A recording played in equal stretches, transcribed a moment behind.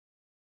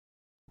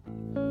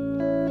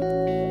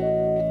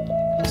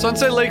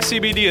Sunset Lake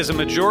CBD is a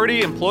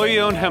majority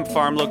employee-owned hemp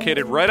farm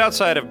located right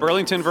outside of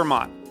Burlington,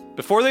 Vermont.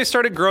 Before they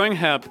started growing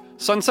hemp,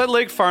 Sunset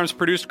Lake Farms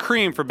produced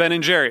cream for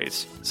Ben &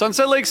 Jerry's.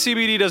 Sunset Lake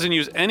CBD doesn't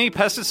use any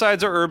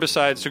pesticides or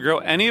herbicides to grow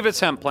any of its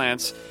hemp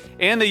plants,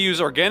 and they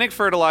use organic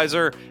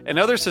fertilizer and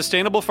other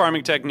sustainable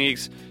farming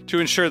techniques to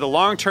ensure the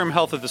long-term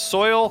health of the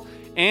soil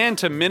and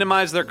to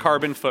minimize their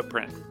carbon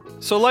footprint.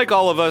 So like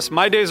all of us,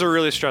 my days are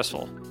really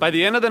stressful. By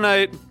the end of the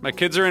night, my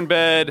kids are in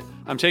bed,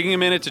 I'm taking a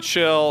minute to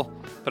chill,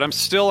 but I'm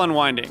still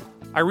unwinding.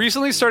 I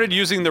recently started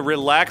using the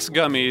Relax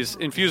gummies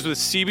infused with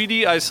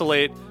CBD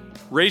isolate,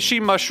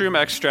 reishi mushroom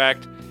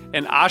extract,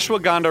 and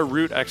ashwagandha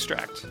root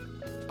extract.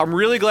 I'm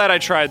really glad I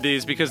tried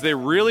these because they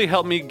really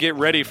helped me get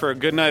ready for a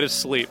good night of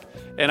sleep,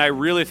 and I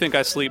really think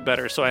I sleep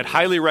better, so I'd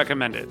highly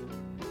recommend it.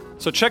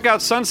 So check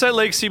out Sunset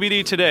Lake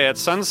CBD today at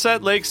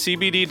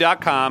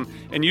sunsetlakecbd.com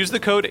and use the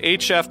code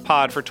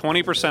HFPOD for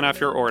 20% off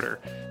your order.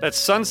 That's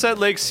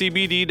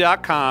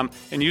sunsetlakecbd.com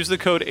and use the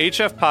code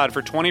HFPOD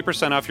for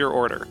 20% off your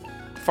order.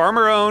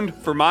 Farmer-owned,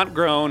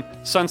 Vermont-grown,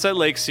 Sunset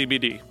Lake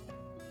CBD.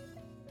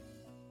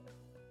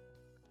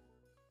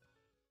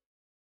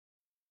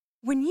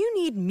 When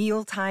you need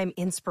mealtime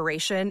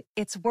inspiration,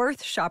 it's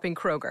worth shopping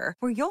Kroger,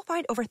 where you'll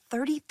find over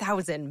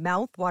 30,000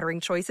 mouth-watering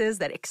choices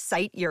that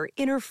excite your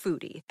inner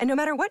foodie. And no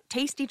matter what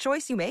tasty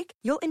choice you make,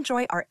 you'll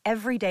enjoy our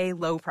everyday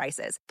low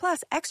prices,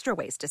 plus extra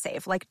ways to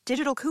save, like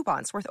digital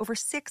coupons worth over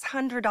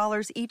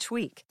 $600 each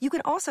week. You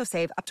can also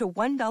save up to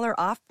 $1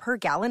 off per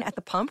gallon at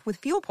the pump with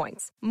fuel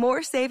points.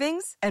 More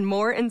savings and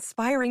more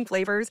inspiring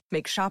flavors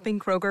make shopping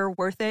Kroger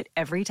worth it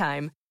every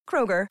time.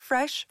 Kroger,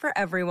 fresh for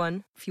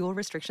everyone. Fuel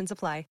restrictions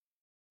apply.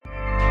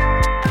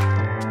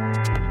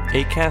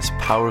 Acast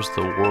powers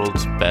the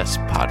world's best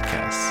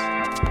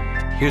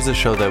podcasts. Here's a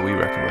show that we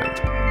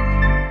recommend.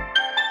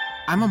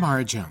 I'm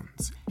Amara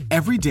Jones.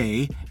 Every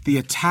day, the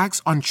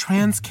attacks on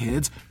trans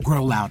kids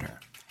grow louder,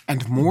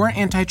 and more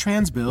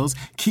anti-trans bills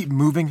keep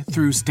moving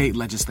through state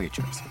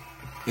legislatures.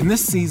 In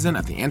this season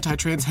of the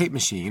Anti-Trans Hate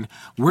Machine,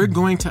 we're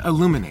going to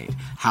illuminate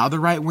how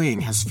the right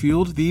wing has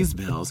fueled these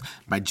bills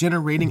by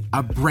generating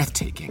a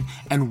breathtaking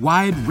and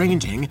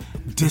wide-ranging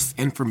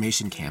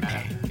disinformation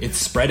campaign. It's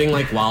spreading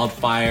like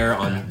wildfire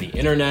on the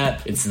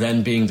internet. It's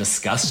then being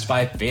discussed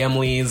by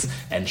families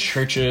and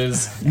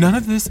churches. None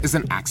of this is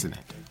an accident.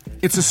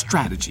 It's a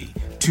strategy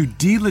to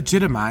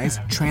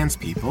delegitimize trans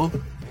people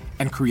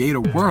and create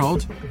a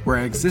world where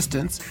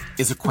existence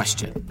is a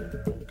question.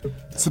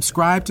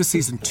 Subscribe to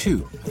Season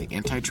 2 of the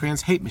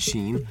Anti-Trans Hate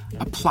Machine,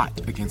 A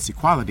Plot Against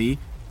Equality,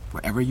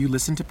 wherever you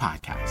listen to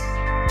podcasts.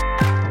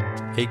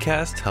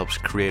 Acast helps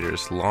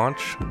creators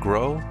launch,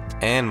 grow,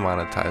 and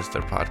monetize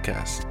their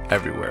podcasts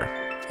everywhere.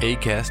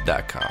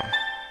 Acast.com.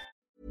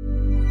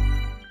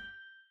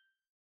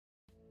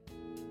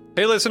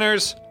 Hey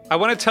listeners, I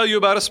want to tell you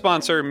about a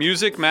sponsor,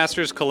 Music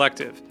Masters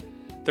Collective.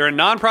 They're a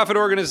nonprofit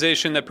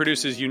organization that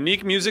produces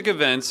unique music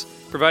events,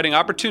 providing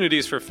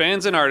opportunities for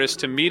fans and artists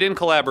to meet and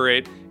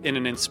collaborate in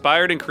an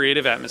inspired and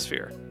creative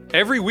atmosphere.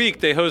 Every week,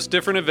 they host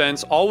different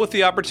events, all with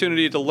the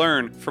opportunity to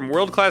learn from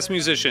world-class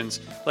musicians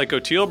like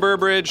Oteil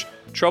Burbridge,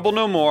 Trouble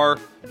No More,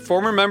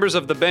 former members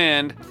of the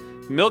band,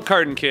 Milk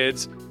Carton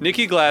Kids,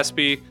 Nikki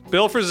Glaspie,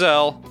 Bill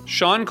Frisell,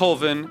 Sean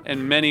Colvin,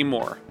 and many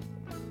more.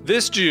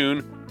 This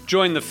June,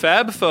 join the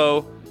Fab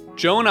Four,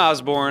 Joan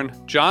Osborne,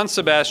 John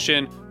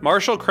Sebastian,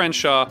 Marshall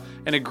Crenshaw,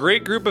 and a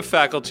great group of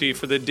faculty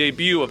for the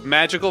debut of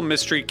Magical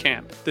Mystery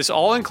Camp. This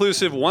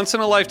all-inclusive,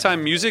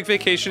 once-in-a-lifetime music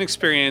vacation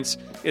experience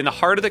in the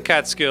heart of the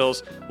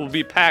Catskills will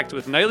be packed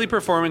with nightly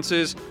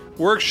performances,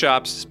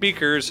 workshops,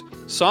 speakers,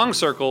 song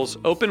circles,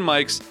 open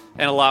mics,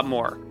 and a lot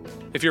more.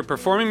 If you're a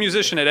performing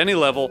musician at any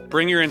level,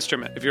 bring your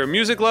instrument. If you're a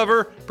music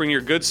lover, bring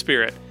your good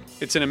spirit.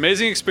 It's an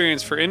amazing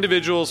experience for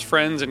individuals,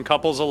 friends, and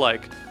couples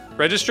alike.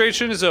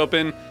 Registration is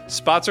open,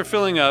 spots are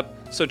filling up,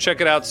 so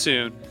check it out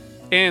soon.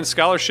 And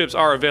scholarships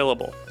are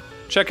available.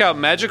 Check out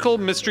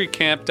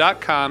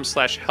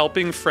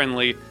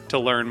magicalmysterycamp.com/helpingfriendly to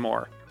learn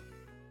more.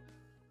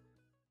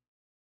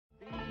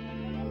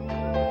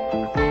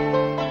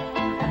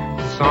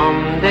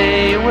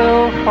 Someday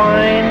we'll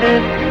find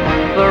it,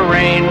 the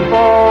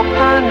rainbow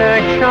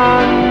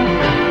connection,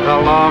 the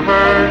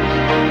lovers,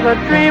 the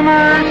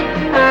dreamers,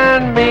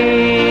 and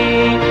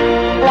me.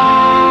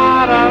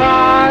 La da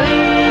da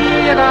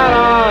dee da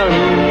da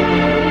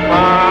dee,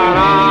 la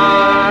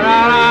da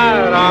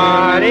da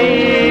da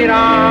dee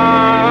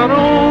da doo.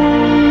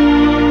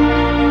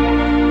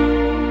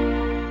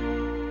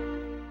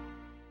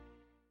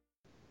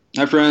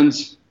 Hi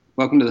friends,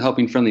 welcome to the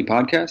Helping Friendly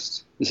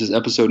podcast. This is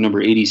episode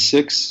number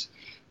 86.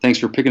 Thanks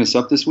for picking us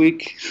up this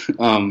week.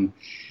 I'm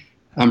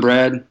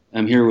Brad.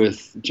 I'm here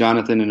with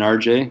Jonathan and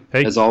RJ,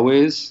 as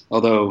always,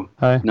 although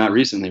not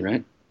recently,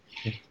 right?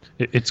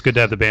 It's good to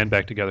have the band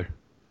back together.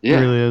 Yeah.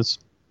 It really is.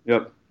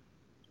 Yep.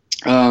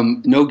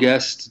 No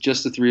guest,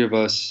 just the three of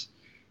us,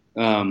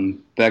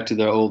 back to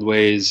the old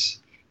ways.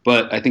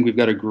 But I think we've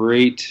got a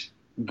great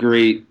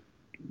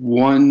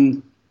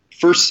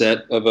first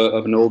set of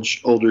an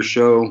older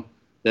show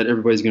that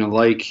everybody's going to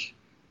like.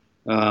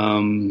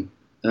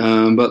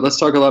 But let's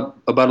talk about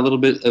a little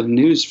bit of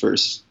news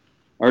first.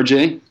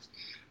 RJ,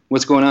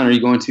 What's going on? Are you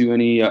going to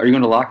any? Are you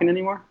going to Lock-in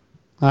anymore?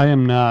 I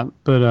am not,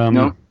 but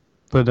No?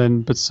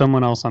 but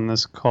someone else on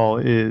this call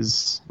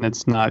is, and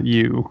it's not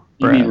you,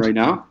 You Brad. mean right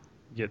now?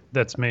 Yeah,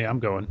 that's me. I'm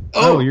going.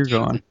 Oh, you're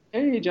going.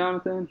 Hey,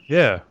 Jonathan.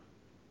 Yeah.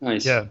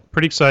 Nice. Yeah.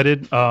 Pretty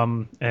excited.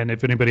 And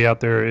if anybody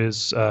out there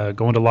is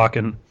going to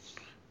Lock-in,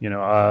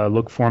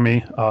 look for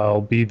me.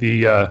 I'll be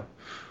the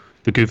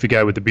goofy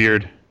guy with the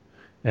beard,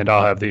 and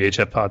I'll have the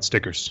HF Pod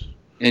stickers.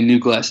 And new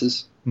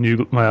glasses.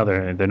 Well,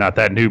 they're not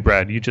that new,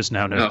 Brad. You just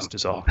now noticed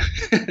is all.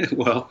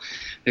 Well,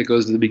 it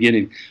goes to the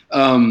beginning.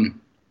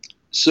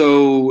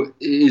 So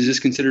is this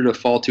considered a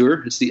fall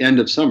tour? It's the end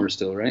of summer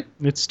still, right?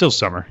 It's still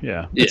summer,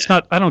 yeah. Yeah. It's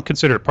not. I don't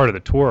consider it part of the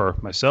tour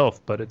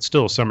myself, but it's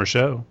still a summer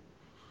show.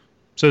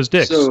 So is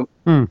Dick's. So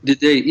did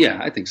they? Yeah,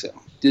 I think so.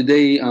 Did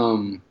they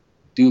do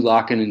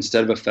Lock-in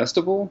instead of a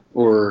festival,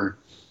 or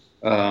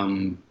I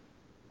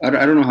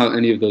don't know how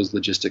any of those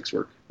logistics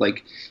work.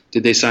 Like,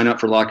 did they sign up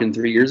for Lock-in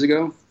 3 years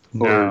ago,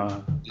 or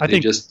No. did they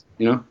just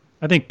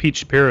I think Pete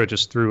Shapiro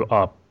just threw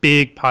a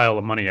big pile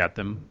of money at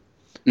them,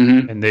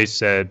 Mm-hmm. and they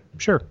said,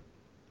 "Sure."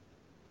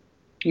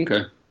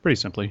 Okay. Pretty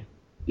simply.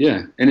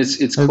 Yeah, and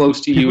it's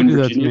close to you People in do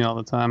that to me Virginia. all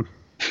the time.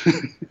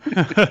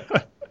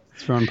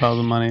 Throwing piles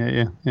of money at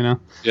you,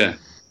 Yeah.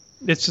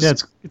 It's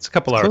just it's a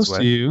couple hours Close away.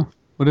 to you.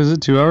 What is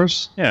it, 2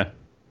 hours? Yeah.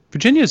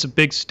 Virginia is a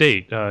big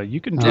state.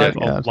 You can drive a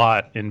God.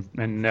 lot and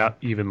not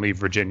even leave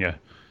Virginia.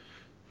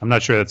 I'm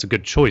not sure that's a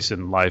good choice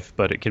in life,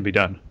 but it can be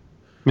done.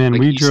 Man,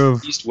 Like we east,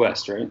 drove.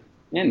 east-west, right?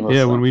 And north.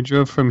 Yeah, when we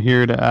drove from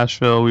here to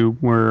Asheville, we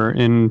were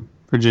in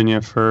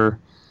Virginia for,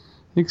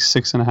 I think,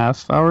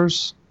 6.5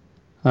 hours.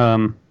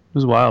 It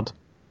was wild.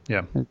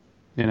 Yeah. It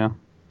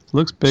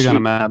looks big on a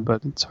Sweet. map,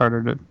 but it's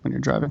harder to when you're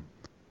driving.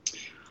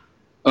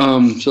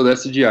 So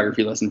that's the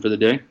geography lesson for the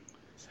day.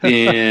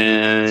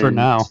 And For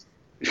now.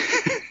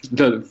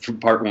 for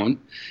part one,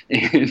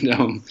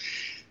 and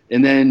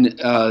then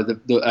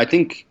I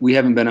think we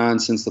haven't been on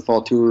since the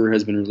fall tour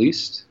has been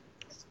released.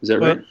 Is that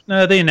right?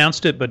 No, they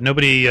announced it, but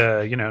nobody.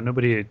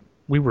 Nobody.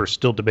 We were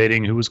still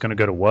debating who was going to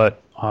go to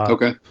what.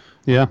 Okay.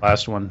 Yeah.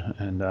 Last one,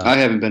 and I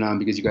haven't been on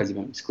because you guys have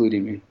been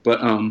excluding me.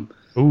 But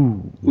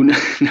ooh,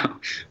 no,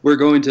 we're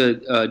going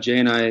to. Jay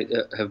and I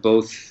have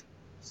both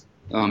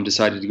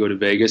decided to go to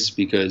Vegas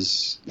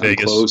because I'm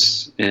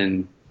close,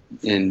 and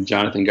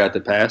Jonathan got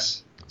the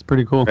pass. It's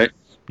pretty cool. Right?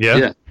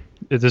 yeah.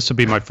 This will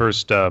be my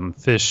first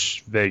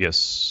Phish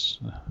Vegas.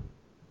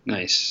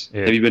 Nice.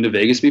 Yeah. Have you been to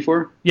Vegas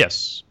before?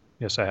 Yes,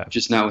 I have.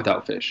 Just not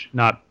without Phish.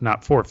 Not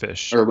for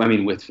Phish. Or, I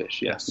mean, with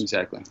Phish. Yes,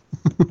 exactly.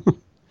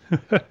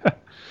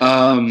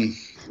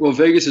 Well,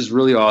 Vegas is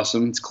really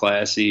awesome. It's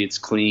classy. It's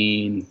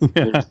clean.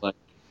 Yeah.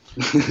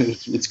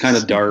 It's kind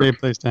of dark. Great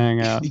place to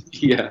hang out.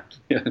 Yeah.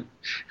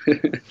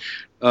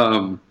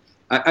 I'm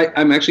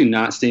actually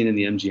not staying in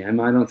the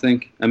MGM, I don't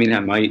think. I mean, I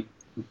might.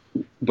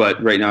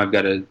 But right now I've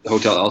got a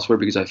hotel elsewhere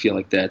because I feel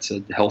like that's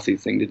a healthy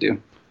thing to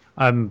do.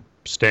 I'm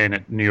staying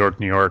at New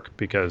York,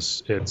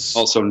 because it's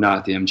Also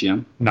not the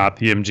MGM. not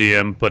the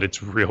MGM, but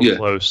it's real Yeah.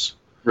 close.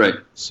 Right.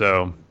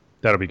 So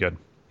that'll be good.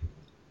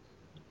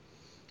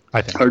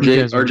 I think.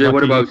 You guys are RJ,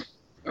 what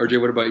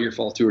lucky. about your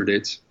fall tour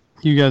dates?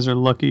 You guys are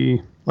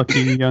lucky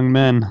young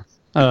men.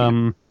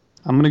 I'm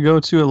going to go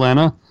to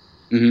Atlanta.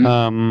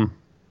 Mm-hmm.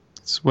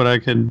 It's what I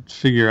could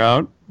figure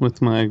out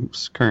with my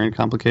current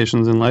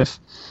complications in life.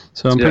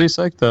 So I'm Yeah. pretty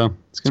psyched, though.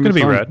 It's going to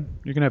be fun. rad.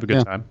 You're going to have a good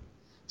Yeah. time.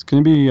 It's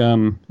going to be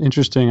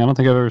interesting. I don't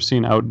think I've ever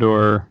seen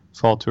outdoor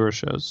fall tour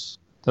shows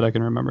that I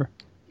can remember.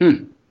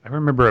 I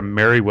remember a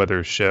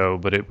Merriweather show,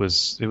 but it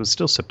was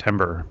still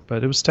September,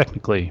 but it was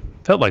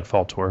felt like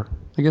fall tour.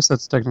 I guess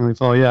that's technically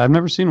fall. Yeah, I've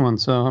never seen one,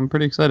 so I'm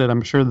pretty excited.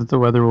 I'm sure that the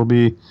weather will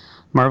be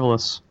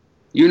marvelous.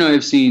 You and I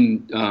have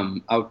seen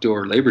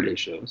outdoor Labor Day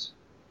shows.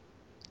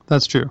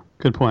 That's true.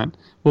 Good point.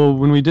 Well,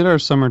 when we did our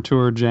summer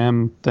tour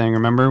jam thing,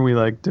 remember we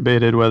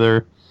debated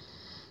whether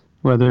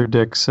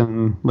Dick's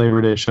and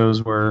Labor Day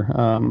shows were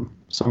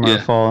summer or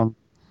fall.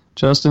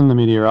 Justin, the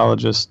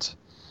meteorologist,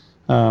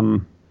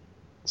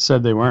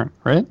 said they weren't,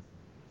 right?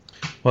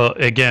 Well,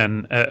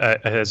 again,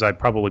 as I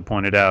probably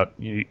pointed out,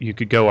 you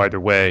could go either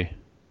way.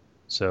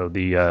 So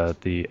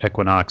the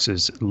equinox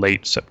is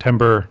late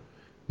September,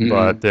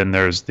 but then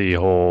there's the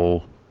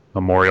whole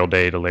Memorial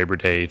Day to Labor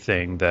Day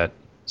thing that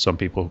some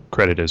people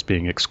credit as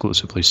being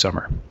exclusively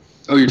summer.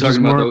 Oh, you're Which is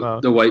talking more about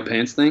about- the white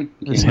pants thing?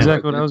 That's Yeah.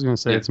 exactly what I was going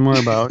to say. Yeah. It's more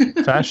about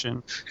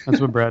fashion. That's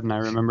what Brad and I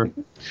remember.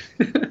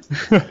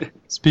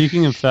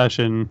 Speaking of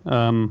fashion,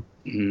 I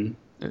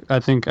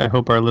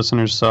hope our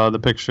listeners saw the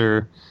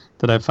picture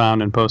that I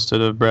found and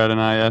posted of Brad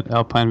and I at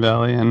Alpine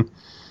Valley in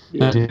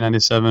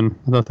 1997.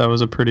 I thought that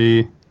was a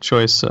pretty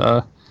choice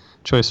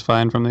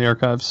find from the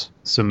archives.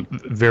 Some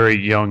very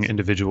young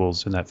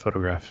individuals in that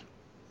photograph.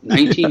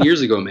 19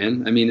 years ago,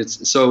 man. I mean,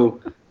 it's so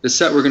the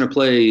set we're going to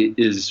play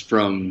is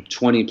from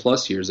 20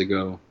 plus years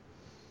ago.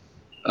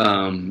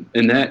 And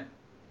that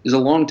is a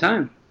long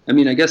time. I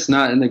mean, I guess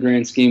not in the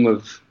grand scheme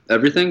of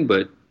everything,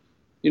 but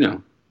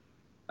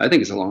I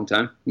think it's a long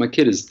time. My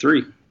kid is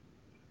 3.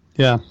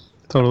 Yeah,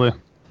 totally.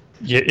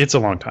 Yeah, it's a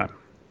long time.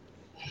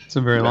 It's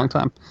a very long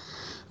time.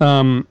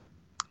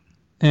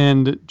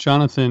 And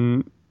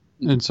Jonathan,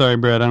 and sorry,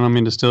 Brad, I don't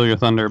mean to steal your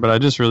thunder, but I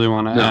just really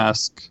want to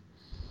ask.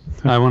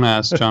 I want to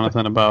ask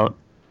Jonathan about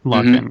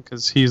lock-in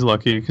because he's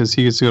lucky because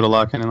he gets to go to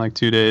lock-in in like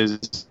 2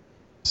 days.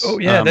 Oh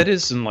yeah, that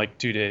is in like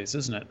 2 days,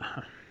 isn't it?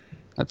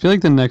 I feel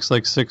like the next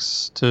like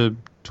 6 to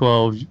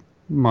 12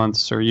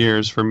 months or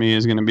years for me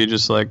is going to be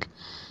just like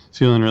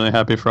feeling really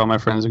happy for all my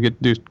friends who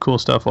get to do cool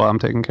stuff while I'm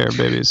taking care of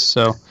babies.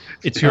 So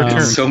it's your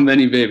turn. So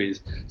many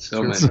babies.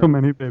 So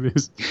many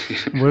babies.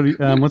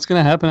 What's going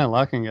to happen at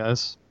lock-in,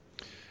 guys?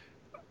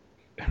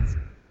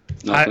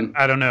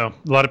 I don't know.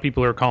 A lot of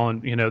people are calling,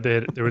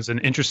 there was an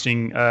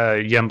interesting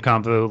Yem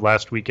convo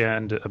last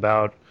weekend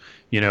about,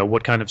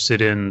 what kind of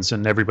sit-ins,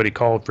 and everybody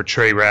called for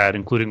Trey Rad,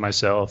 including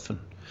myself.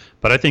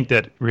 But I think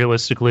that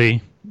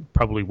realistically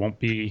probably won't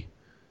be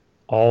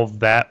all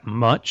that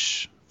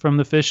much from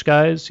the Phish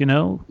guys,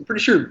 I'm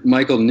pretty sure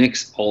Michael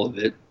nicks all of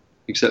it,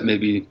 except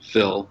maybe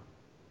Phil.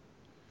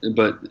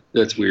 But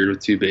that's weird with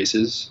 2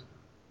 basses.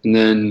 And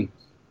then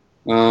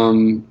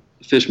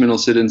Fishman will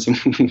sit in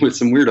with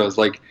some weirdos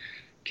like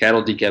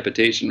Cattle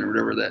Decapitation or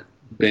whatever that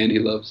band he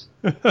loves.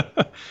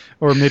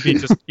 Or maybe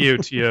just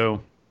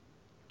EOTO.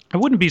 I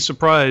wouldn't be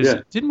surprised.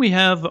 Yeah. Didn't we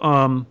have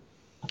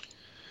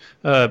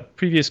a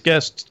previous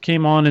guest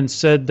came on and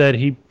said that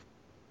he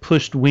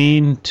pushed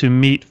Ween to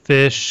meet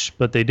Phish,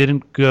 but they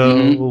didn't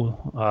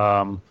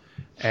go.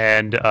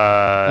 And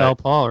Al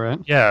Paul, right?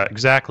 Yeah,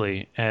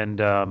 exactly.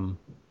 And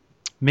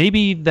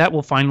maybe that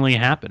will finally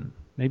happen.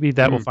 Maybe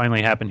that will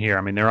finally happen here.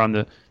 I mean, they're on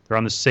the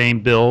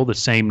same bill, the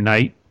same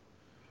night.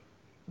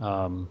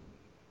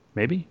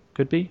 Maybe,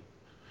 could be.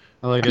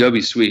 I like That'd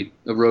be sweet.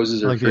 If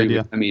Roses Are Free.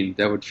 idea. I mean,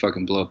 that would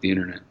fucking blow up the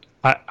internet.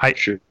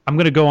 Sure. I'm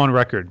going to go on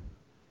record.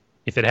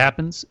 If it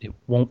happens, it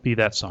won't be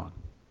that song.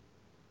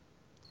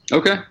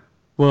 Okay.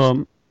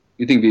 Well,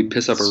 you think we'd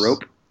piss up a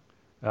rope?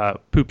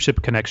 Poop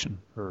Ship Connection,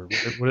 or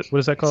what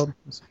is that called?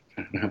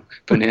 I don't know.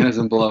 Bananas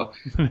and Below.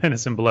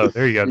 Bananas and Below.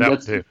 There you go. That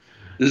one too.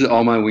 This is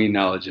all my Ween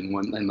knowledge in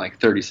like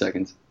 30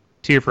 seconds.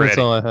 Tear for That's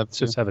Eddie. all I have. Let's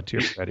just have a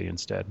Tear for Eddie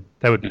instead.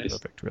 That would be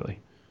perfect, really.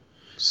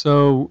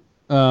 So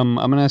I'm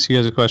going to ask you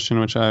guys a question,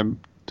 which I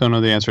don't know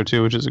the answer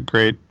to, which is a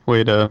great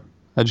way to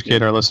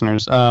educate our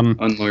listeners.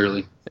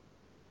 Unlawyerly.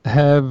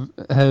 Has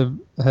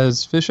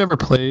Phish ever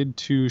played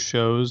 2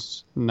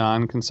 shows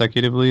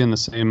non-consecutively in the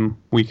same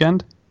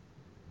weekend?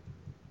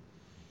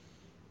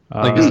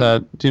 Is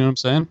that? Do you know what I'm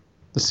saying?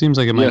 This seems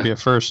like it might be a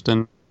first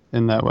in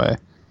that way.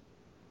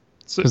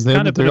 Because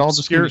they're all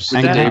just with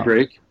a day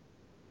break.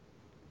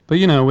 But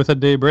with a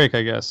day break,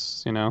 I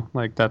guess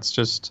like that's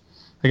just.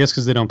 I guess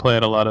because they don't play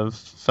at a lot of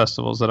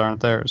festivals that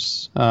aren't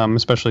theirs,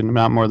 especially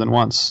not more than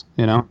once.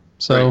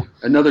 So right.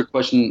 Another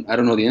question I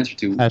don't know the answer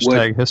to.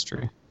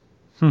 #history.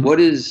 What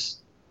is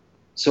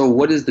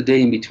the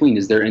day in between?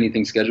 Is there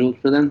anything scheduled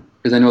for them?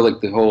 Because I know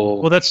like the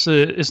whole. Well, that's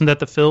isn't that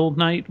the Phil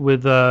night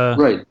with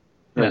Right.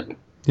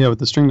 Yeah, with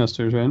the String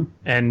Dusters, right?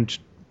 And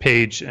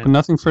Paige. And but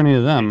nothing for any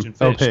of them.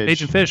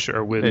 Paige and Phish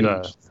are with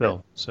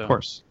Phil. So. Of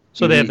course.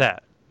 So they have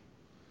that.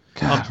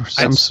 God,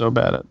 I'm so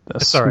bad at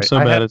this. Sorry, I'm so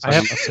bad at I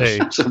have to say,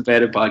 I'm so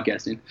bad at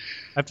podcasting.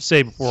 I have to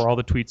say before all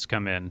the tweets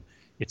come in,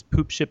 it's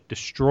Poop Ship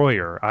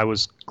Destroyer. I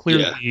was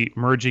clearly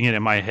merging it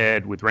in my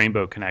head with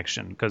Rainbow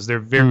Connection because they're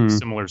very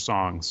similar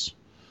songs.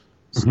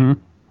 So,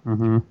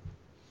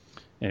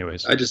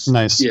 anyways, I just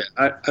nice. Yeah,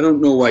 I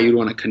don't know why you'd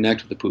want to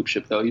connect with the Poop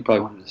Ship though. You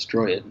probably want to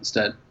destroy it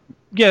instead.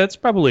 Yeah, that's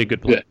probably a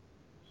good plan.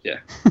 Yeah.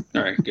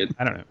 All right, good.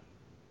 I don't know.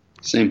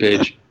 Same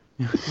page.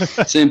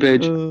 Same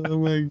page. Oh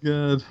my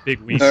god. Big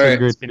week. All right.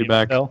 Great to be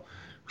back.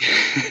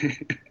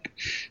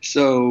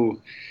 So,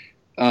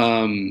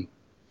 I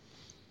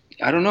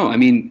don't know. I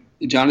mean,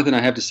 Jonathan, I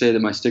have to say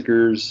that my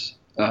stickers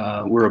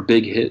were a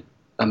big hit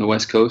on the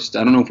West Coast.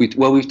 I don't know if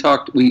we've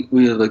talked. We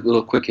had like a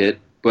little quick hit,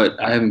 but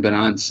I haven't been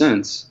on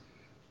since.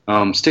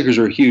 Stickers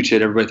were a huge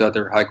hit. Everybody thought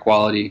they were high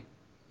quality,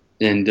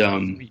 and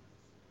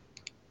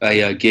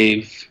I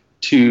gave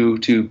two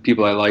to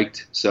people I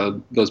liked,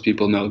 so those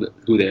people know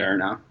who they are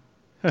now.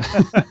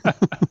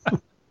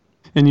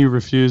 And you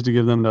refuse to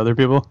give them to other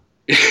people?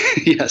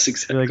 Yes,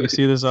 exactly. You're like, you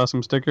see this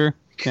awesome sticker?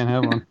 Can't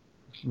have one.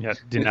 Yeah,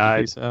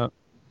 denied. Peace out.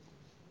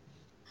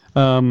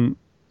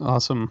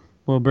 Awesome.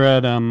 Well,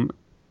 Brad, I'm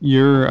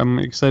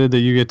excited that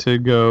you get to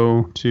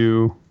go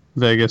to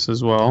Vegas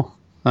as well.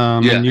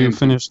 And you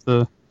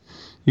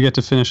get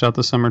to finish out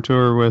the summer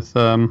tour with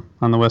on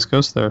the West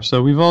Coast there.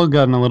 So we've all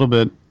gotten a little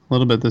bit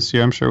this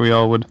year. I'm sure we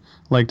all would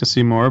like to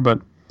see more,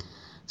 but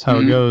it's how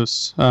it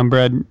goes.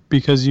 Brad,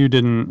 because you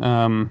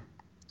didn't,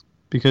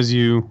 because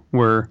you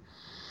were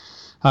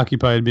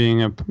occupied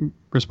being a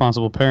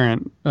responsible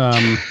parent,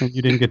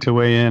 you didn't get to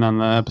weigh in on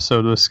the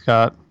episode with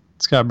Scott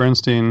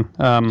Bernstein.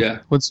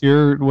 What's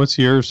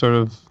your sort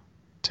of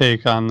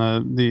take on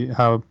the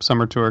how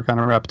summer tour kind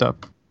of wrapped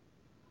up?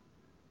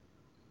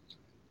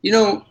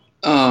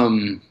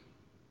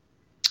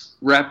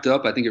 Wrapped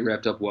up. I think it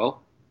wrapped up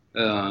well.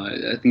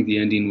 I think the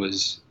ending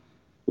was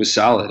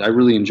solid. I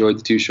really enjoyed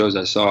the 2 shows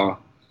I saw.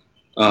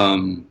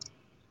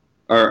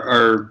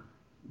 Our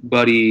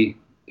buddy,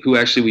 who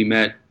actually we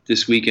met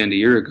this weekend a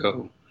year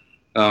ago,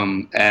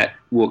 at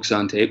Wooks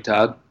on Tape,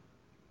 Todd.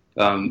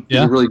 He's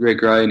a really great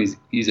guy, and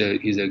he's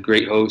a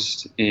great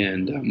host.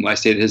 And I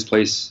stayed at his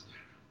place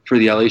for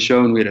the LA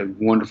show, and we had a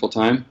wonderful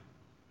time.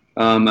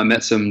 I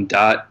met some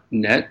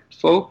 .net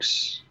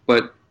folks,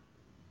 but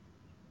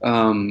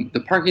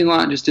the parking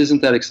lot just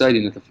isn't that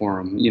exciting at the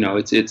Forum. You know,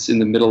 it's in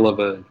the middle of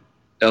a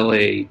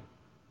LA,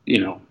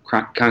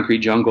 concrete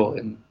jungle,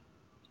 and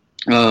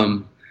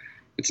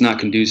it's not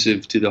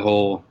conducive to the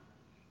whole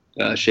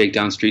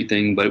Shakedown Street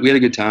thing. But we had a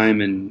good time,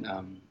 and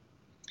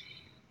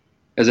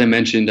as I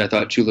mentioned, I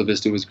thought Chula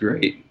Vista was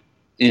great,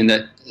 and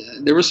that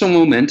there was some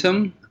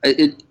momentum.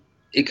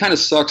 It kind of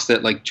sucks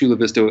that like Chula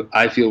Vista,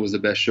 I feel, was the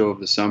best show of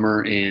the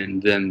summer,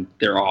 and then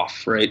they're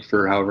off, right,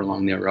 for however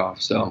long they were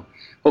off. So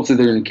hopefully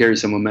they're going to carry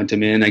some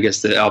momentum in. I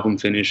guess the album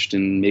finished,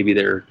 and maybe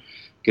they're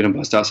going to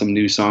bust out some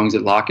new songs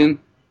at Lock-In.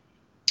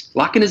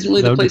 Lock-In isn't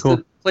really the place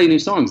to play new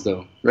songs,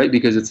 though, right?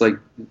 Because it's like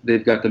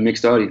they've got the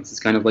mixed audience. It's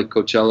kind of like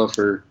Coachella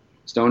for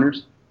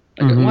stoners.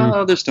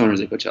 Well, there's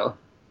stoners at Coachella.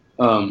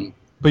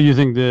 But you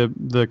think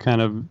the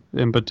kind of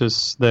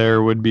impetus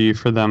there would be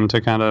for them to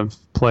kind of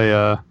play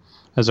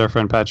as our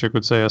friend Patrick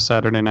would say, a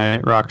Saturday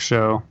night rock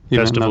show,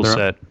 festival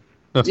set.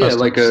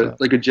 Like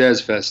a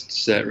jazz fest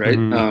set, right?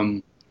 Mm-hmm.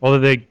 Although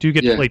they do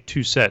get to play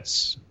 2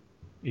 sets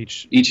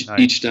each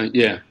time.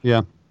 Yeah.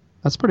 Yeah,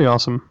 that's pretty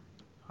awesome.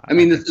 I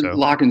mean,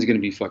 Lock-In's going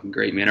to be fucking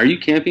great, man. Are you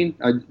camping?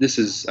 I'm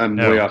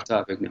way off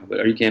topic now,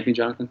 but are you camping,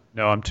 Jonathan?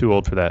 No, I'm too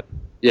old for that.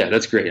 Yeah,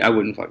 that's great. I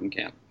wouldn't fucking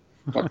camp.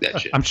 Fuck that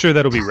shit. I'm sure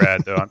that'll be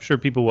rad, though. I'm sure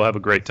people will have a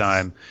great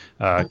time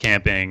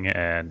camping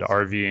and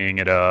RVing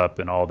it up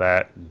and all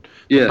that. And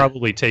I'll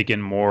probably take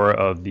in more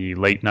of the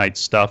late night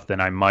stuff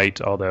than I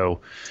might, although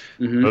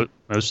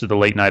most of the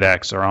late night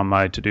acts are on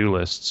my to-do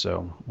list,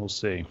 so we'll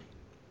see.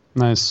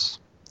 Nice.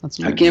 That's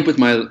amazing.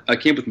 I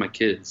camp with my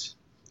kids,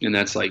 and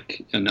that's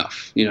like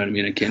enough. You know what I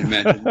mean? I can't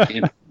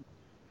imagine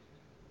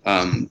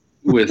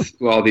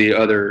with all the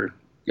other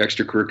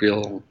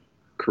extracurricular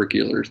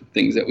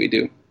things that we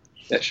do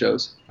at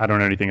shows. I don't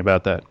know anything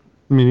about that.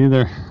 Me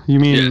neither. You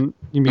mean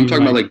I'm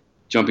talking about like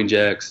jumping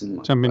jacks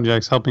and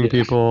helping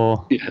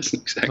people. Yes,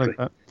 exactly. Like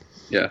that.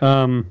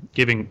 Yeah.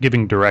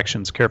 Giving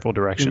directions, careful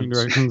directions. Giving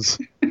directions.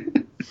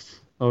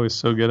 Always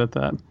so good at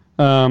that.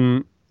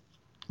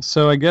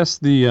 So I guess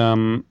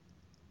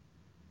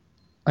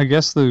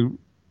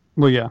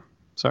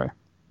sorry.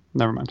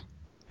 Never mind.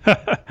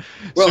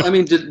 Well, I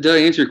mean, did I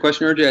answer your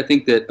question, RJ? I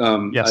think that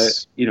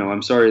yes.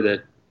 I'm sorry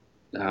that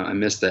I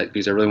missed that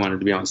because I really wanted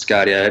to be on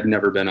Scotty. I had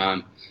never been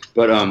on,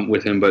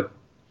 with him. But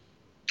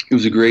it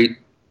was a great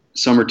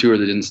summer tour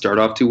that didn't start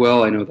off too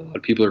well. I know that a lot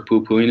of people are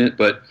poo-pooing it,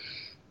 but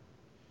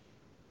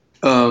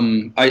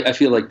I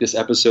feel like this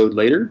episode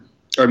later,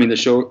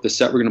 the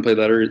set we're going to play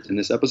later in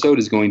this episode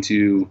is going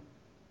to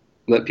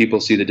let people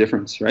see the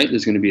difference. Right?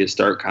 There's going to be a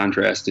stark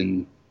contrast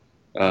in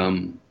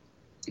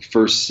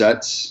first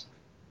sets,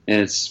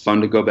 and it's fun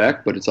to go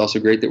back, but it's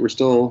also great that we're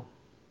still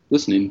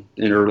listening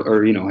and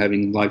or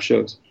having live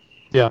shows.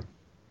 Yeah.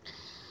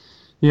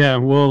 Yeah.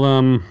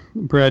 Well,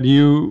 Brad,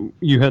 you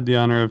had the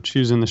honor of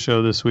choosing the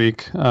show this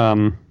week. We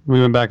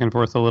went back and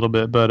forth a little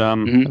bit, but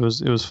it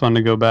was fun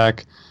to go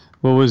back.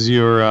 What was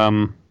your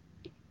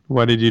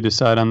why did you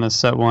decide on this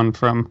set one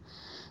from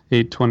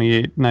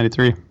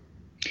 8/28/93?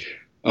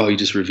 Oh, you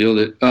just revealed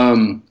it.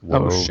 Oh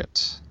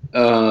shit.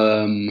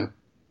 I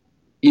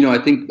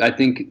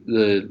think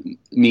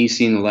me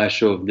seeing the last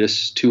show of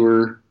this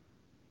tour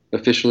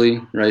officially,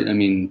 right? I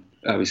mean,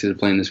 obviously they're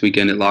playing this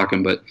weekend at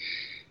Lock-In, but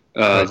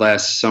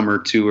last summer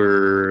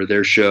tour,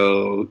 their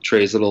show,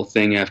 Trey's little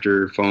thing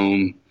after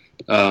Foam,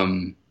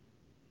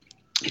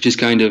 it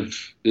kind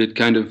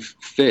of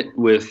fit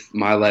with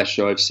my last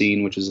show I've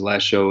seen, which was the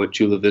last show at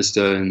Chula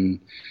Vista and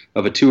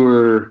of a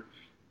tour.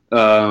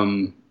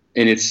 And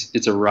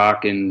it's a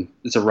rockin'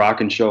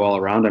 show all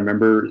around. I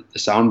remember the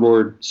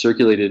soundboard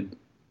circulated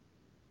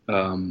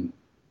on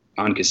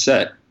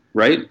cassette,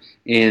 right?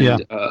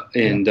 And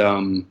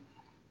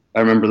I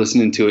remember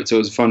listening to it, so it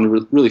was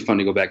really fun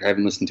to go back. I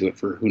haven't listened to it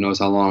for who knows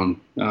how long.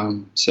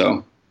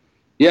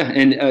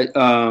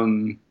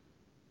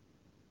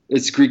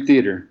 It's Greek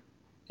Theater,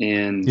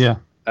 and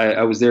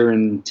I was there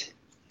in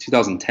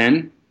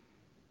 2010.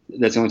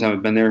 That's the only time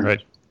I've been there.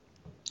 Right.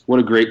 What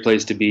a great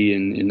place to be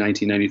in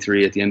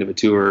 1993 at the end of a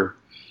tour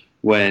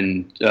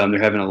when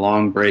they're having a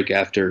long break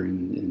after,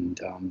 and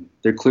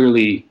they're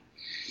clearly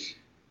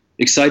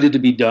excited to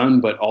be done,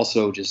 but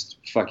also just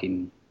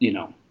fucking,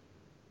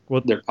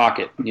 their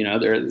pocket,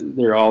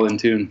 they're all in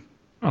tune.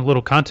 A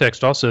little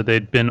context also,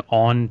 they'd been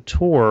on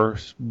tour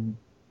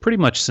pretty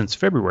much since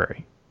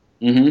February.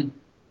 Mm-hmm.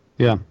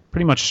 Yeah.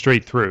 Pretty much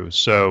straight through.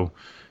 So,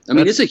 I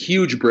mean, it's a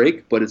huge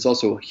break, but it's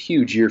also a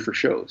huge year for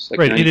shows. Like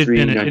right. It had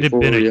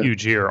been a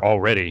huge year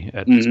already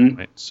at this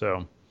point.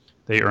 So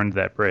they earned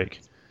that break.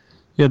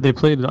 Yeah, they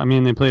played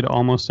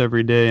almost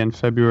every day in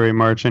February,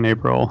 March, and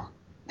April.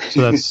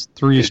 So that's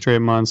 3 straight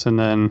months, and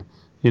then,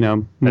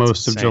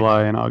 most of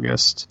July and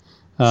August.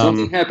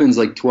 Something happens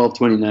like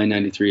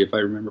 12/29/93, if I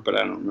remember, but I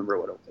don't remember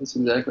what it was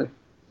exactly.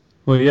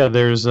 Well, yeah,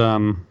 there's,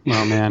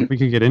 we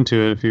could get into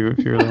it if you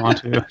really want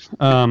to.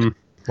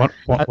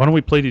 Why don't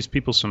we play these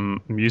people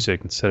some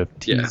music instead of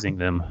teasing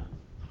them?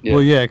 Yeah.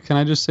 Well, yeah. Can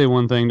I just say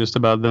one thing just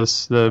about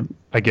this?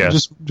 I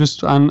guess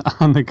just on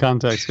the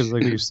context, because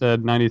like you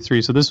said,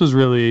 93. So this was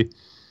really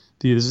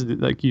this is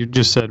like you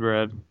just said,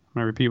 Brad. I'm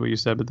gonna repeat what you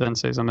said, but then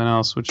say something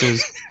else, which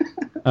is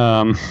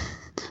this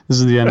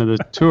is the end of the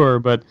tour.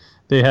 But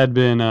they had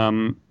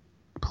been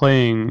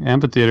playing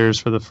amphitheaters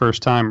for the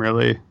first time,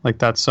 really, like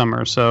that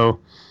summer. So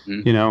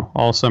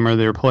all summer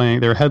they were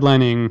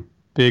headlining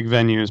big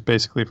venues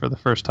basically for the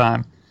first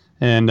time,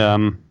 and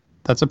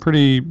that's a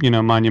pretty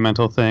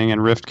monumental thing.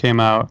 And Rift came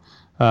out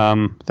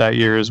that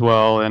year as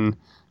well, and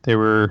they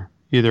were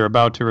either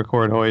about to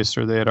record Hoist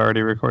or they had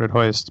already recorded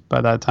Hoist by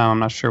that time. I'm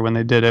not sure when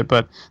they did it,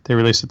 but they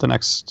released it the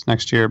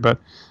next year. But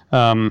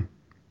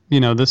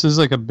this is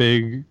like a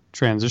big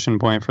transition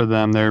point for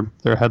them. They're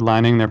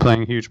headlining, they're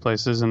playing huge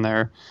places, and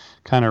they're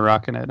kind of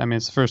rocking it. I mean,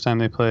 it's the first time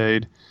they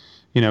played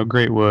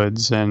Great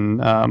Woods and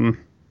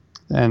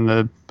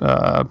the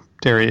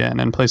Darien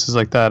and places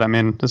like that. I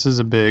mean, this is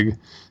a big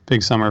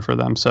summer for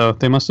them. So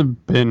they must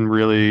have been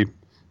really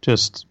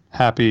just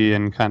happy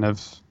and kind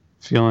of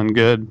feeling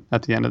good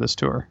at the end of this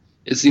tour.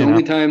 It's the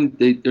only time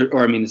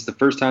it's the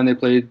first time they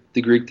played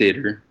the Greek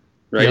Theater,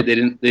 right?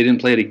 Yep. They didn't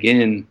play it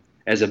again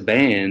as a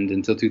band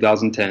until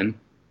 2010.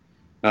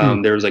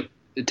 There was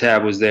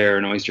Tab was there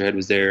and Oysterhead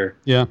was there.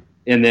 Yeah.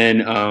 And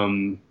then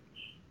I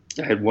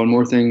had one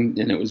more thing,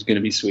 and it was going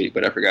to be sweet,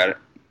 but I forgot it.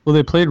 Well,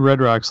 they played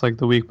Red Rocks like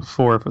the week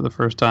before for the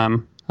first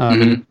time.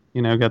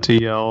 Got to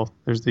yell.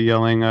 There's the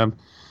yelling of,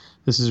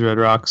 "This is Red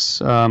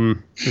Rocks."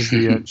 Is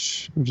the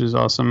Edge, which is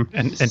awesome.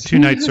 And 2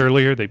 nights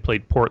earlier, they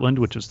played Portland,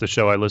 which is the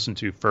show I listened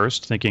to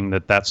first, thinking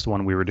that that's the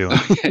one we were doing.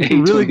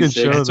 Really good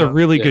show. It's a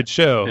really good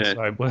show. Yeah.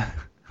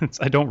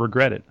 So I don't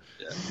regret it.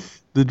 Yeah.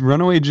 The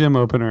Runaway Gym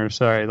opener.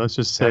 Sorry, let's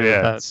just say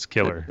that's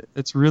killer.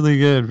 It's really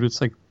good.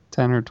 It's like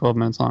 10 or 12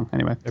 minutes long.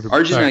 Anyway,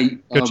 go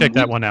check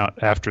that one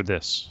out after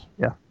this.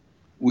 Yeah.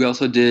 We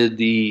also did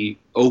the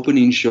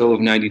opening show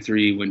of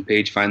 93 when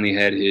Page finally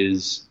had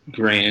his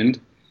Grand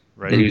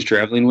that he was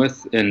traveling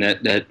with, and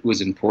that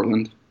was in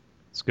Portland.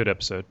 It's a good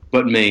episode.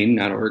 But Maine,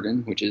 not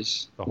Oregon, which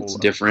is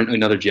different.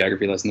 Another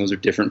geography lesson. Those are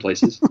different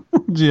places.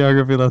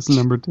 Geography lesson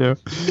number 2.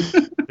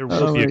 There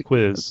will be a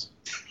quiz.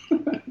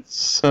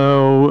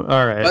 So,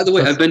 all right. By the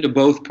way, I've been to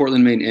both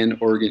Portland, Maine and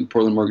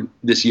Portland, Oregon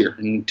this year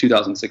in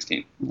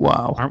 2016.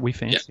 Wow. Aren't we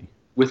fancy? Yeah.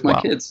 With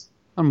my kids.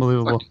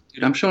 Unbelievable.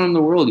 Dude, I'm showing them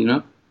the world,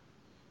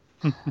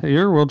 Hey,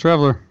 you're a world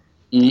traveler.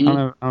 Mm-hmm. I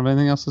don't have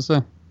anything else to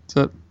say. That's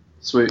it.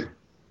 Sweet.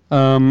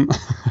 All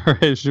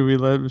right. Should we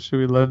let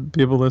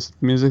people listen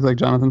to music like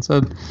Jonathan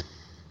said?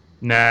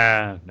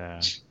 Nah.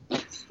 Let's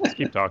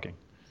keep talking.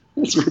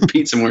 Let's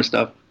repeat some more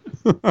stuff.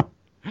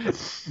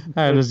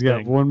 I just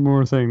got one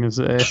more thing to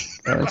say,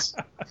 guys.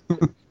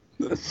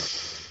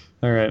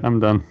 All right, I'm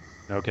done.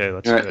 Okay,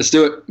 let's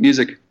do it.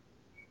 Music.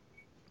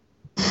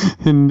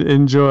 And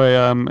enjoy.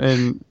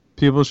 And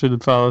people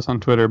should follow us on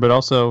Twitter, but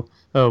also,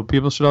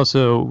 people should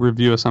also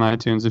review us on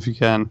iTunes if you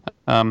can.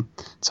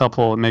 It's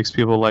helpful. It makes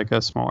people like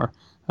us more.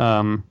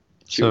 So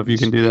if you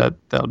can do that,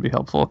 that would be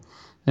helpful.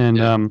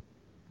 And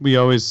we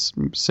always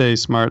say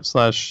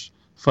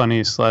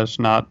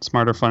smart/funny/not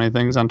smart or funny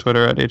things on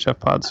Twitter at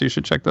HFPod, so you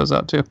should check those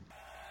out too.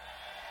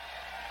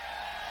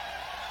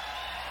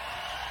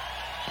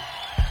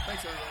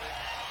 Thanks, everybody.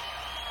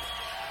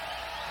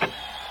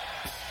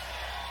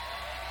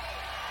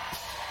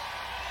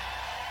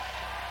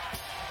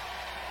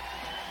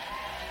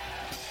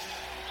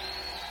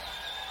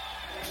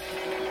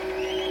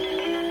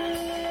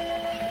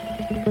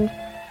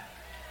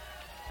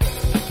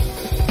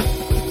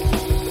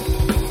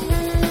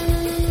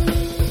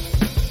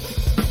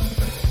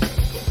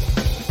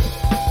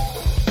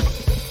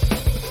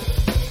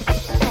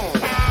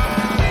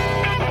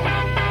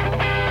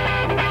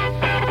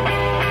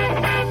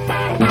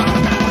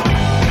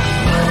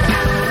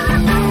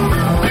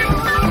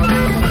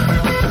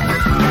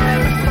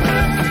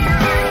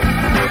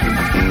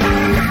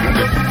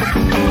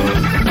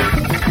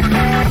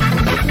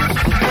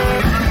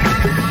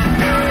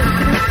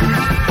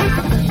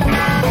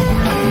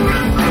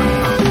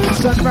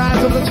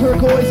 Sunrise on the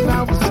turquoise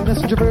mountains,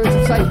 messenger birds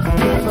in sight,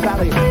 in the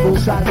valley, full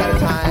size at a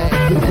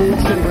time,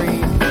 beautiful city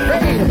green,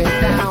 ready to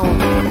bend down,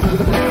 with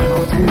the plan on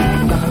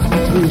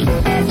two,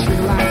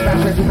 string lines,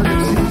 fast red,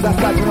 different seasons,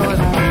 that's like to run,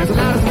 it's the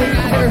loudest thing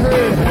I ever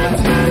heard,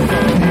 that's how it's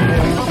going.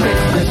 You don't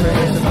face Chris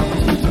Reyes, I'm a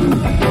 22. You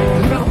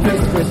don't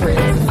face Chris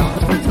Reyes, I'm a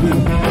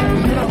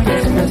 22. You don't face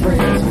Chris Reyes,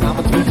 I'm a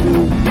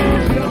 22.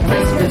 You don't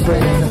face Chris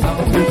Reyes, I'm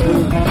a 22.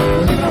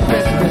 You don't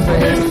face Chris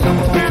Reyes, I'm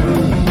a 22.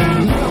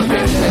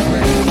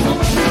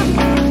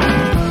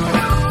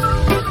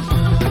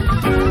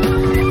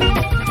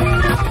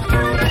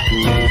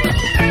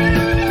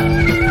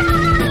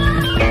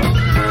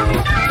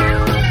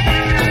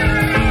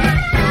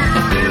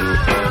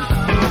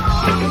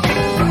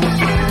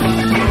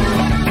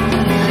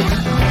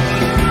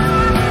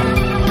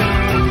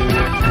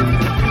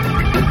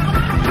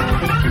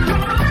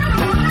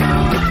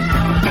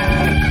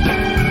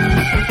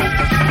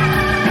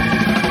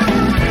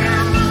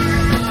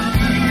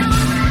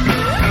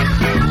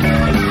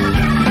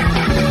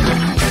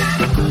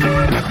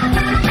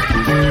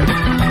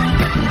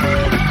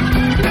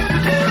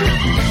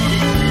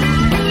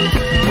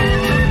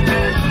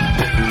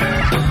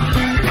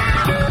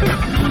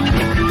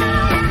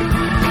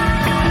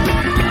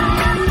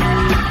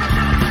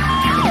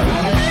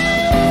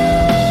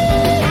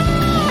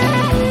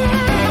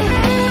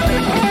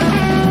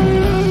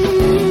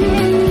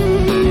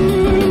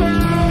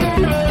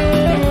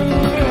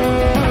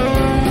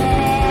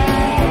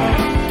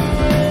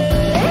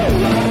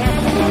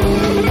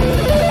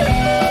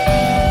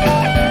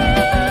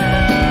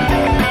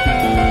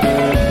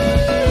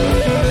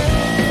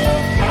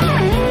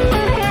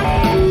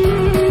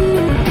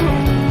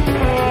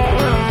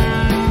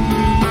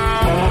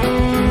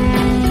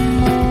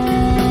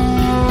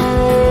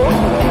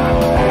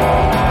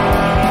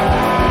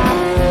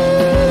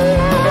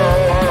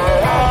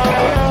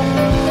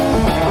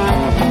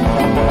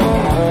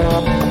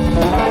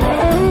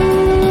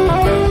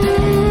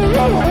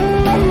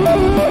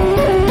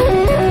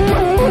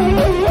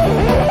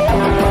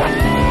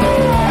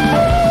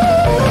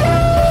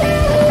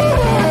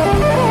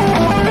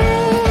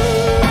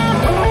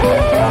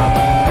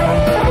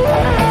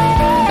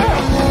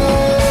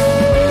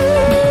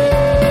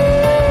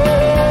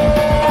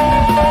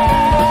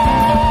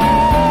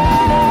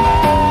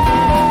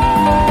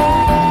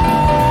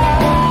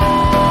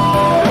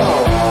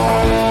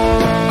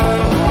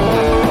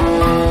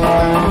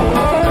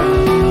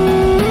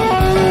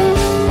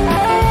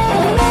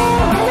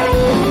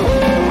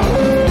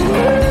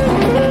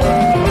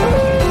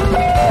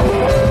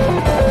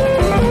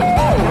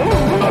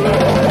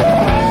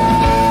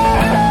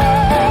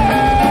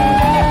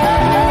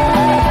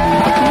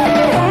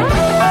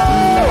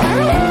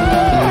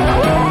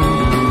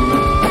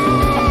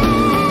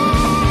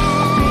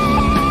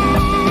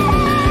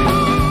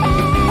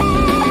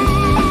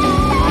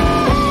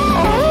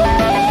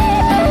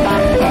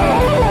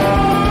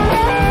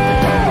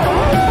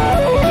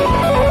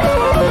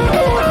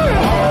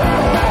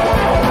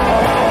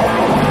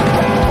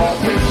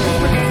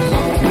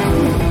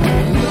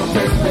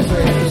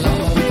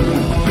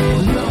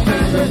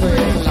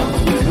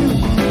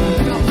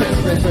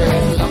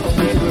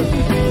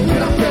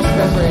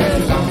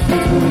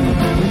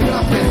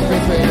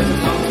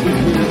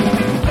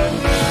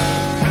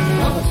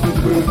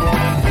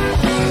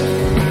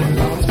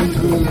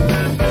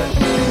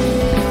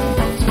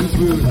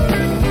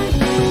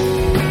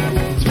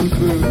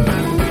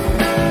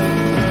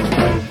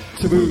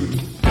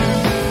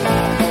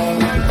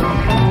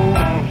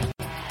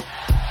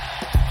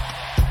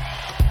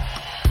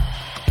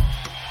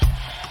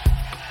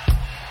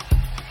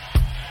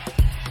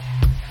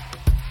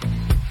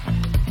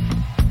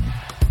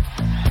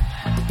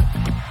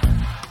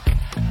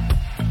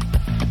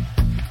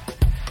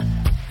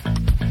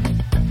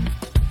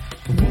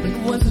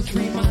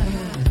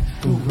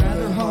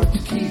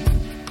 keep.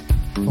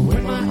 For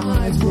when my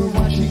eyes were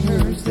watching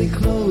hers, they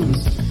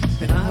closed,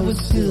 and I was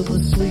still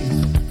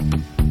asleep.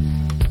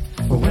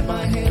 For when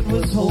my hand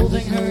was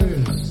holding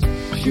hers,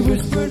 she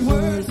whispered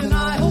words and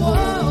I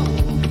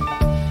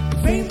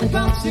awoke, faintly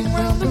bouncing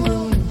round the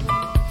room,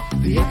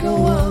 the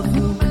echo of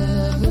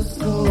whomever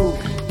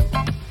spoke.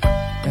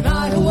 And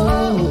I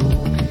awoke,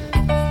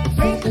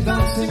 faintly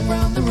bouncing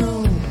round the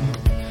room,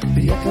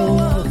 the echo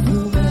of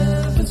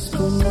whomever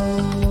spoke.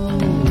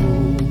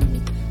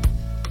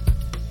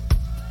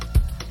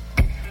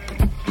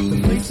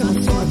 The place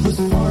I sought was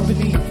far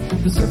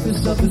beneath the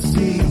surface of the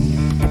sea.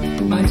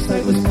 My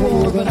sight was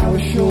poor, but I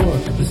was sure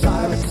the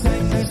sirens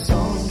sang their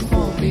song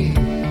for me.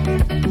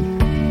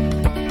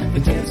 They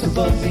dance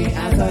above me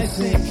as I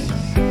sink.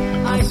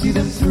 I see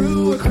them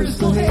through a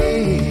crystal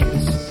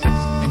haze,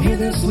 and hear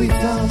their sweet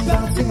sound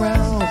bouncing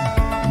round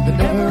the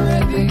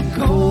never-ending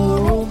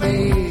coral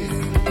maze.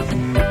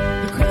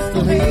 The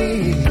crystal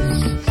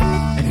haze,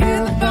 and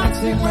hear them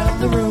bouncing round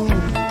the room,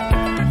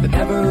 the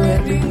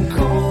never-ending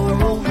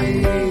coral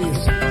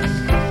maze.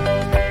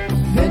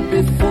 Then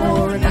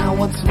before and now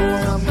once more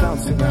I'm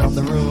bouncing round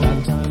the room.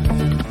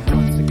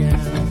 Once again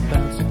I'm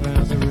bouncing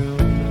round the room.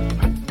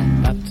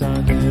 That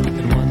time in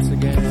and once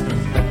again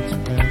I'm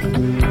bouncing round the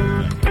room.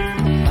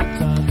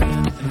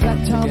 That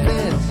time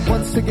in,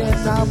 once again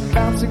I'm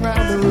bouncing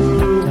round the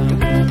room.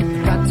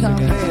 That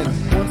time in,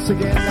 once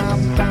again I'm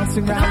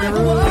bouncing round the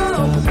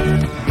room.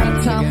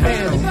 That time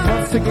in,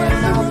 once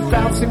again I'm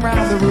bouncing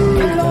round the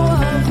room.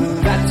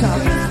 That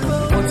time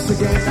in, once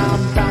again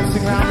I'm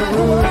bouncing round the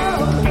room.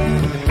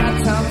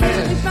 That time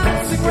in,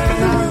 once again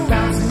I'm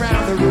bouncing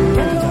round the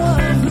room.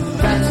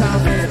 That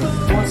time in,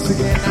 once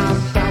again I'm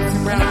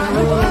bouncing round the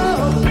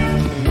room.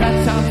 That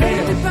time in,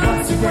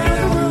 once again I'm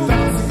bouncing round the room. That time in, once again I'm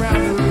bouncing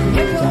round the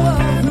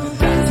room.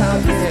 That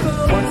time in,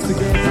 once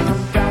again I'm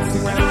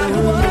bouncing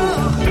round the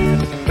room.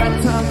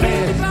 That time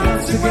in,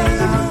 once again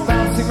I'm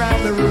bouncing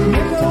round the room.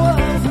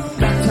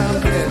 That time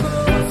in, once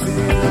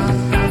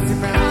again I'm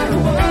bouncing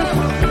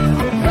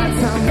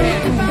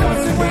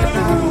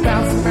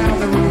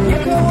round the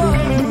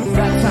room. That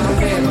time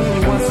in,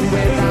 once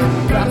again I'm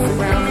bouncing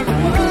round the room. That time in, once again I'm bouncing round the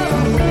room.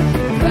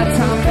 That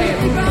time in,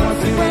 once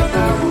again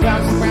I'm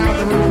bouncing round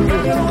the room.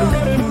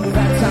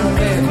 That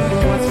time in,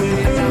 once again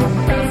I'm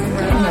bouncing round the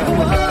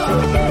room. That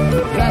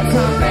time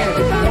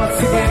in, once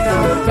again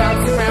I'm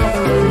bouncing round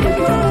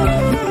the room.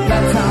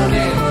 That time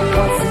in,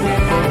 once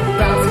again I'm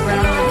bouncing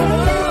round the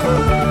room.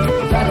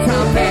 That time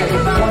in,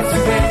 once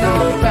again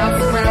I'm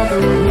bouncing round the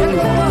room.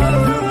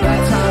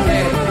 That time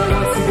in,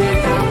 once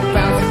again I'm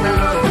bouncing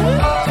round the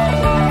room. That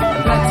time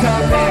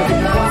in,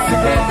 once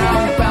again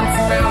I'm bouncing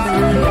round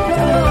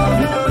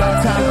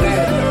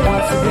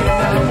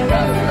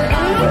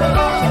the room.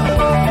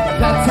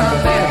 That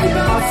time in,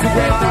 once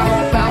again I'm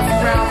bouncing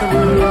round the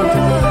room.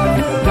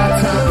 That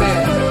time in,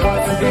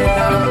 once again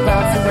I'm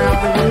bouncing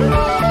round the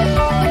room.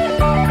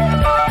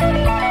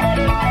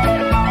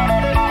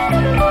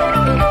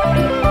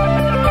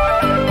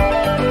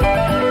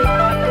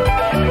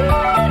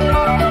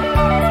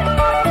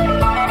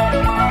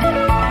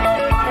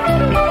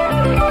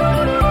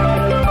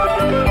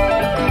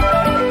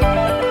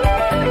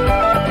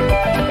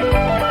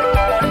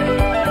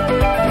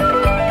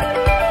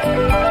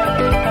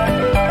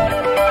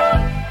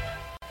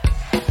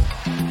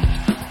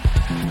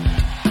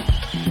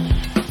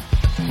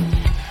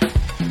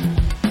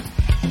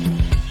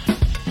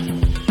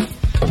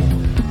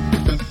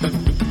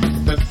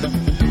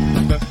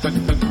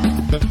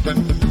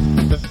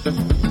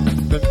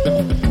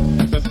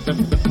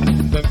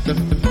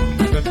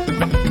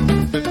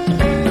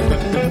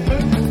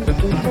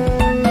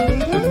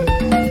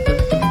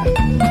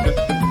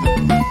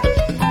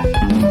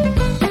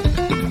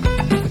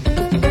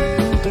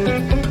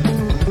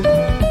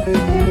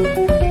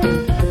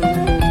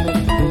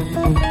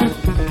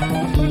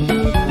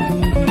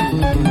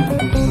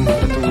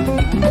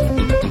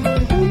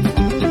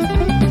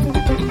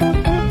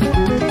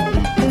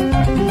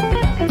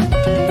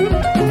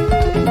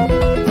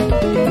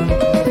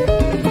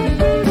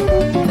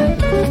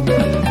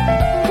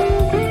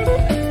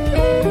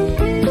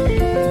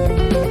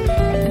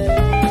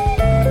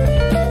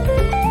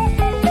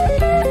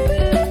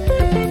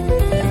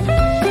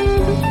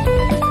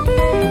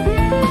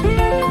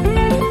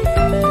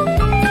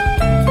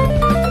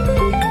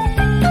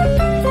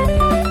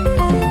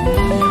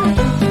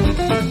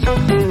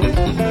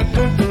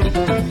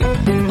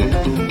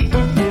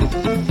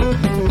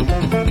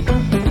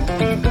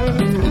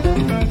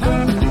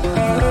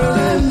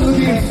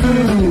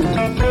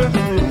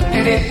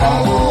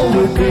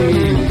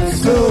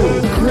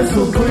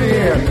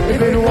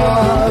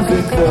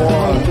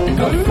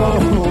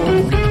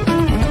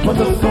 But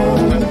the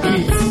phone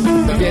keeps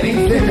getting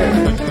thinner,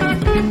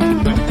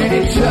 and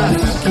it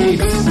just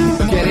keeps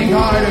getting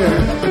harder,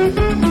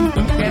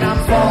 and I'm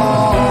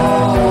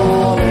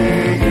falling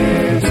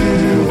into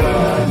a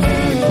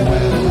deep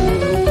well.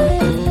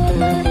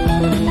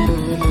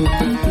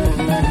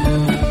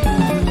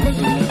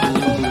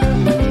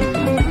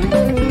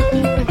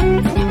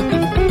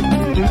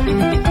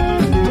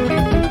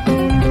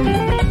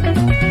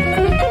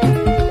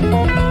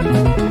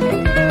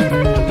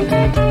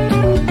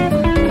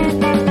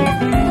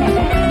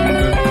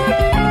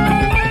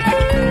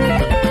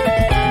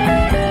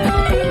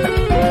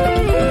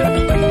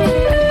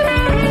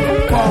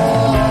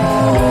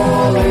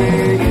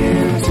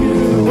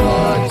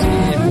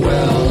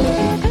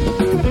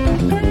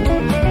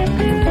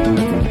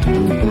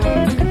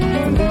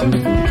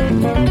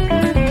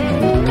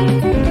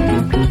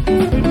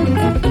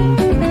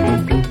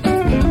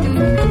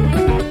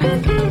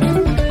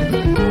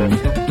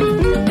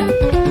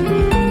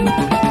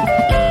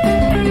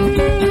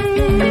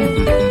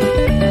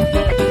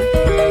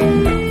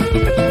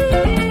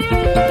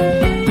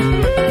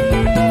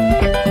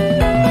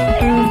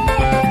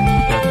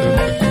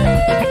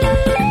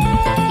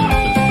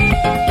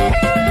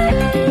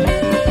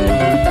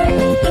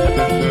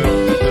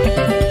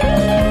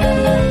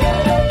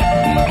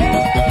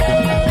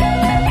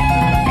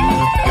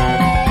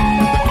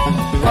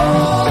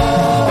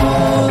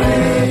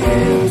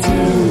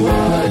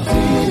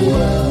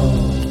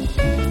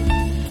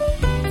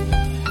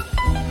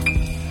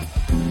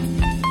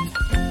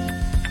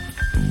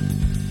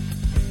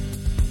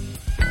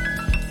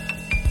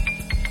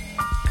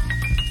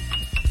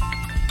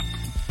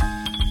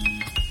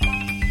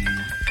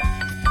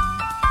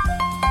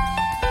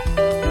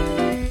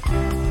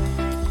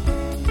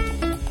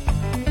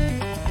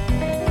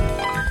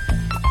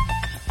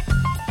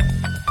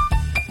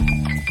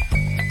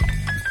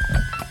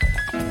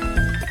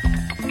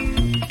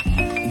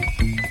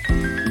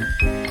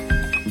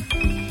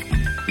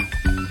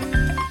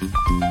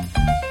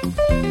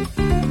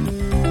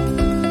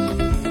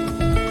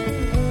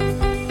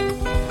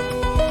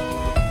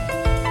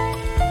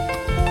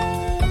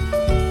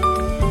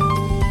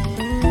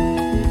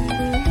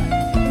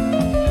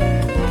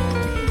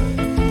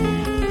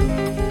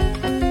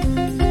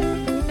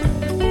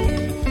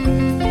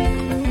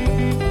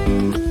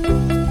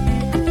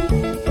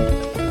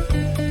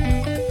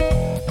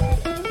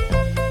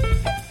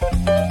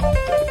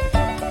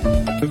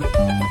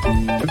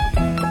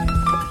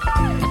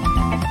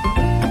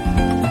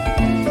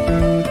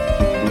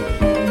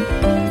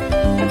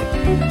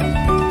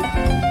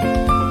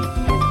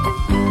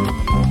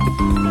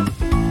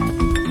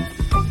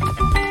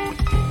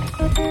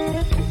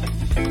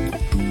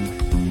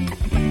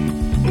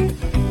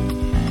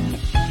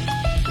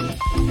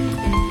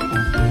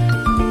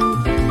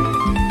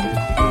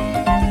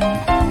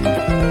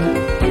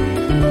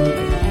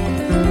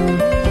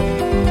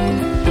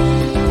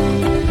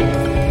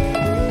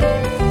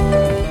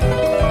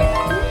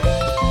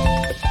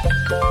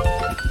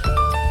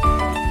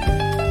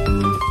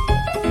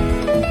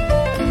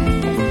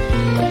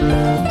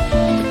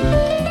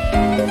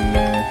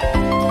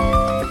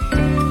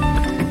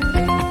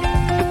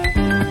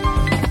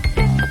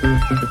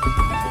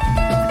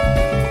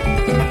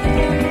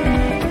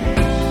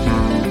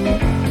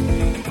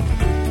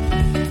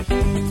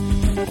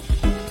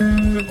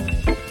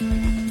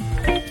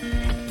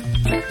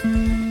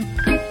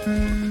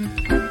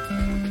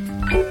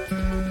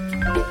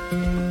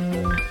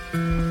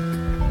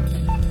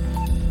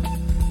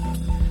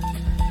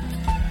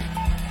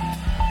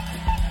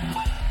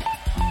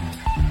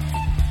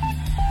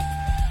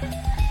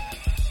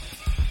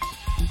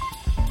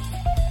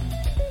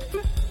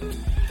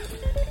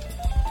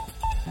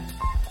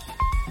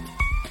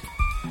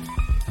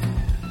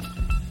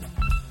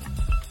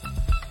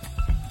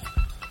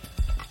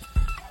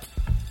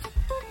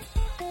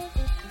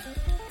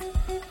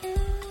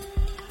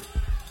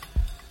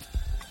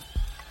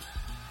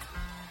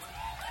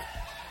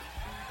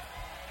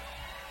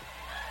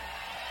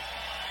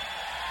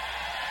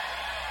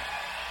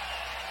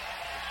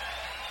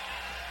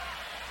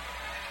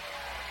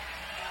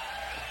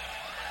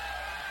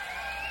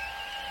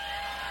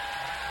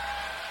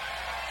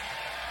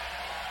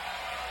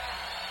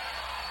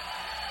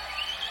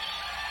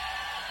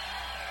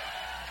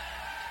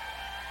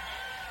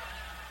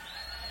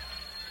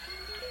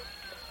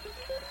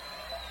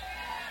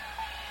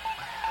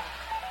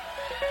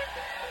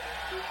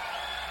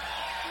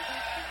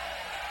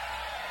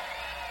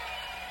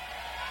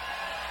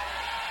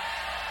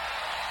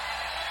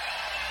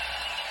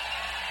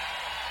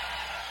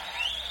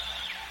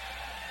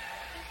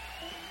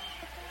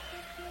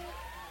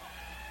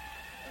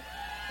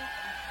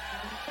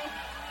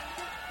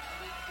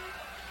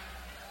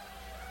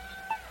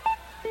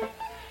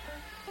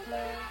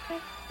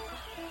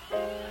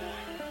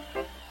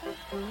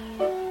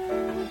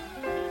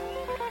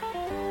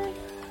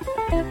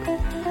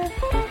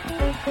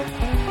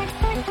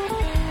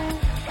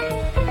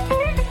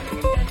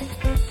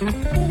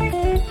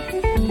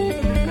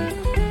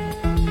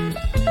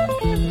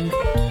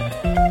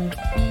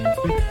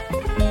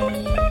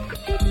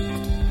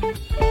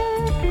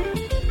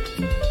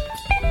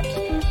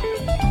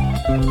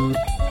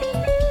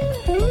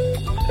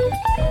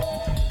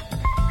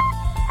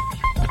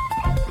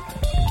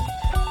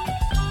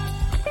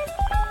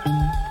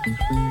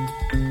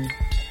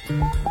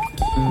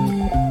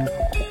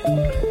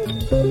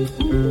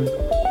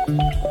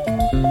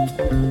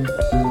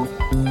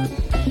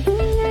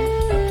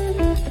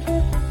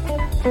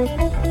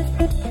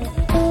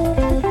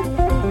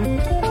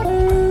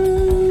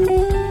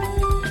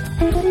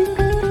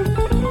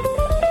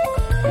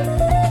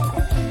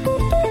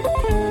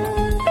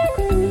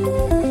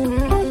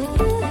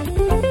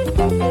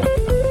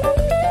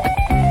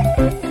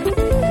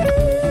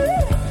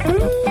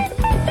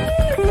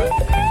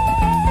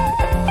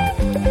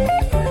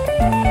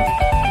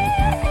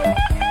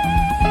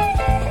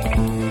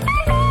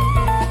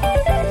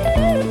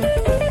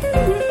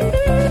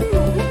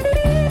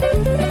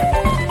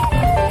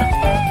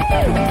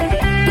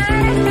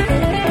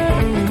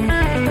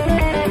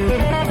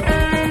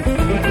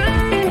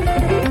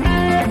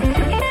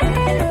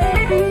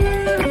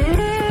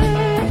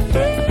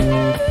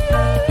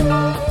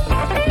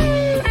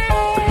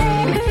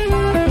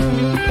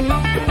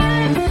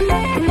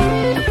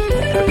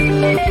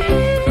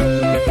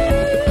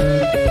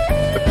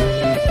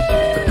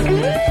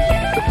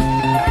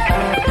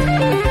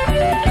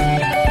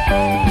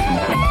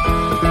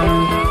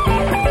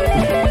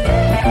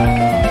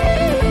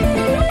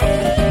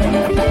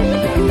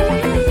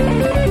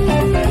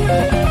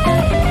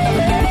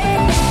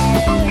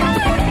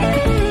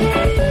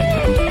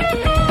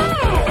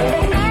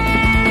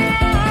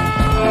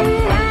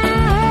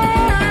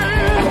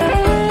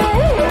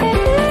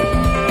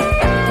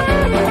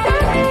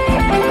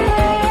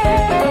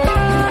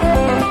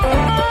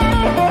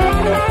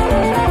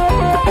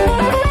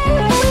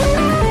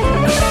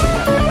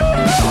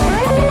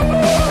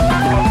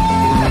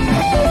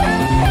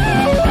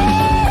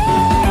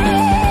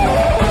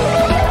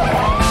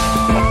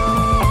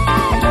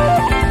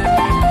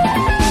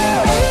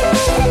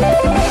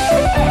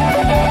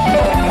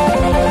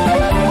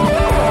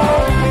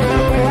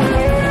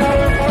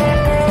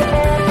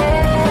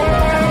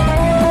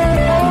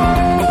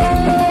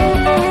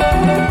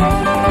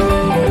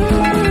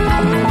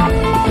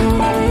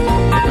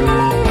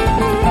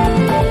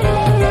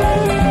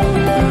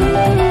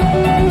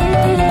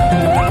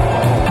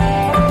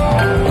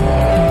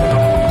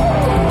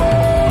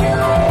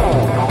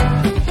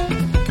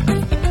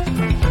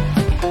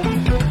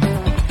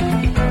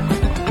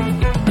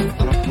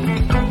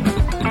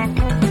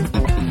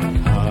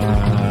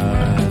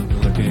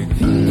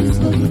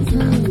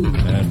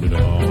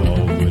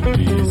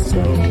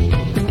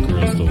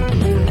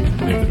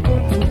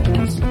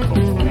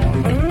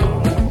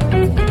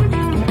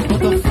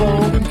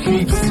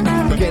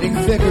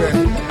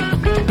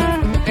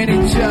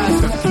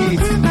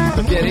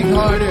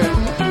 right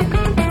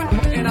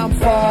here. And I'm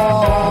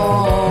falling.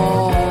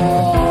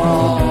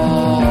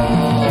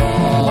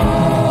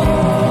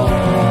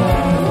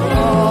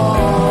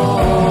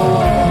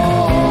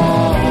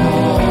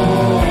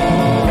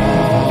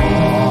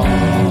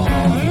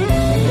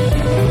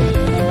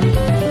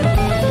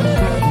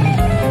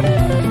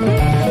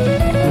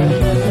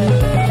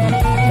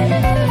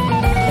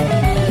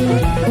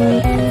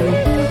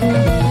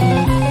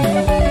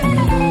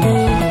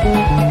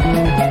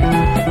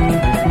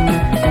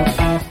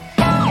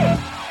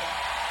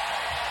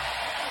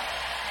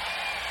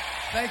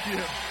 Thank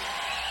you.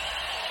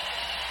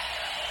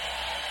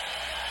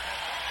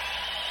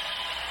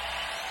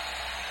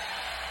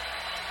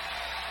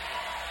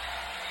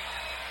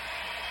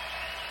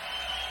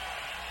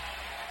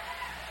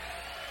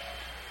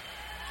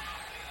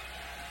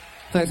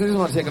 Thanks. I just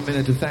want to take a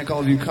minute to thank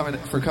all of you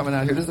for coming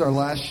out here. This is our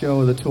last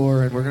show of the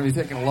tour, and we're going to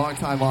be taking a long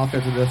time off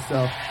after this,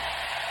 so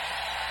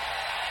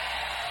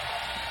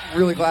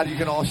really glad you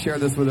can all share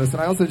this with us.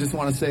 And I also just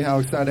want to say how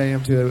excited I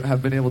am to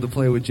have been able to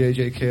play with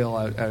J.J. Cale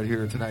out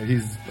here tonight.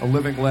 He's a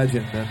living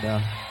legend,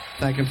 and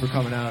thank him for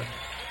coming out.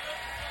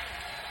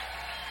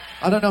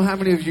 I don't know how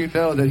many of you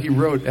know that he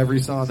wrote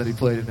every song that he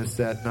played in his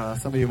set.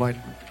 Some of you might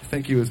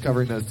think he was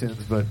covering those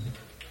tunes, but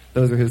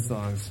those are his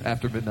songs,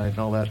 After Midnight and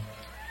all that.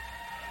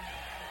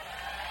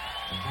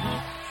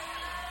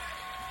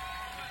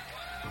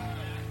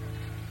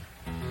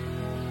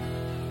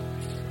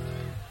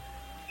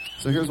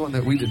 So here's one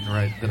that we didn't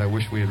write that I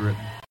wish we had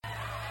written.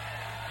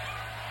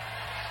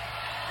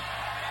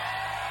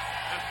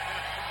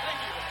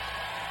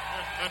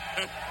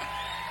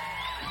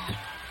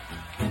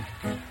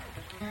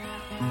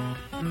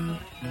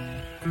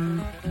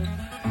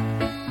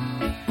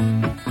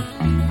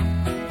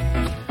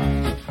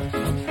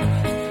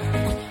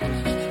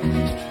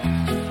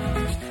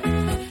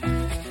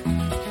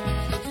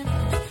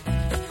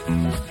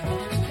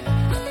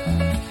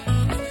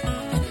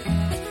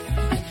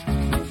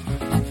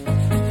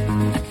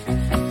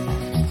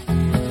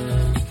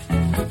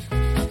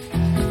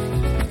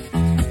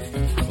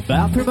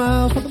 About 3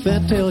 miles from the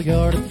Bent-Tail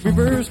yard, the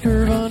river's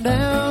curve on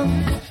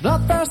down.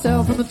 Not far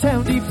south from the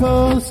town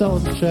depot, the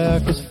Sullivan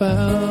Shack was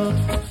found.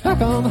 Back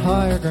on the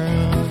higher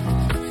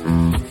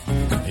ground,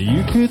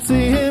 you could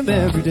see him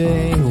every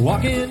day,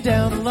 walking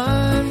down the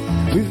line,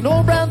 with an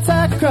old brown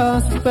sack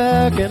across his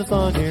back and a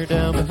long hair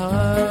down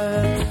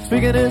behind,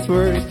 speaking his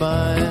worried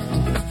mind.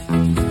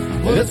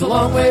 Well, it's a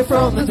long way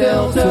from the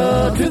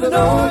Delta to the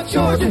North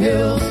Georgia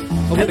hills,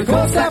 and the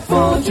cold sack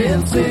full of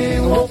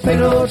ginseng won't pay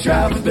no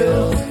traveling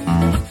bills.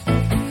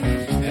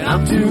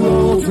 I'm too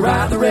old to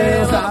ride the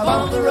rails, I'm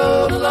on the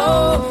road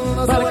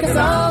alone, but I guess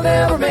I'll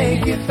never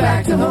make it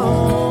back to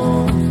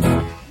home.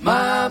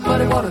 My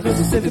money wanted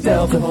Mississippi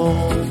Delta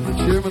home. The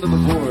chairman of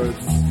the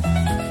boards.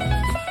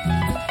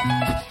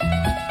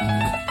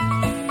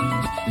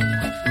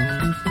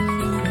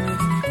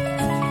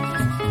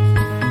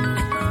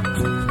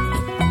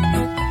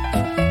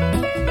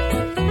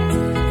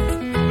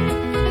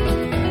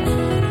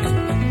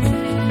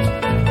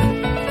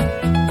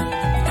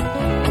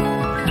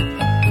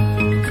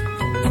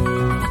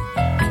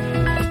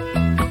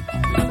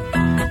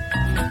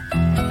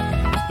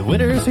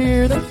 Winters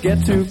here that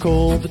get too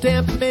cold, the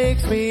damp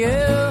makes me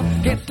ill.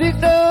 Can't dig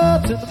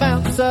nuts in the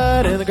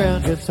mountainside and the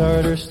ground gets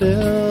harder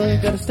still.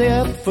 You gotta stay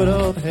at the foot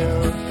of the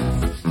hill.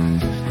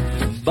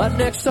 But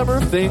next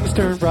summer things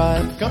turn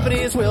bright,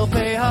 companies will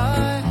pay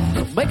high.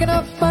 I'm making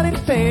enough money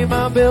to pay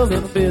my bills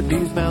and I'll bid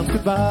these mounts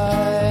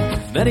goodbye.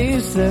 Then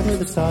he said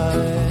with a sigh,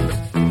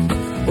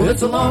 well,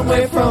 it's a long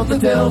way from the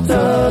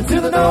Delta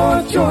to the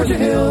North Georgia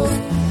hills,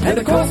 and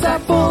the coal sack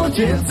full of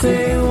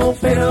ginseng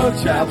won't pay no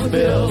traveling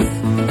bills.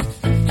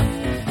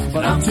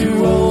 But I'm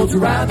too old to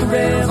ride the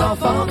rails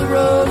off on the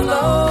road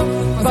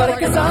alone, but I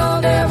guess I'll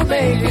never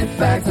make it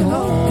back to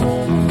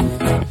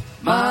home.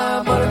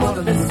 My money on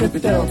the Mississippi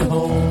Delta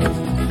home.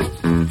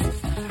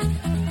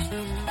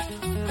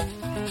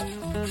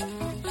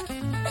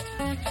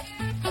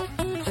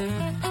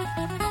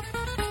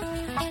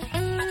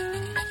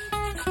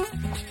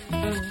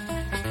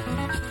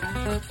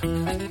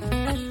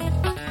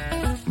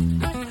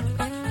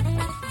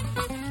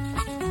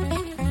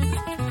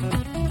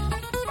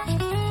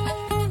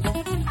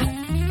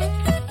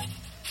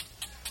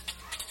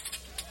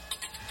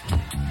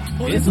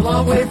 It's a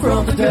long way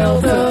from the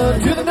Delta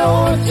to the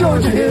North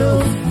Georgia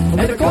hills,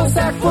 and a coal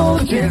sack full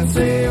of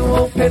ginseng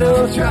won't pay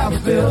no travel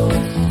bills.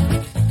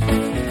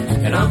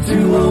 And I'm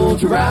too old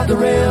to ride the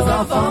rails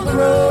off on the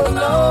road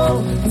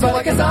alone, so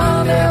I guess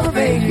I'll never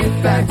make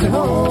it back to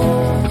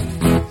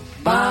home.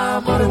 My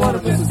money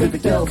wanted Mississippi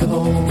Delta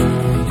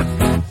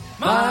home.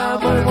 My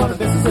money wanted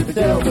Mississippi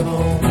Delta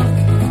home.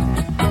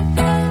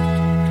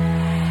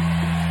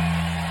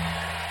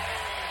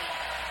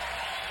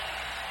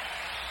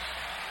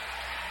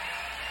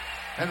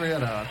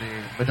 Henrietta on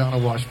the Madonna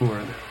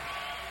washboard.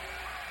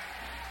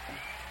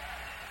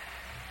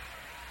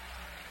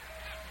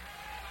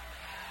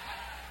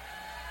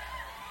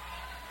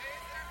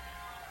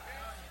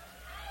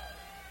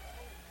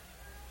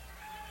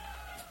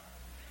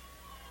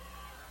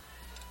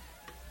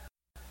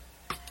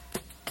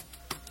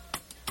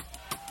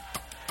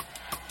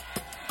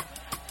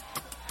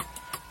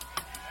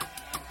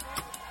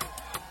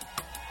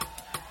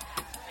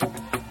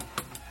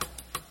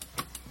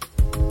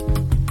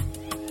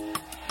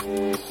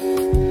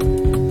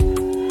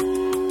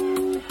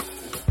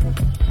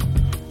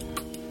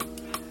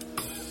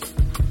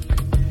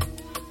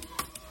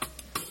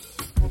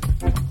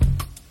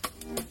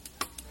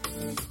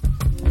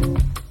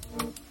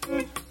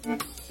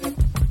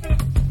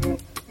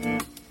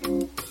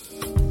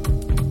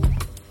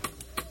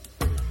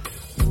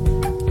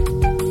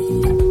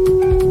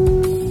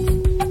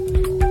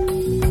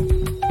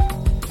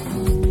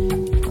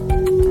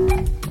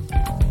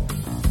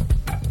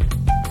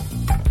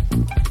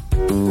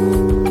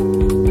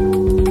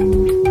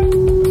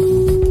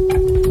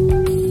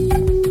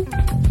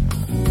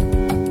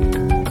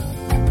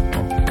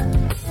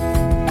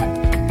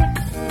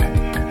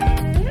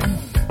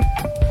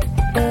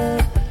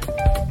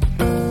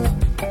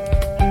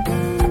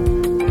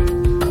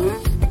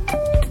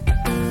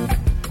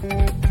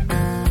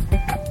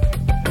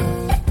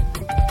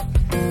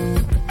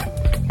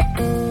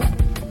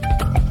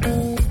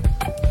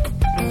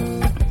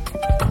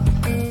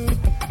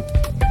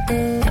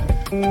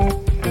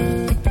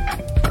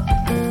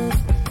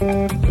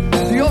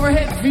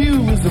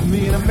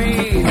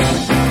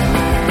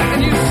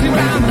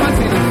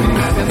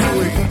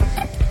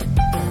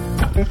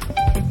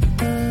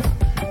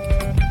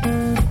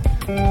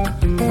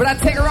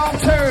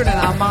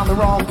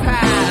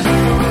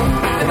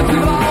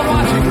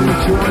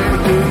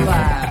 wanted to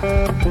laugh.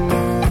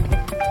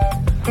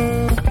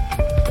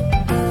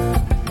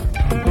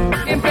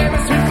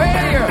 Embarrassed with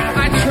failure,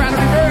 I try to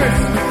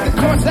reverse the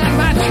course that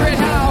my tread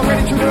had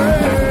already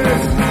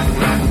traversed.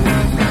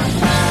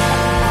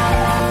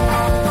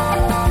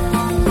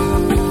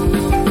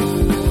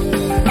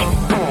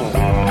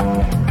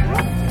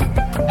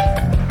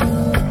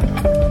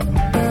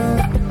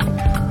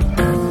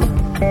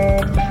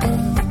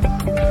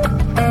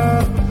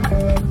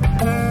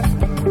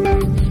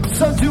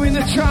 Subduing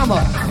the trauma,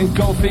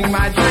 engulfing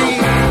my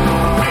dream.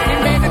 It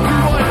made it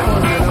through what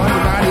wasn't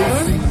already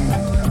seen.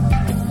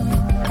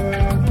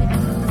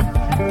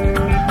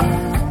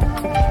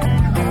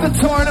 The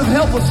torrent of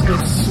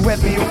helplessness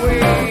swept me away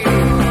to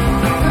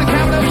the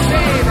cabin of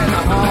shame and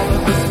the hall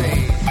of the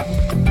stage.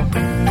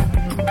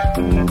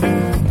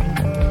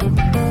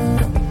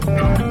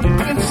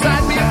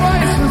 Inside me a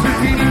voice was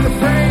repeating the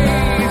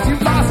phrase, you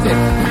lost it,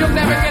 you'll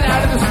never get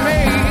out of this maze.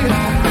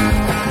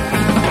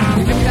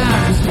 You never get out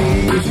of this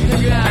maze, you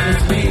never get out of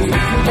this maze, you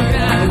never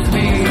get out of this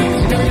maze,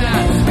 you never get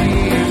out of this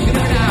maze, you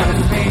never get out of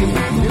this maze,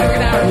 you never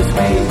get out of this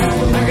maze,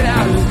 you never get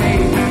out of this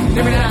maze, you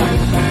never get out of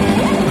this maze.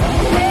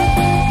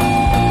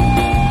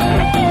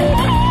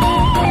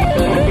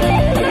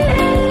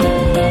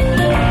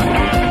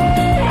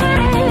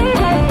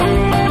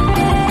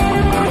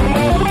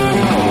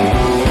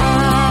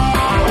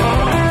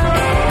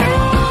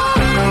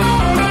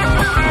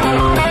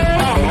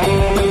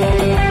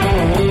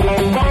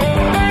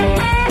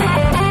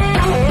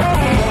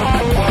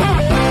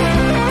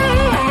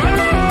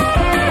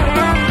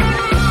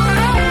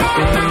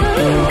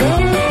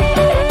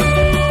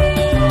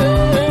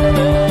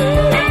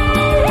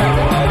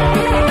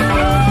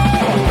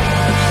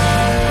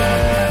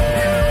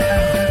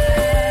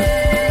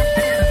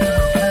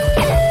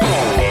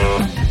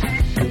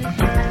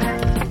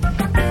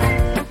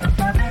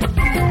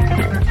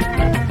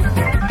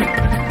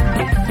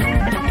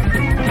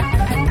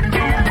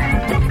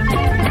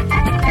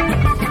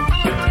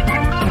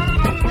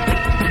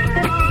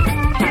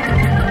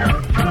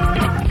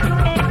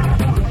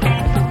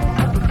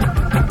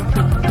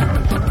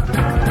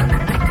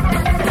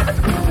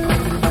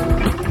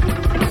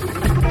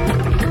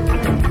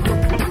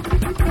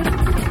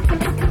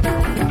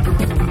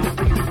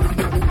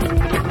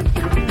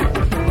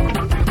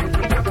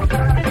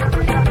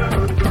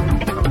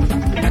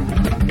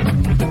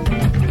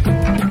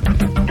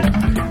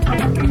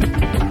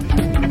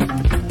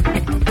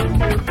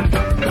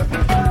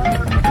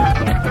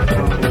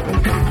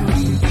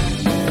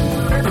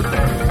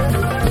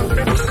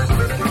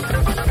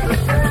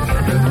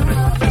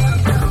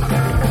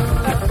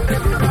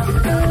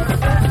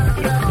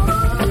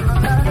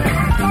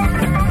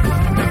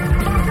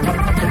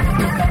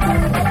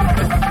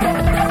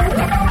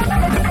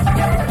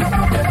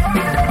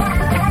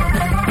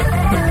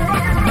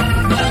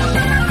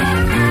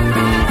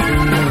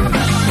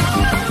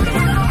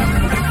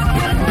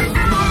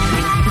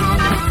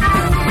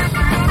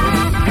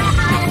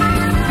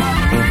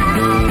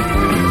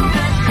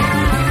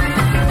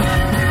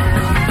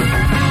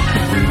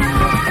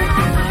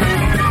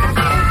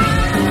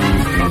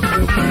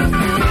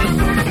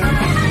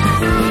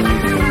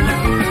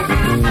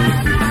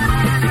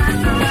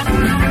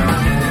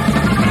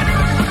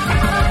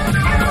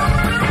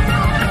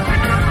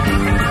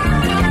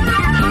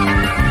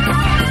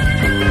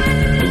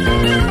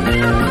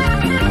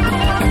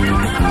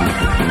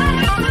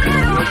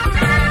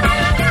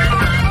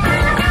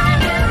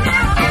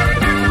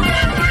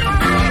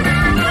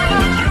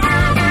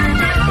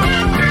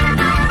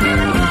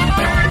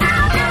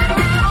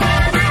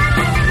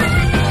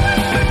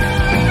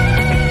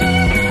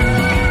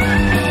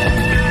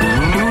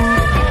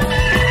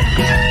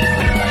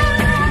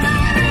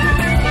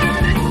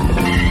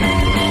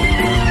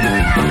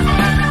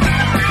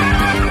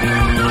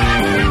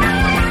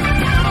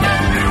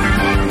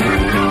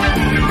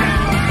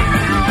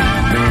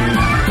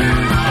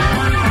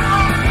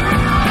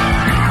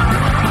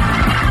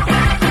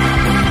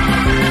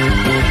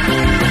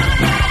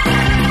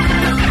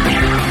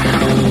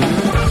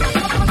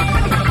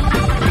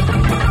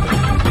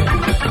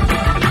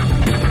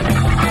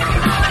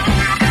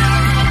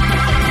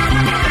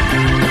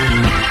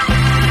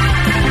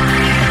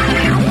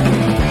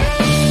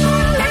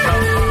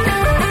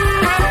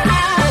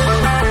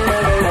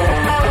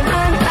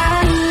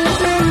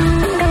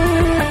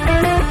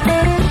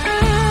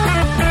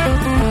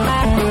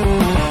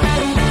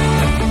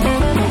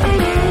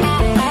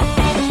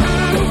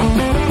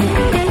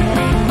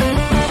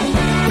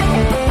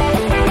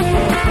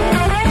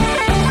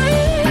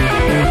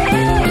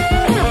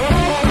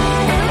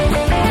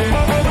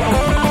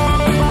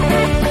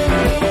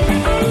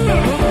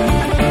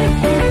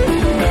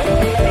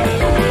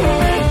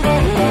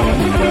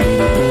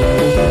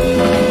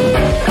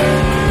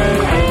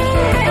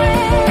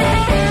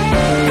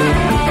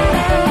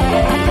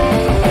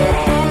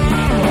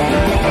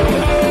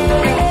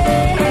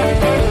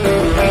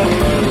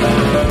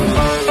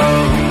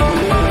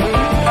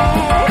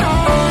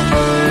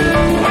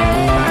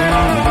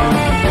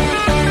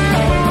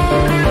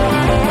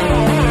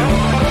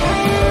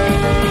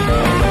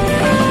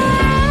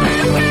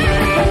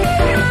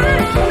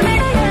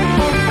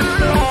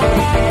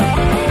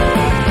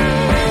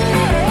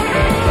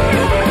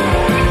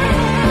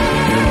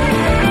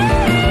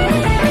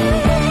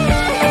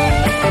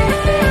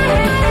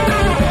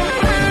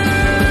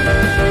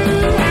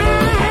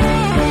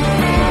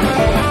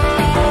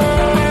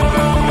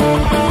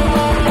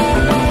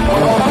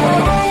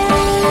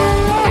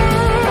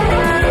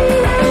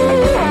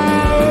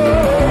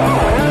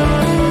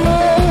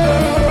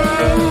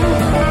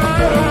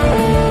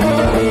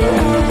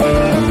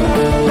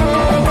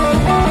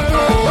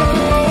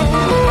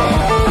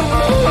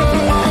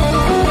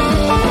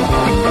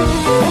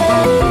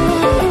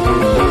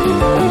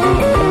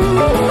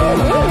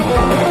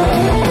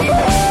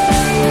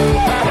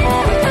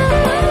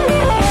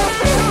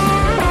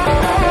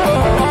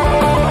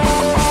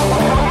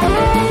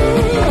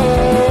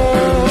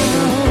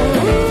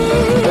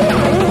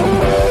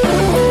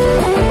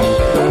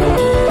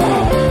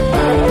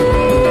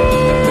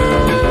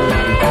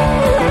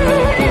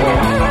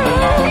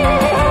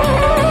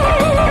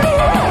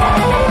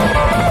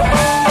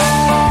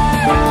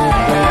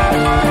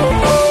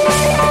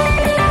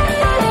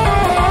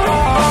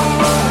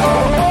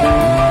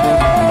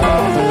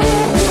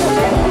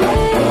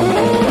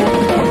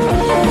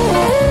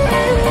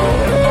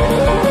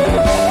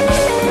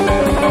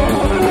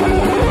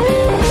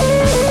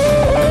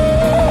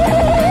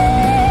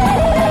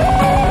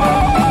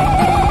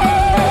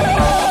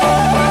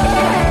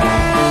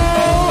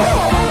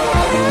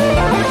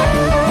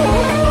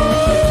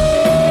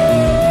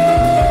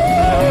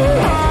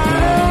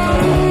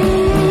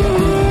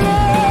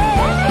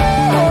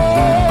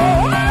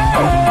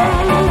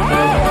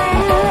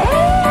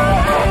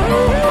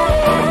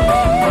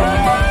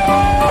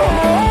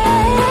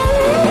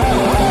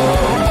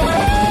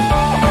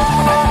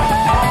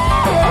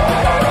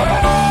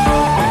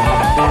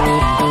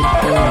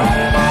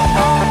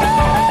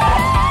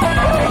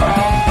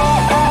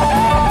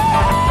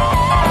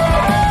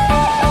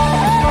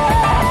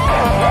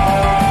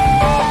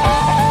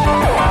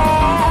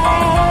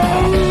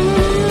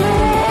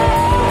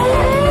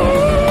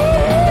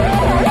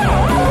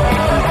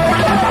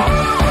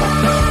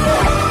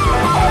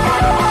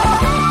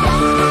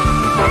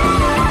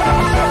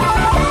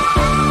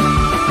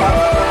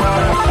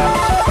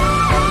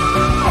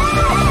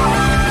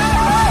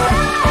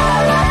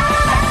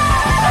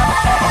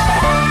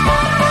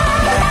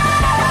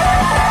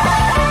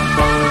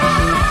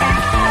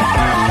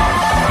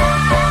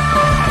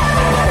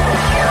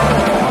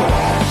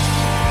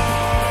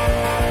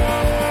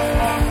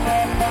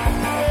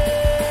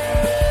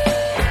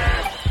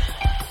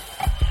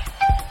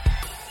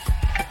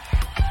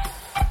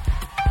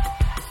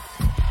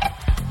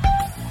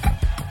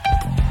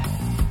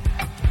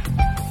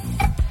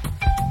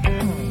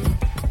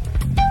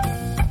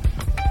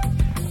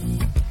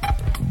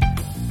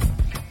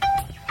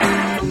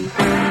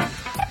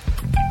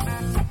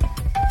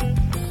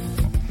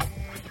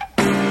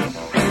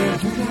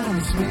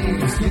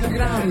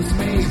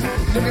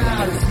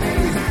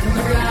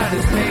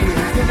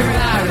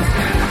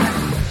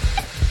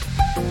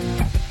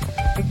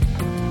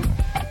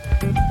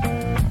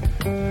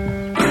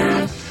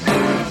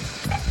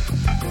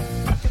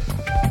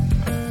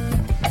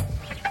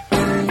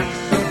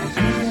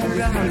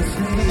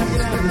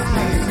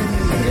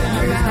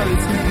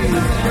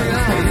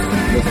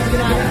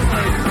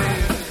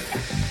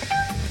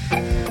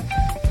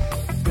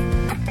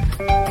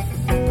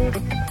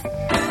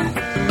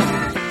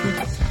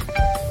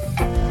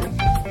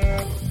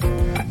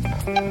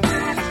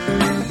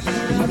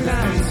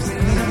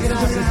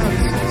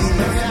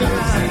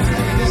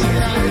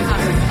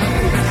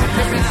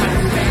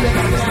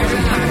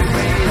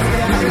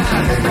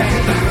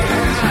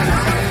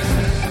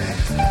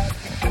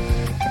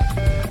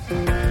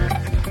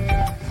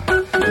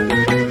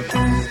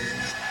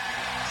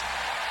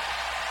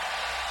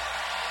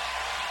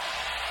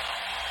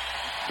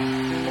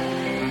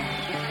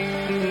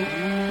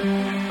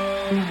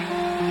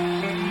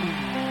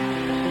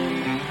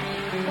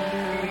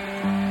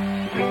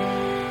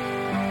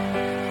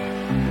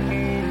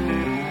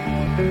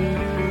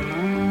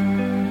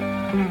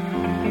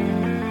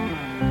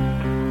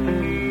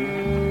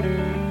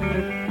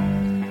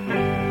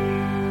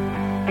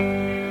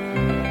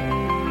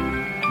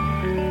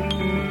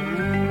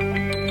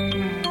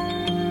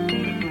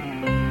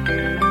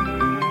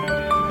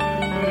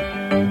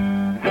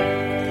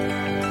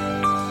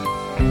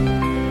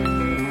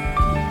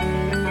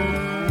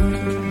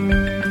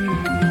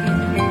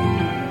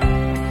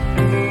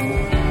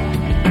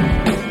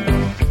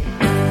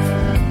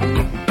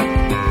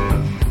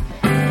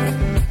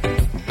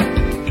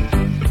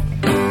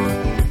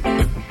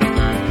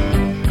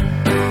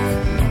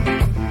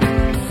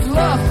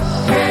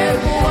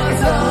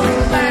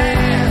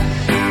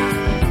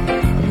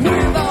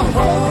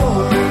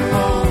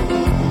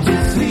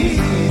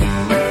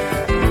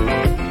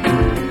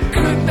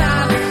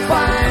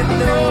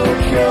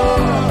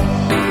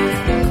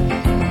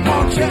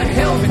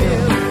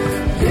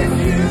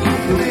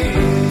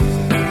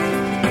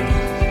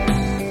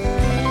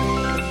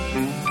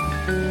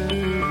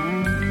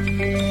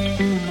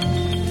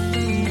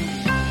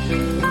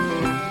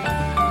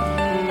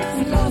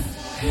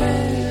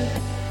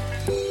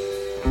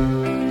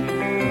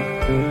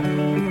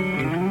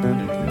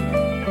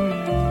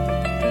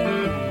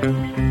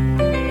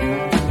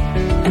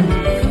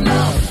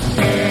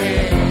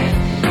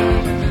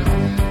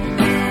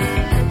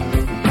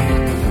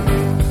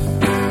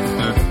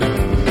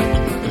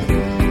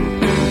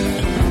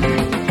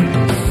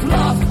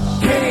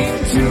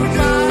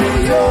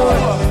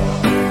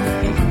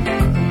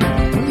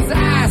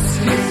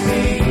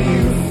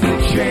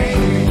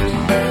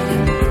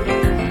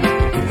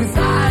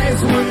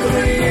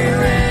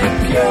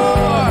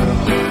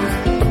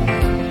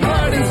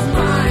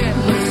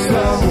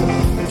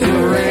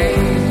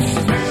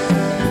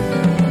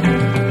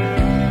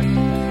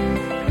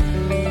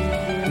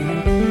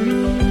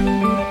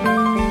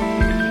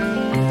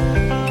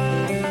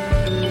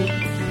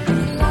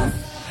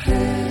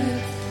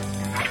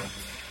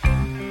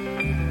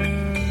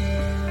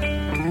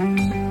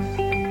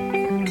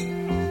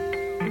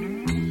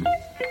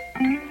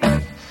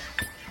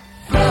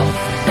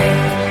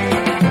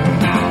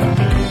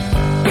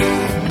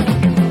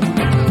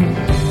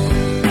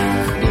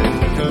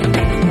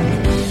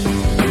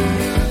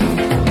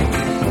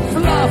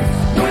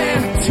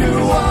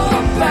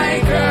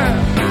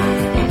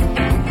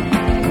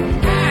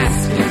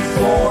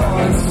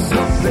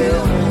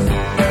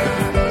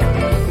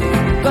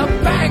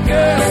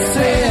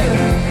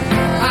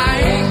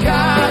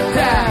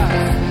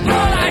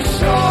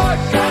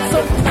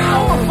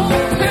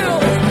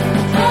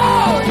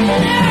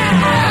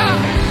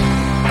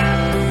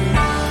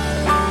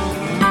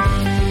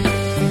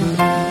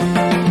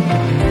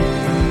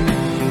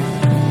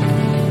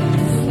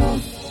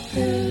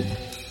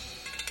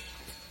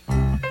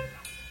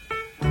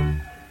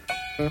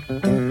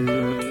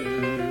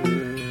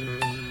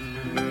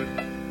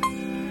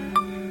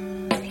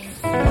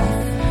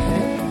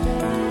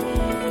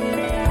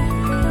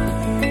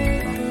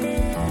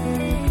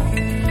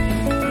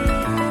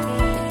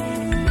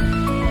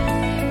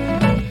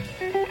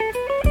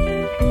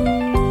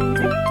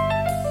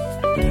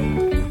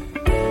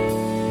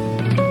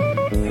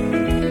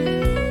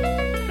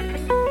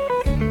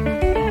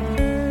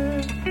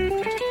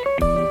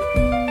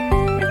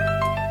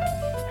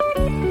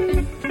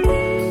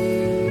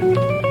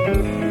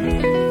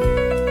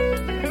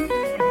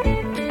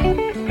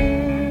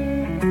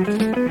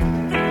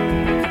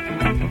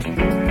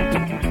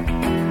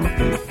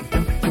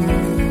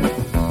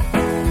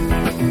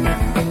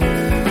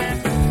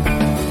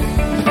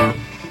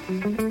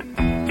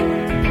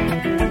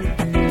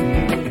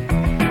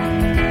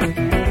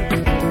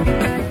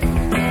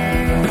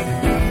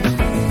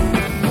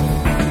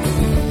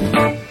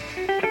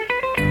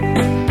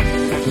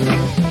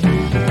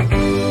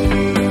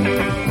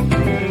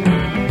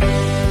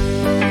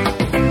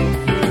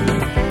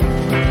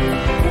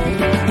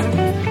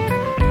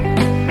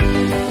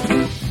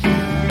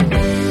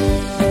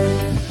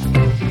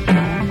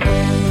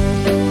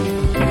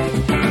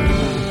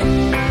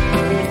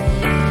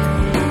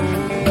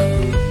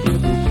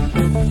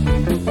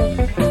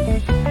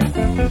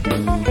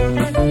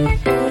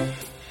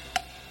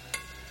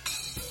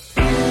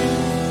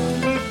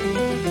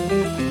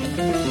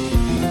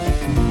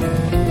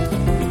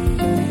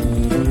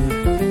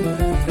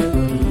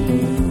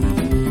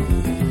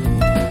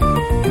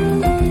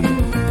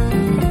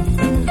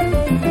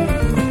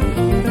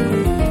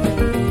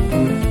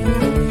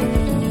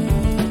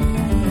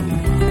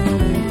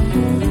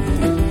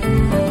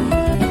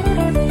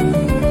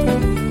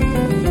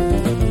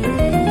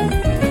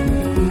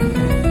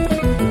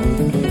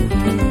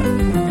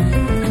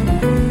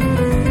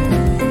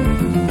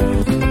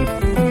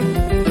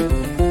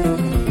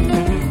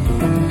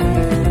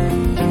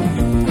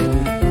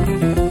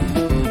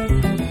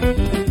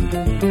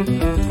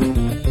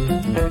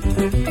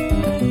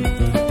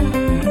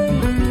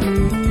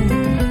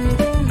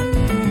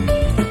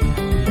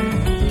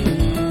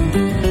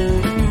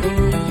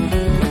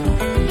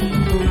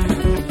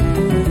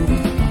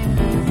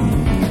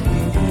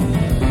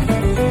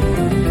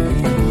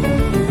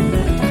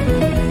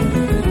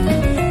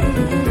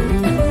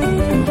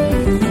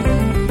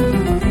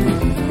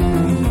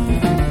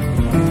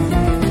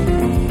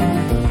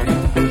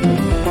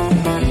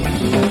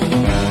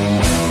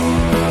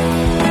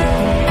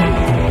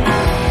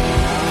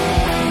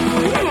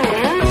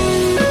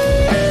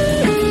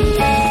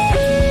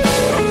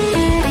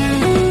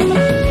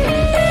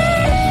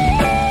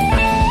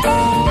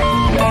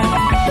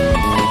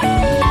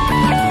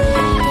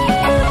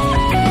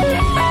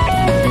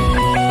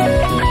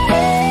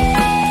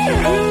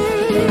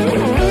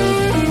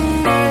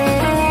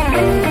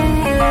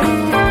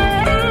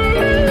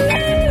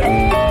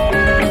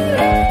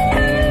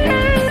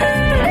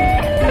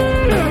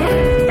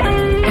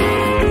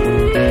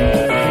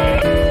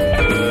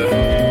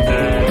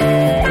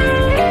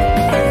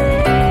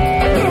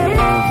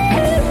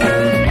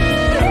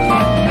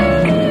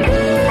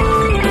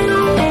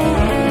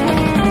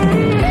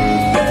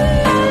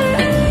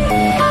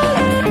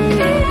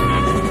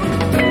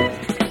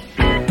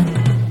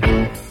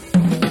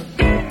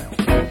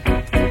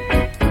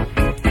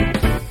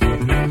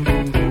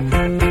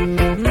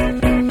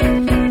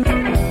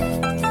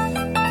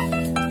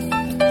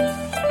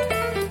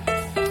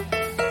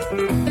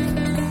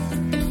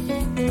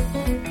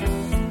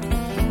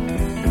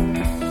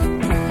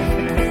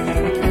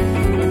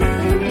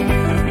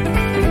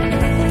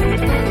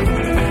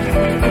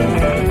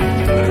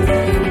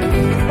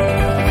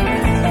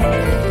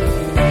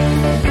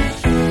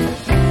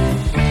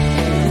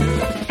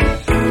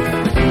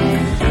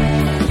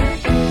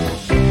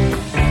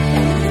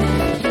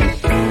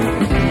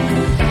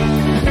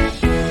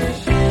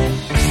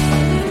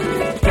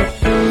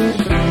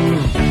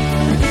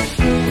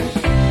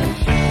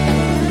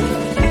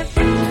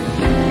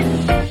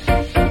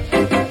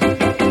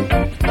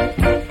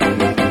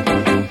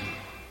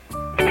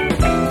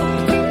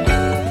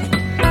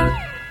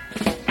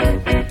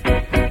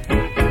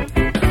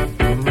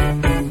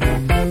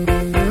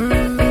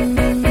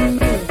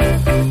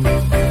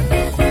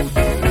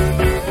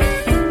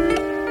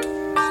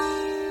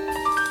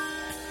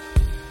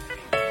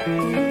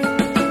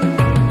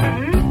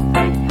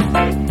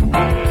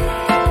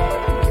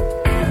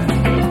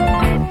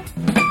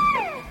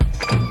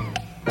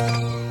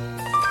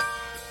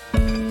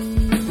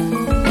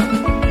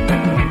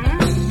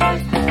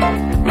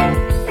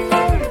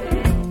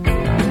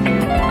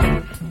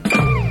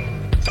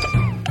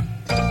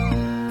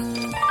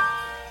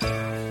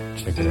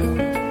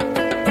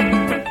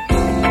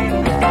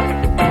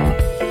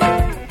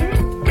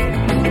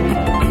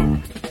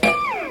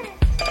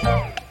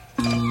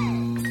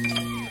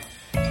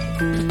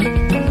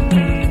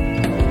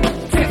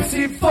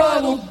 Tipsy,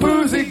 fuddle,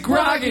 boozy,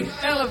 groggy,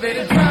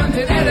 elevated,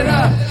 grounded, editor,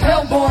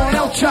 hellborn,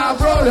 Elchild,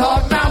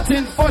 roadhog,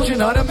 mountain, fortune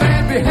hunter,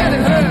 man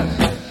beheaded her.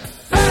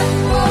 Fat,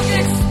 long,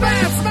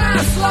 expanse,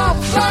 mass,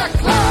 love, black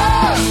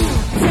cloud.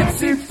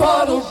 Tipsy,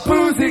 fuddle,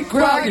 boozy,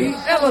 groggy,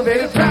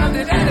 elevated,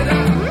 grounded,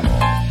 editor.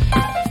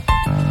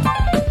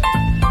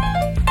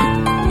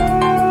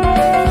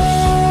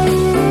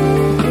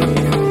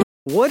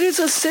 What is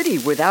a city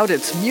without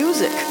its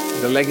music?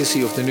 The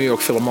legacy of the New York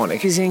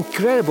Philharmonic is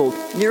incredible.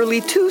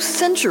 Nearly 2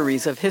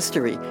 centuries of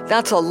history.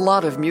 That's a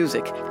lot of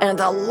music and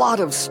a lot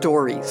of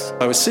stories.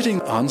 I was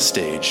sitting on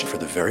stage for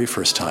the very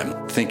first time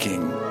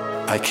thinking,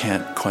 I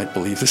can't quite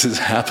believe this is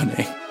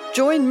happening.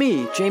 Join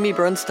me, Jamie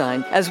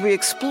Bernstein, as we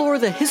explore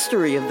the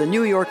history of the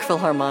New York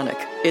Philharmonic.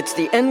 It's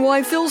the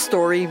NY Phil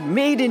Story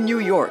Made in New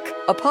York,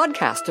 a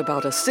podcast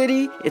about a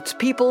city, its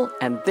people,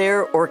 and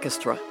their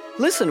orchestra.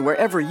 Listen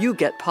wherever you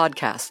get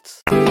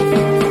podcasts.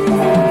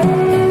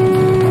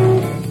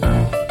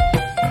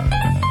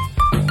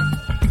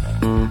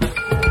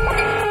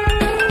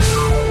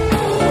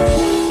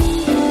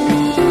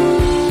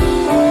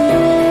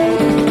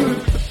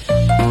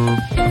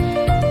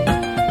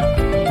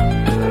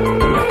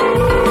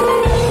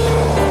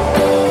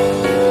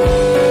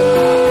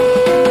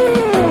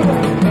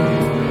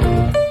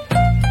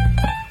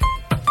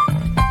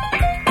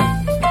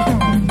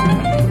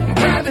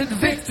 Branded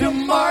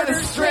victim, martyr,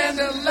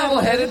 stranded,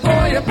 level-headed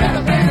boy, a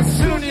better man,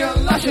 soon you're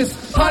lush.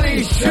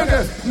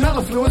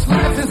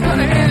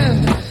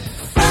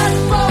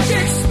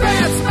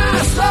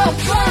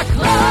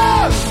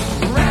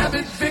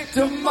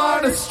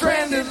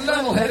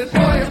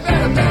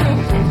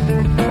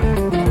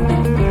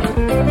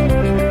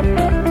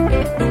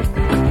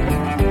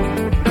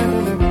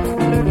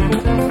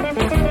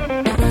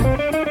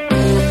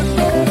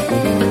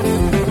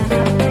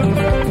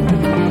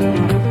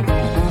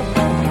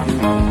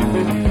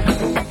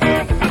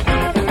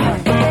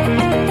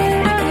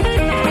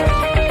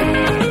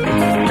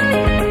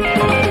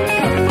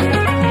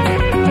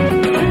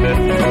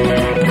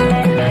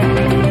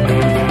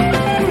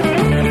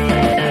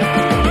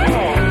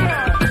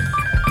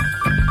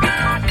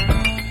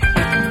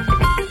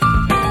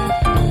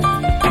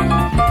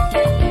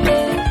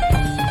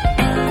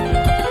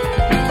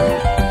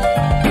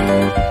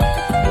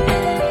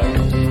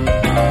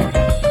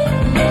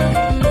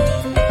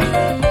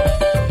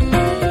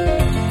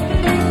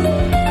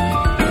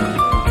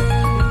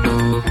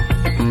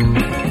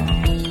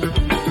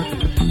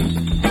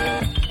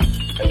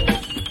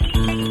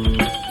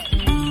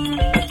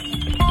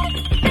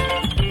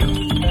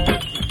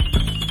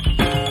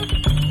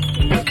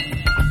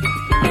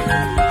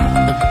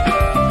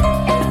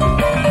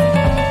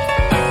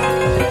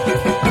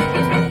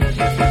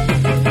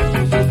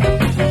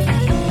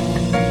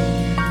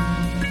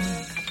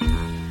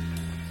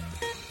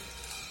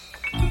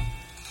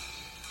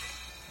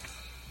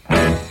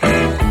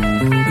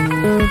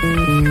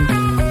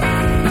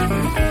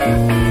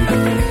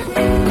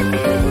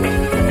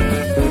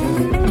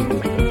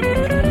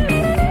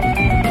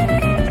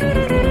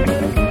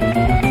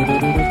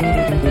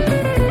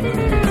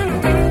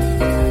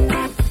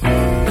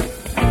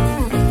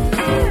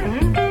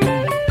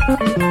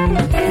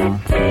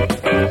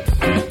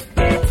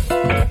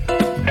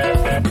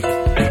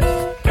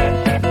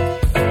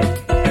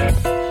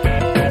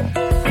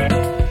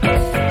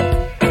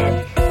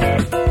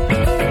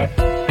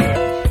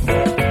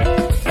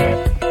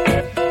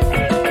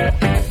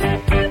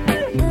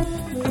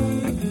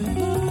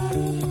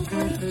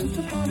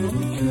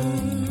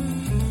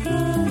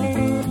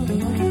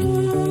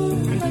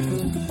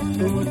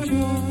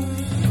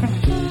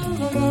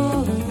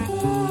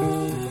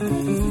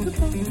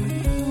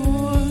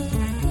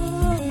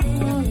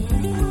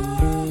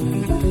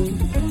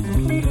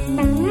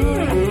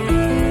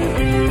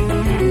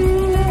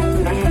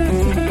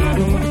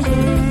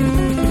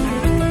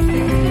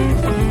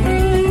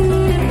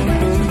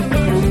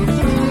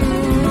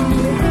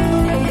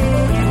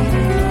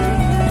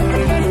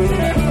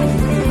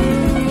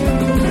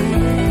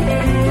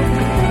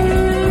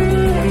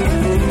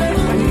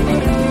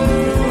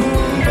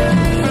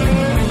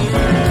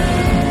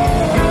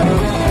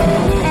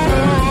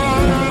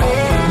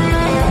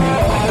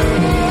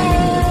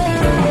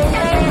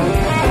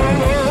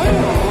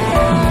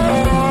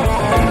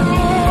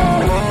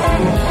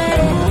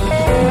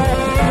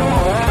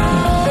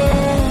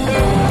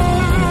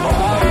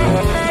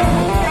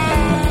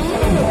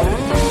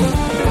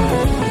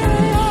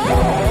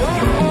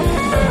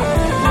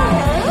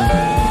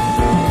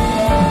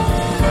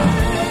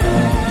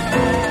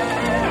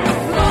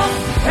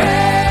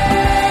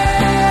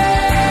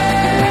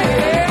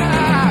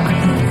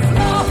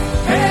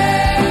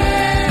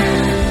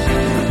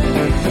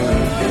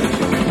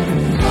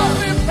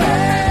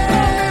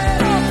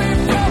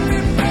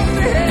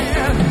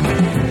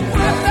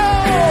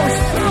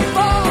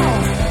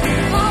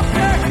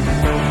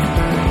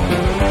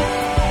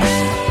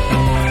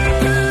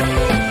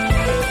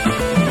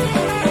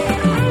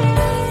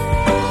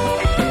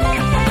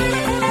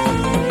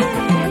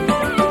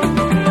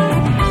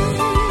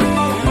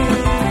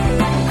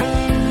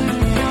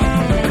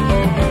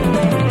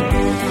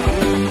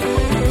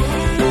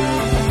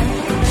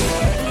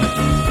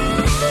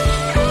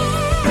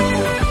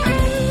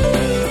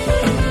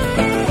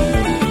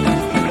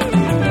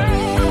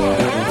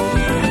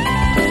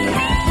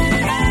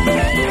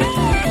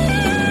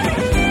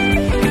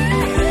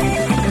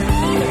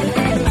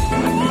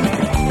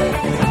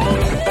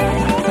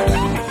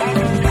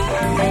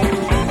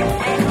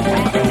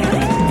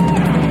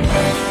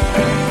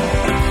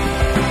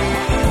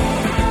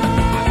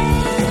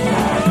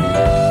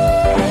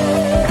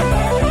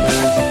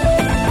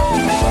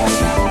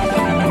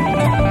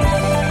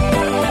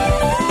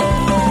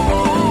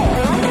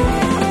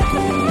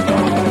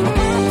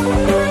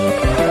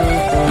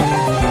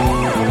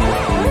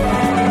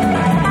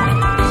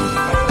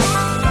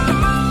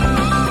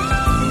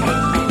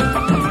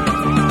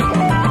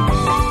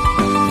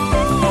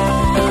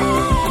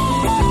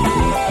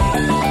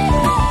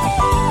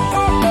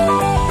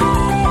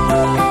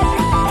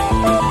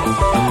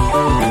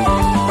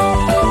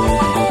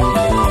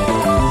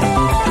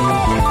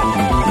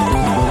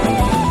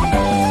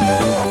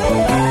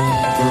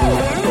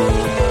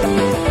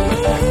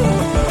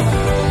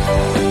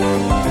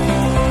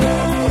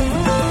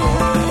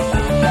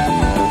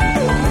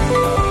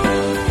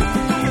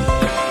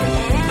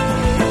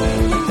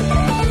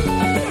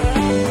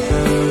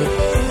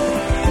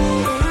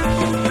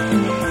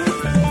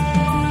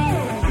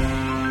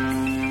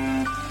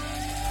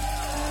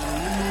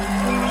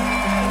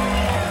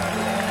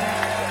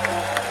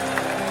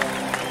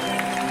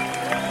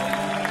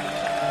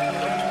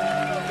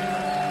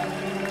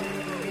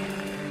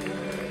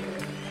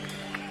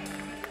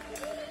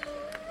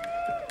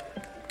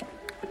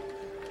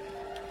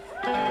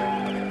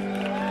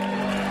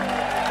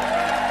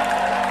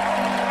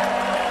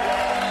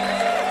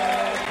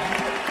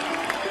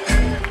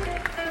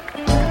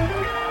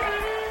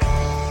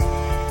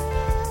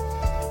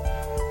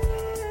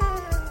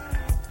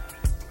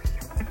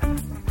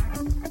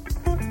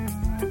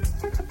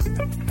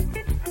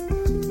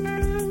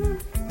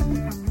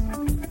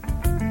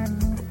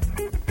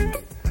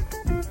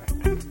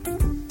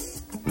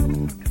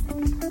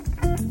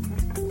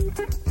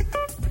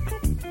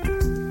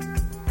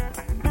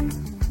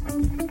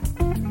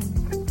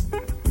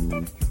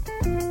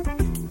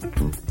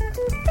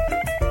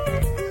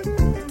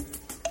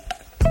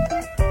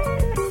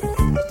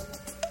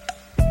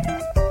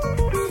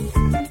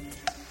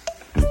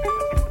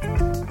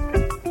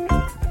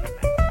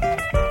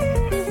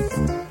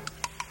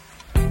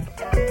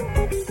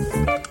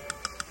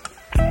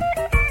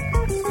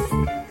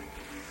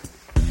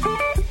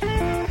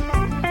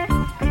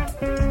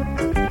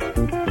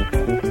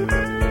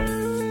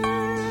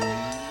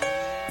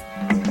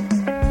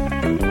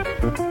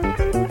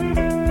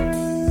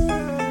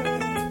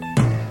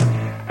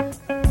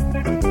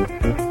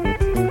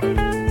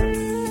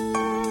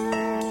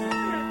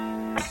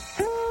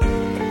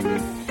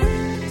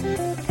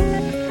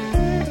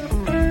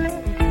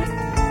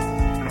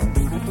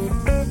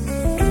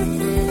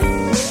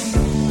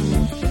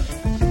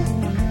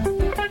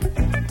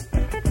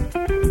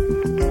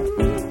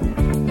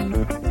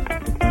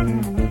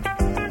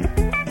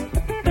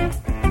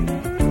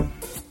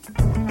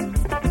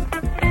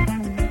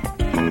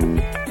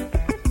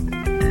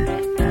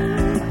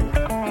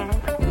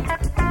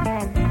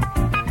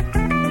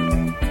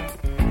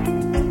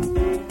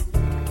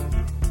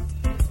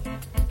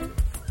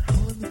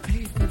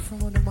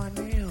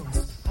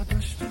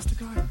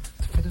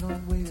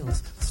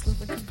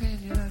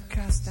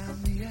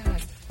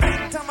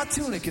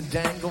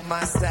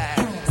 my side.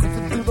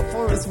 Zipping through the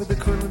forest with the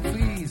curling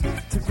fleas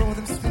to grow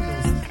them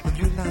spindles that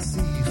you not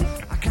see.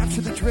 I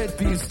capture the dread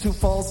beast who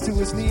falls to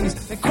his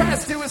knees and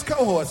cries to his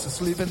cohorts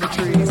asleep in the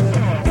trees.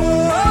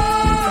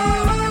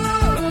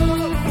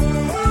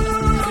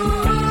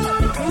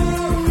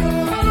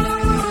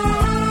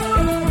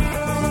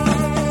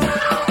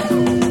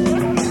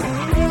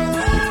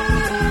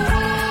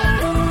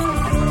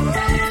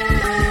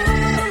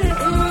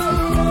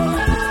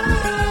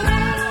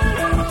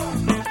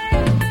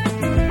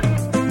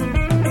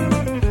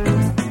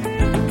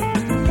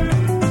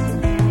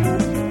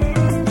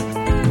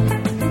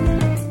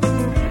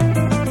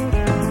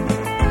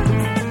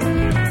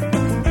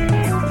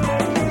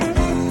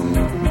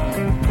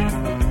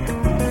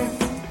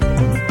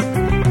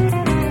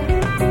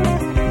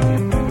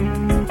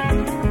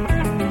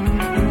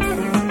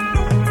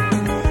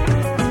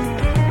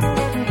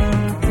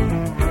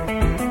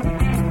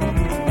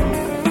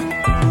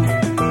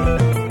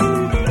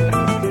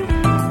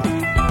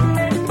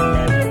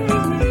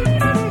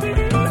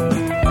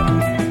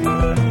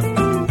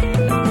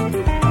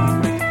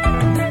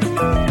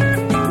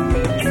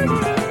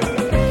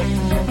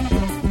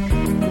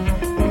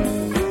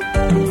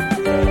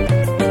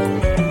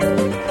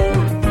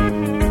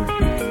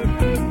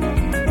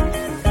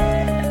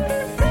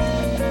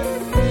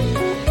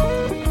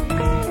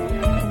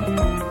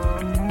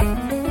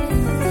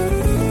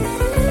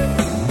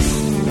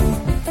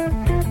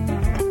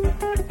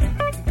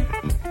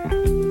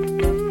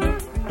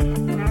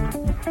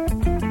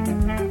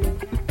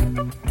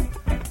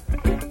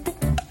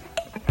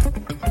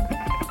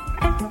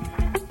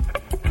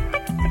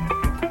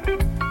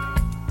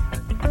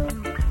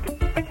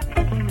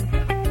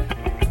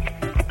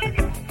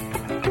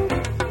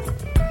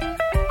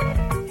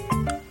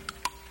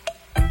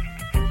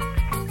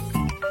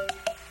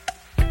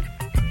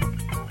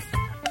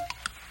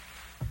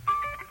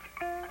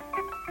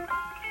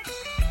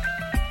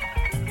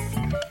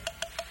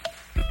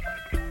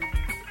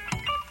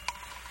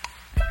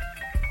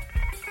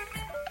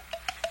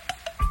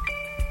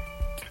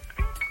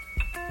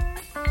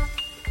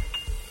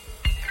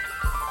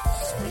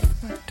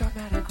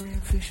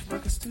 Phish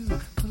like a stew.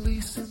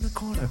 Police in the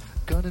corner,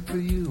 gunning for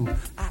you.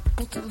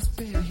 Apple to his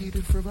bed,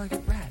 heated for like a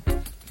rat.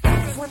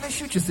 When they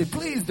shoot you, say,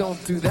 please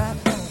don't do that.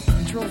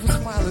 Control for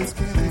smilers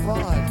can't be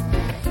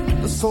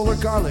bought. The solar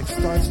garlic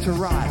starts to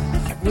rot.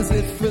 Was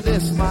it for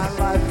this my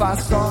life I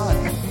saw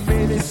it?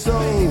 Maybe so,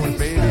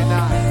 maybe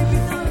not.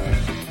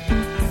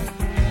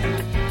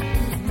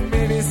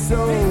 Maybe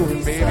so,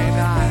 maybe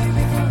not.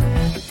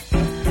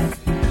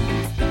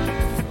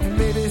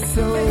 Maybe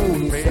so,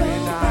 maybe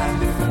not.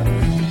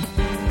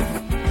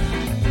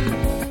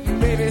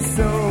 Maybe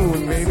so,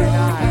 maybe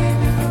not.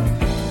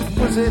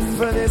 Was it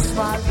for this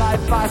my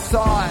life I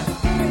saw it?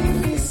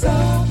 Maybe so,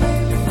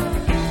 maybe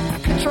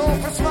not. Control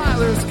for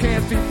smilers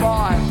can't be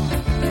bought.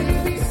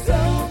 Maybe so,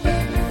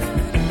 maybe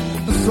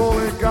not. The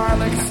solar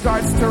garlic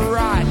starts to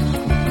rot.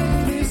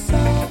 Maybe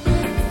so,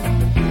 maybe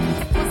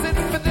not. Was it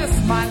for this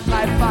my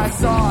life I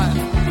saw it?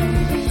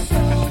 Maybe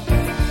so,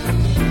 maybe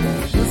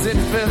not. Was it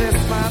for this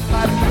my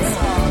life I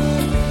saw it?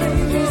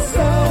 Maybe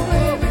so,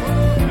 maybe not.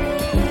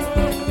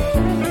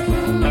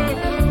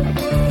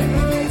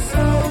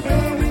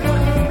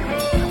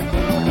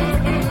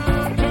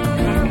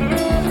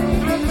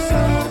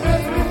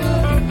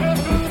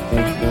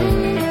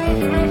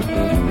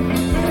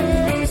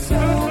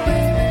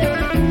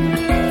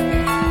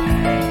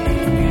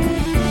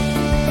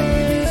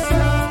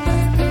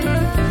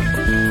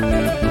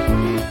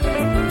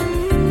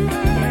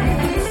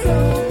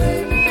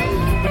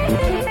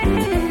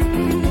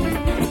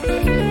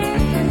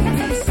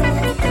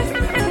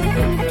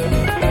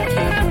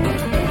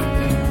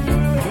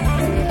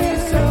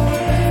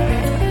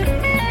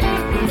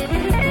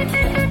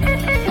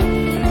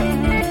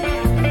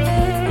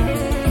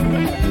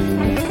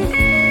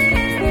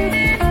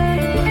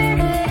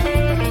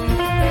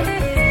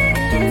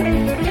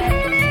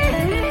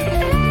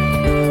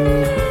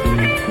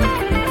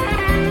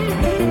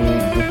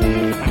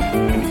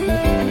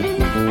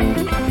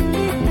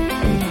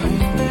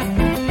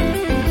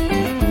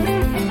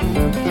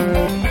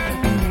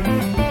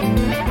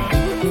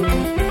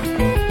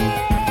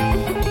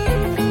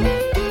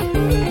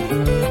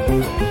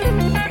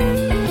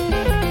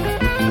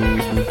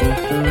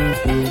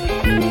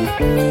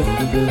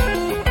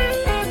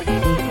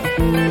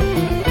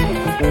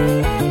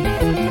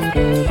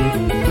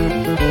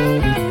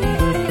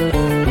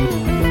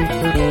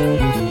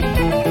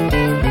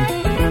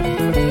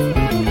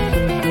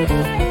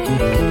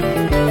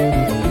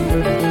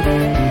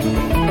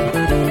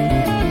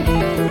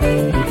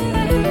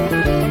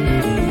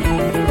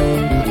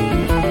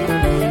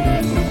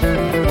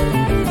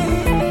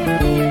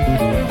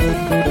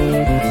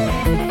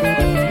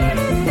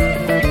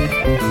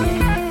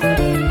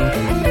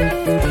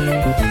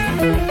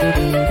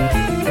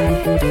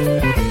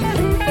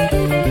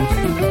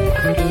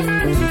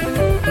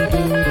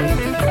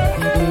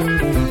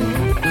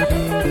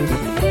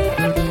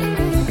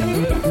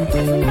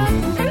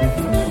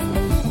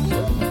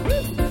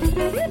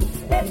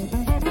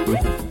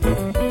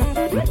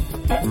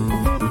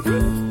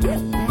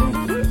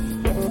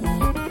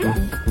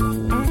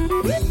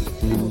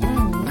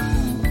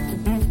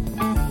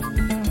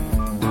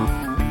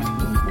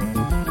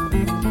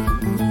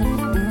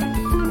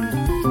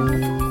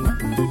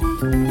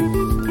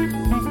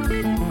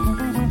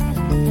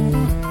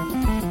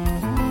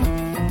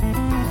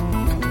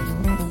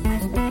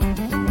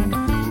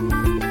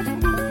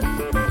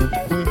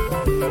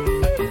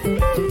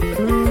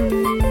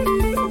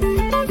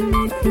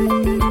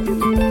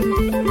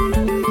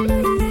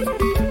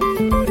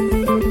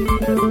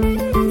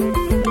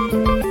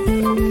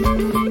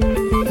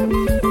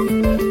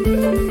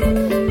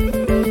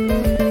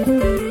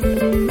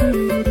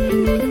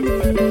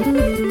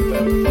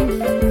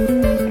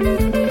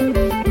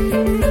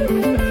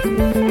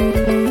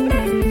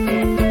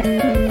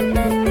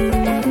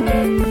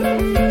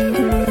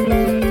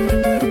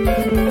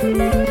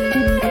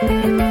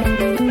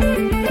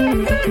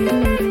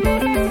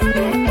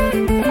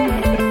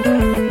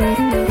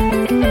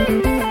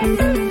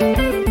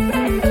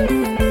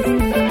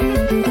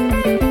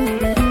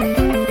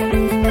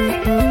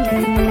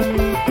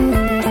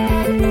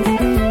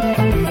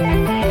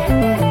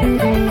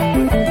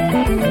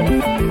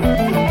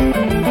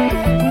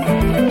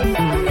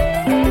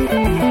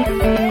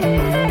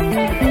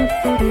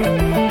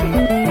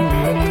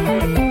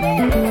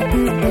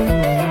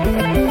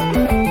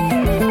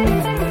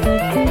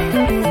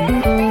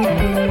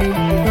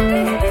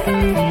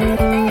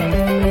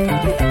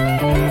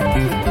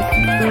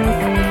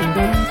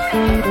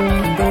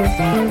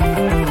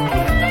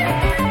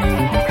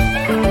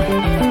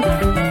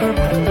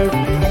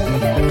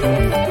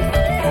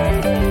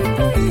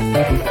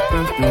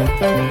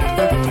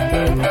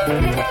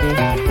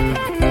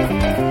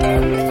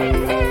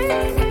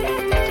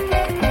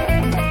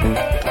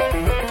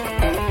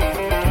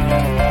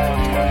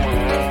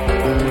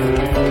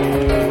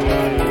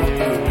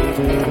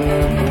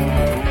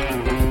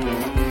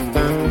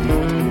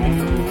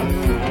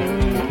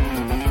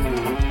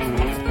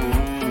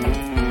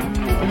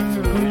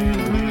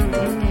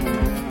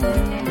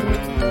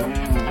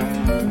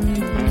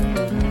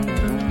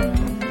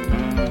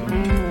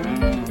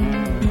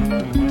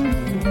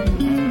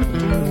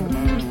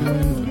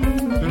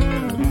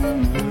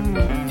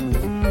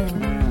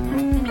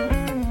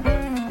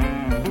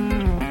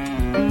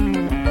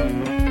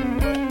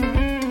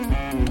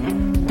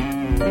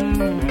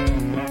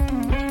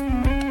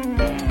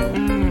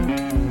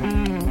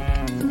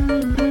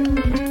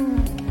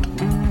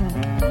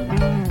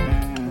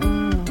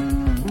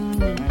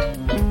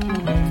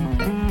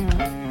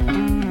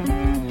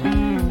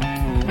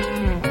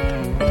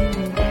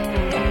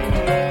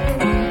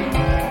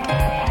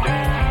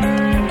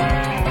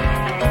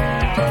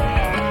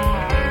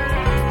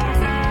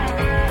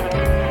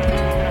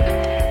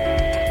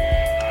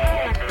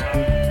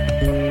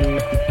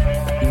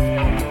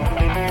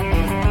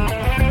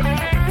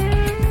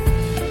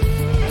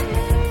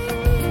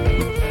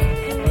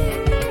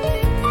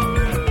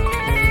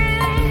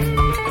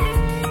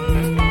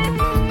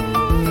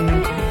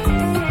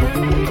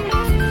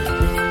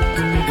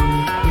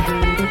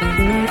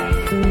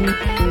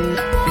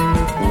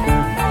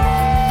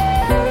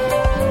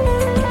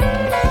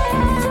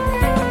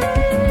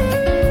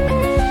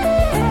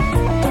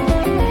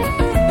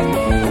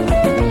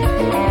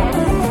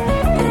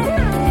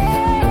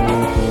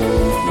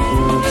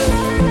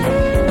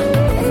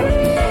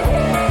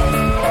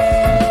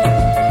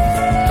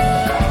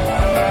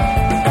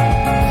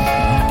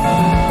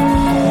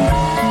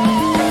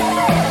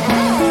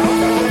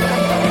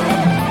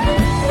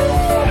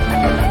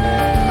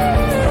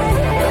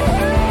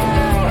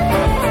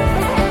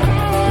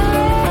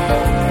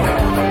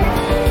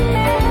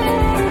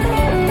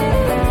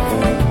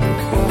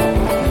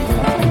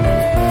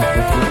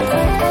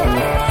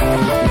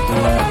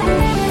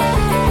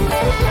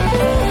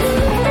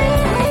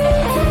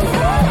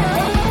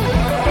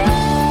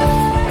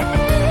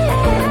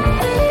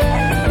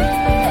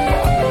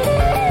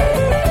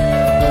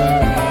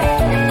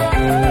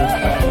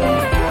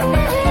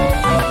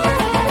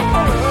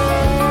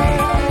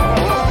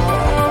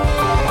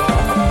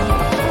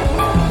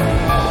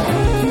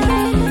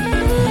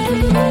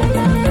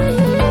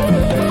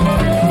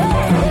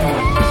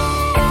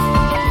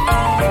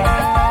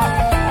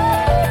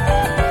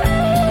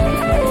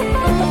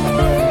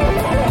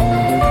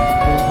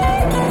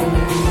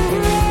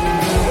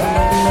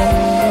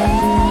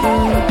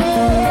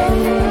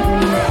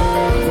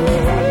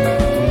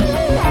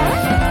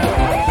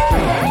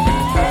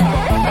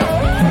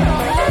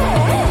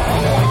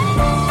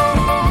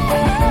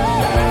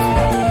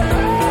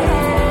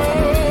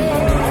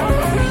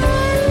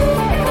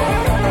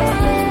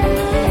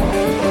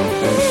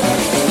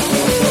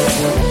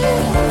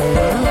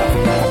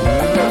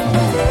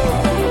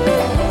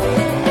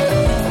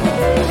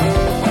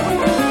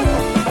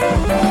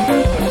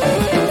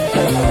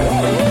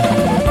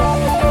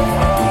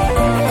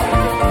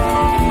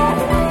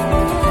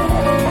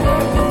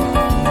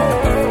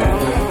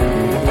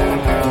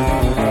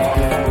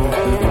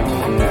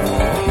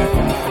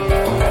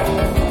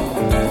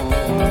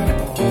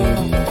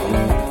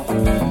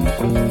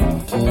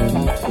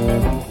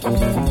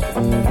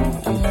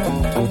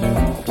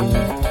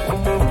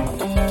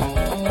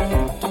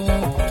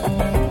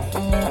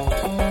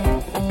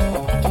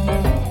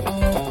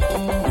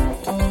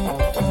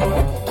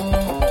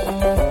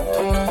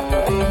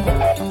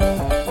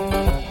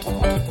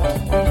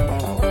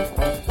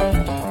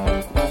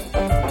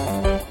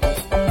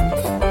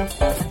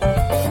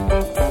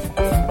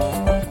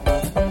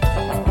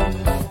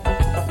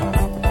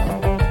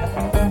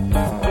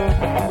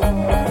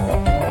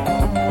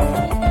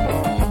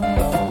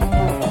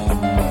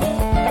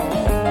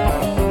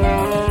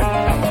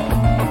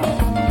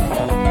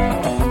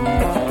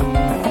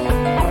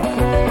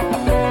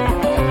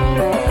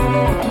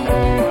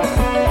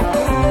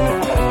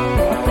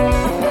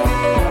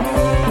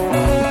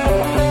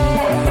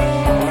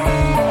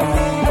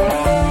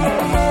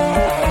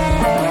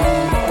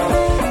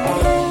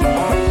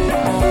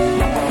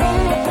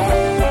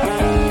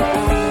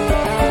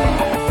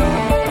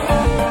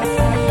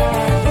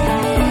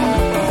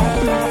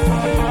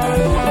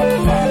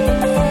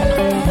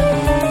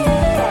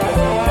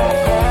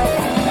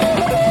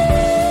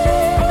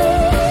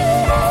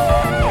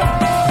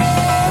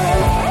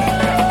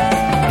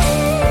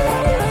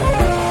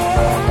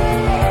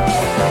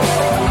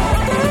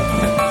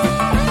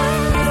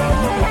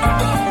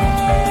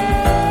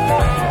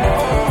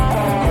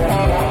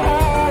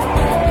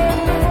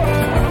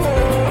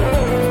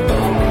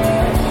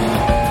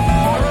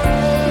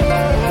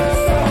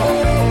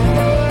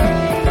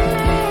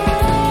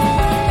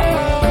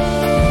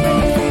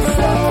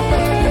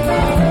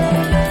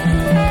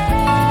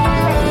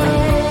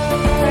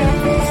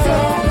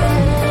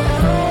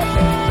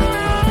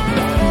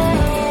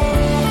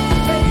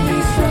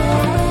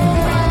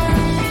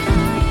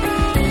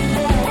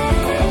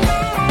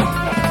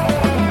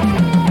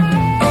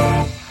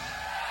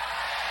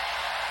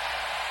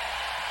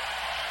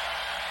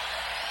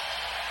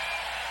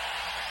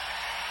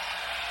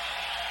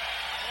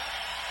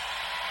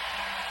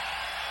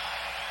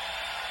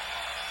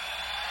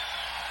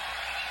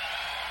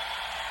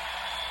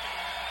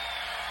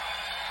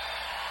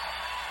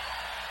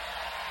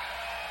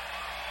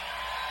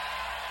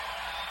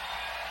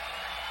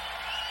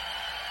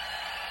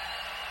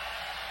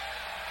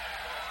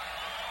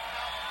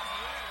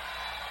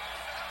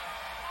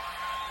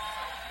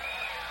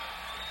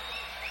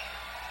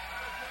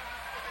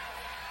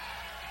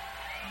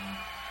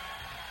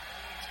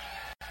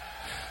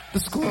 The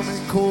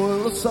squirming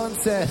coil of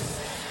sunset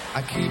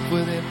I keep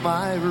within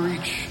my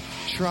reach.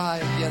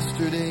 Tried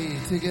yesterday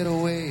to get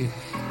away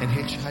and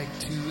hitchhike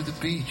to the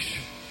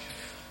beach.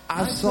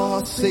 I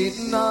saw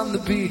Satan on the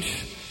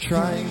beach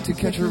trying to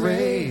catch a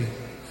ray.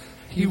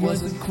 He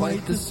wasn't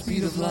quite the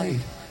speed of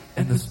light,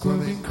 and the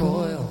squirming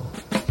coil,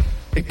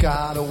 it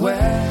got away.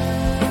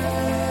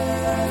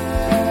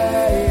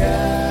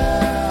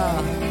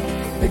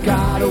 Yeah. It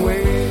got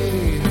away.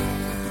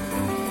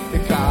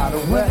 It got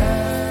away.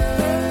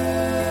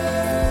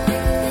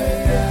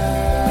 Yeah.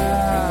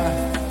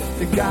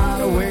 It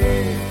got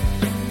away.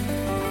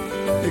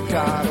 It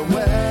got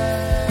away.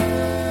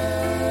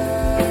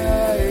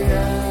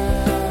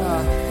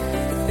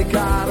 Yeah. It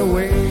got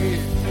away.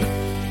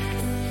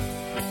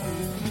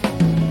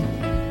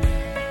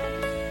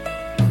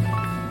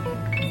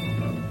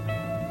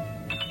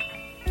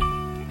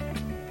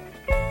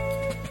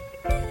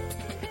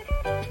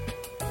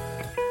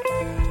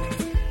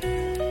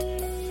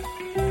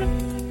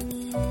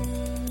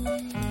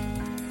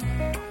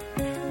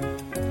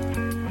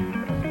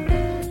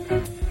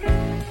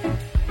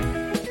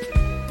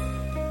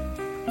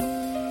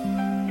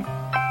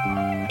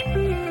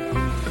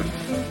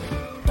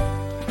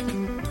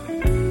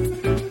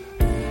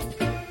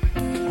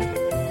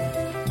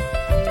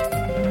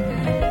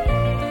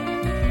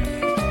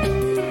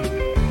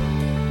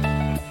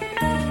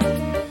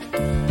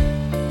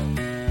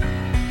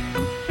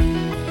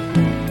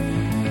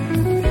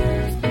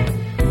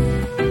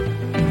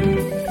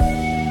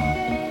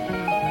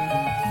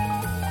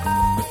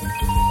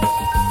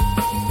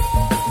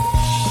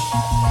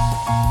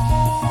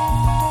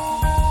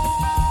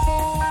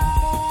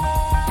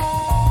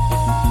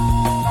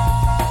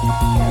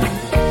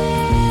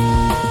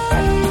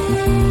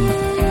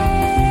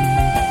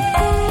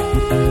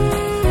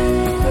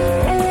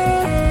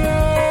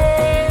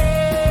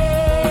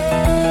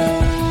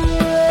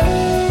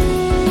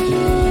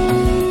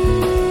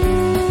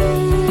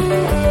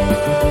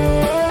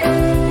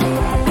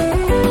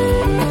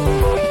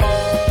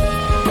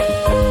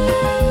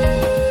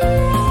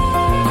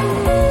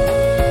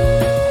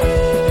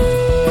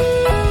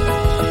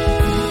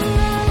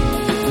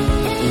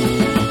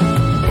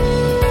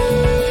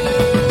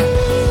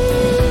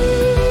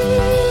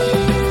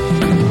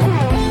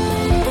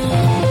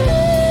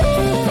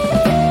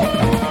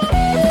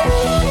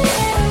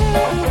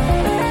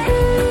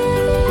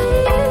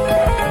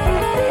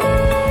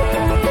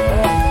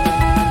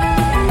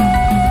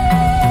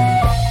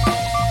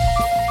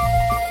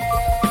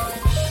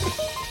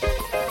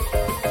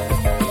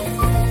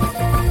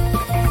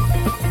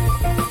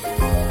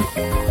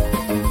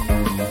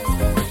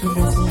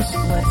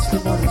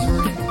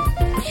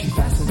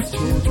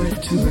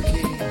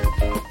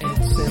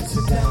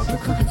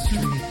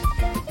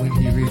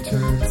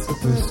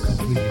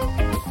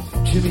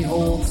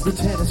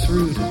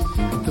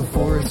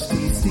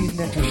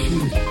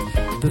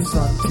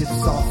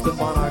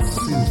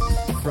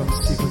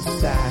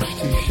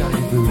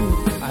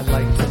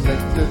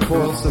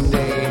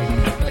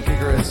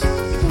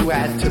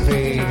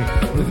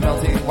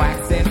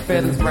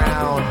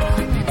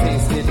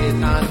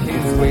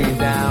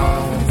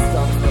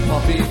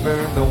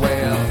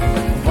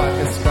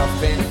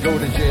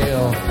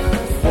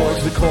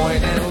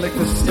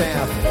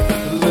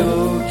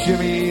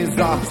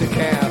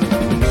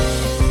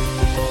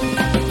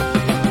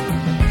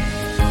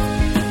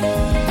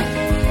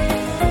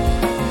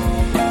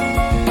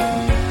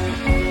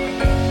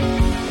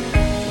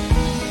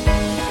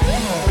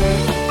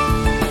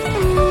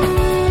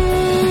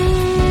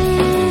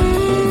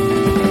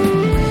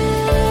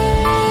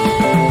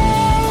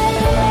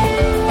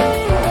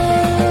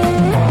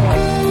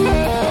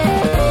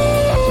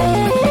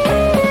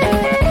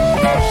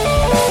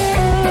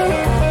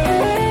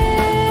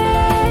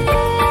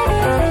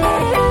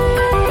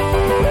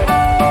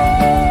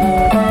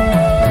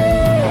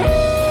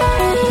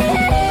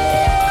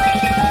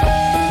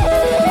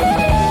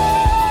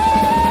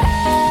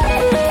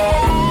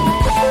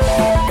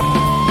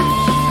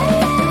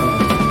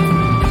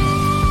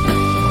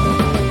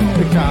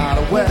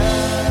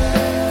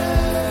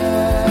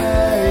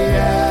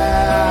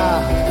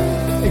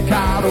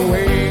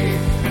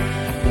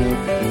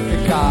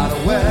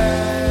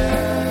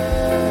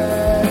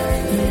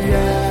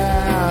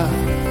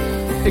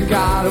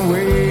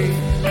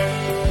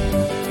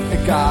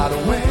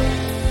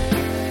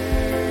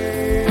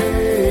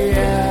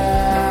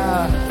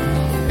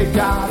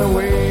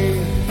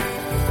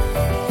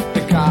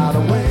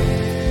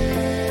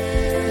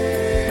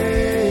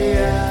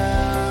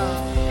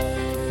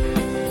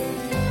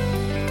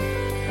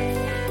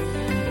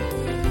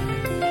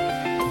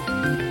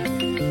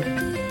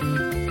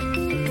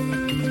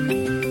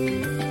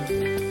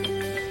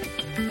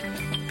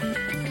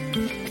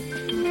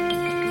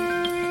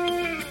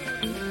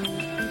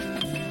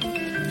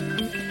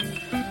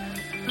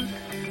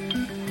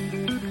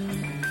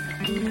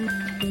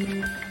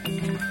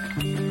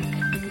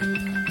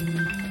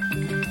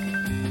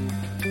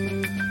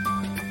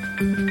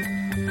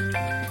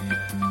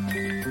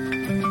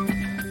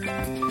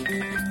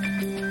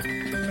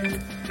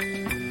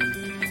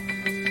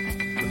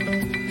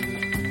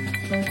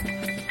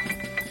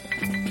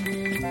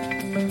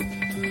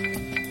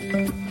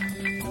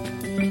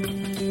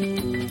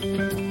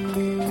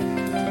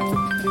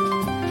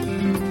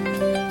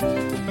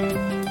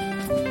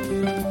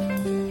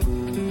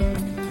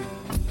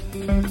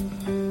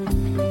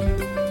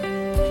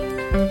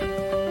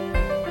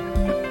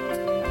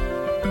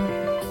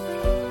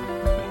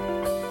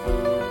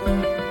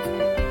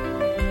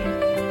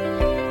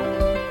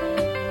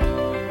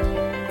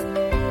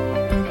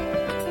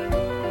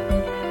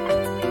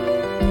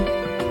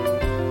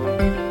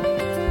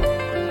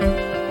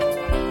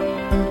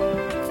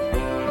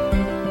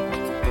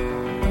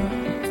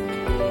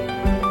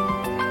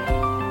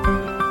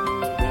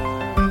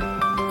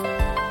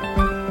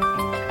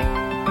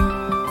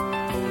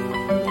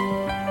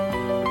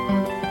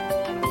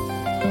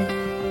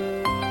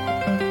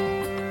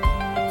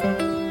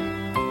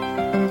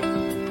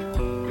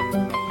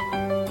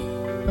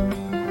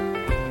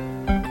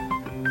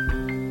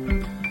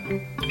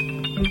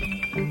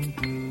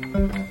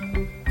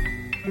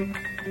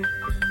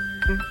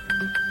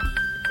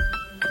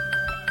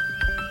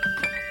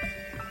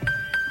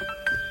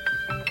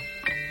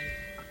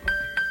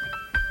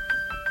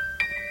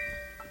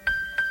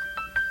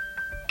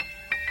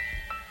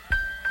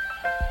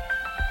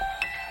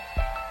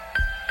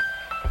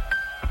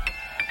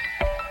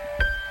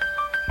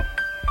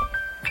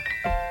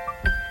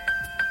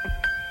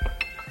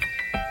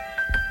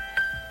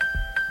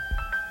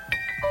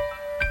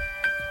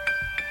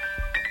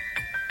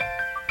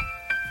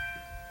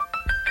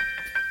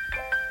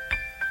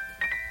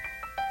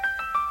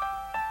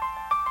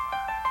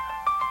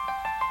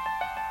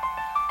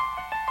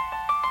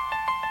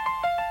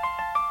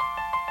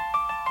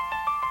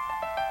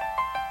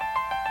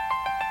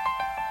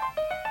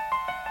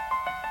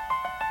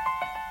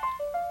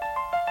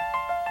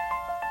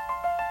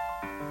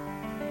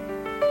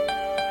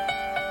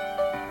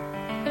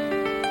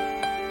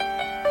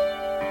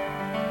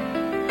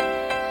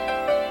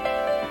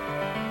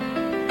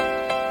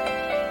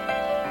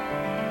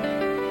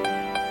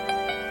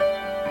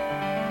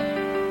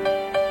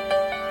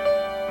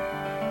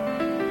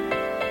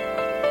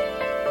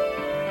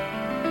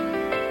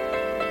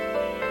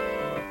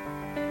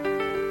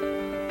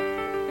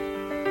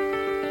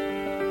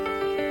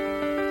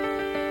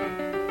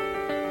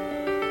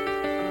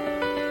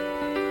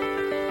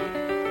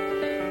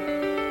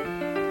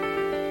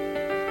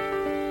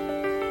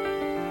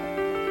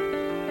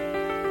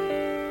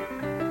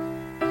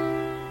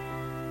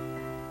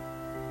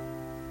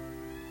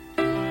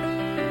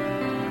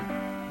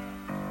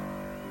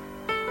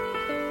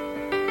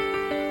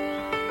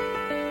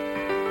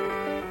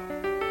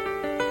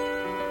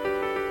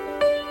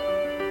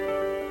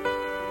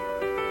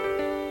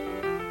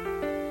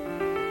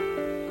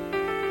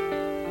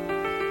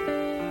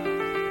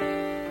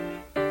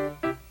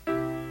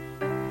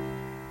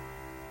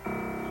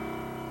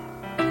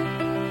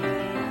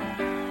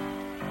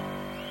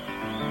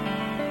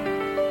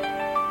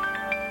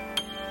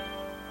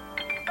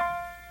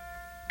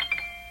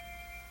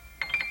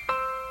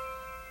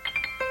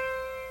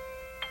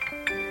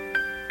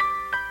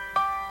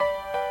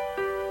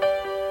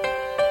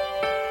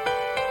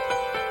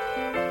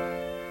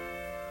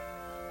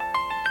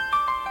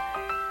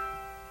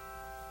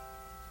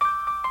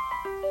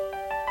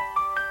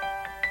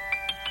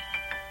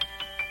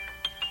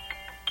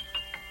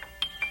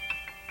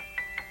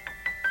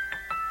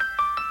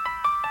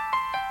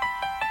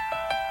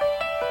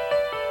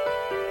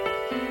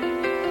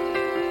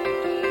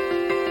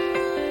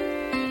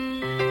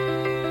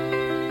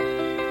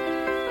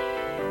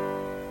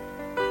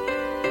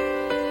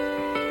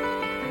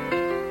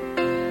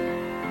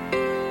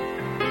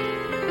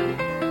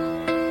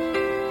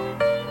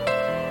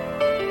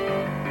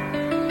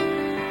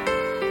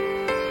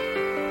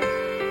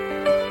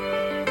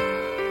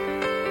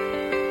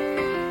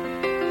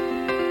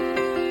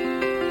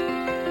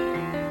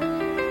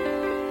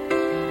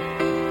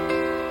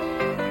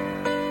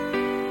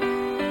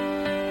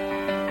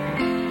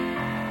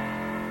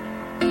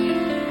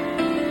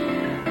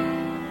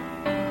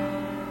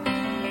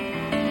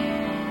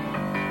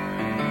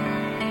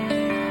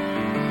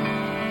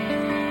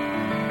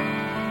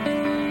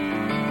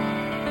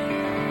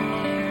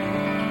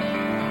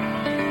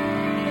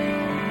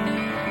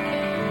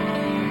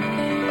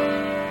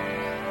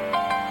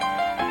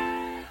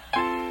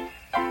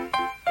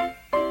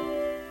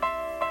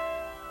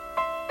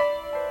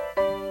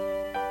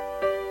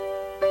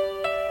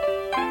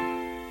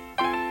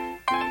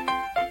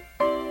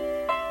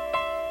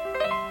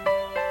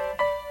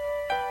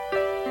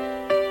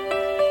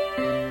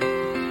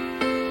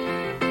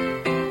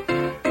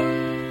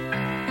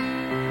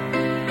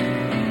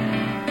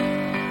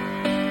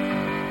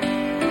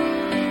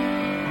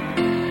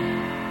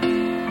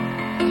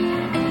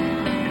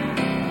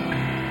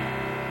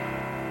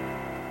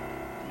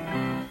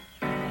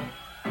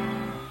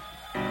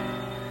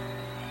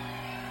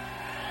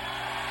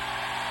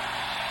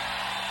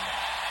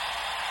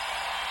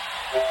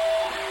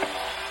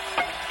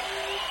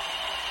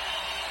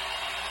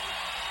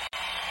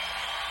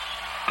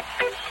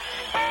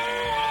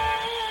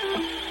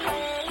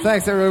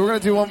 Thanks, everybody. We're going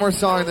to do one more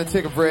song and then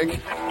take a break.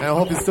 And I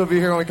hope you'll still be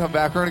here when we come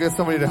back. We're going to get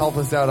somebody to help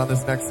us out on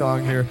this next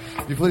song here.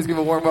 If you please give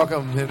a warm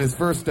welcome in his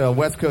first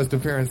West Coast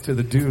appearance to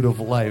the Dude of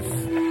Life.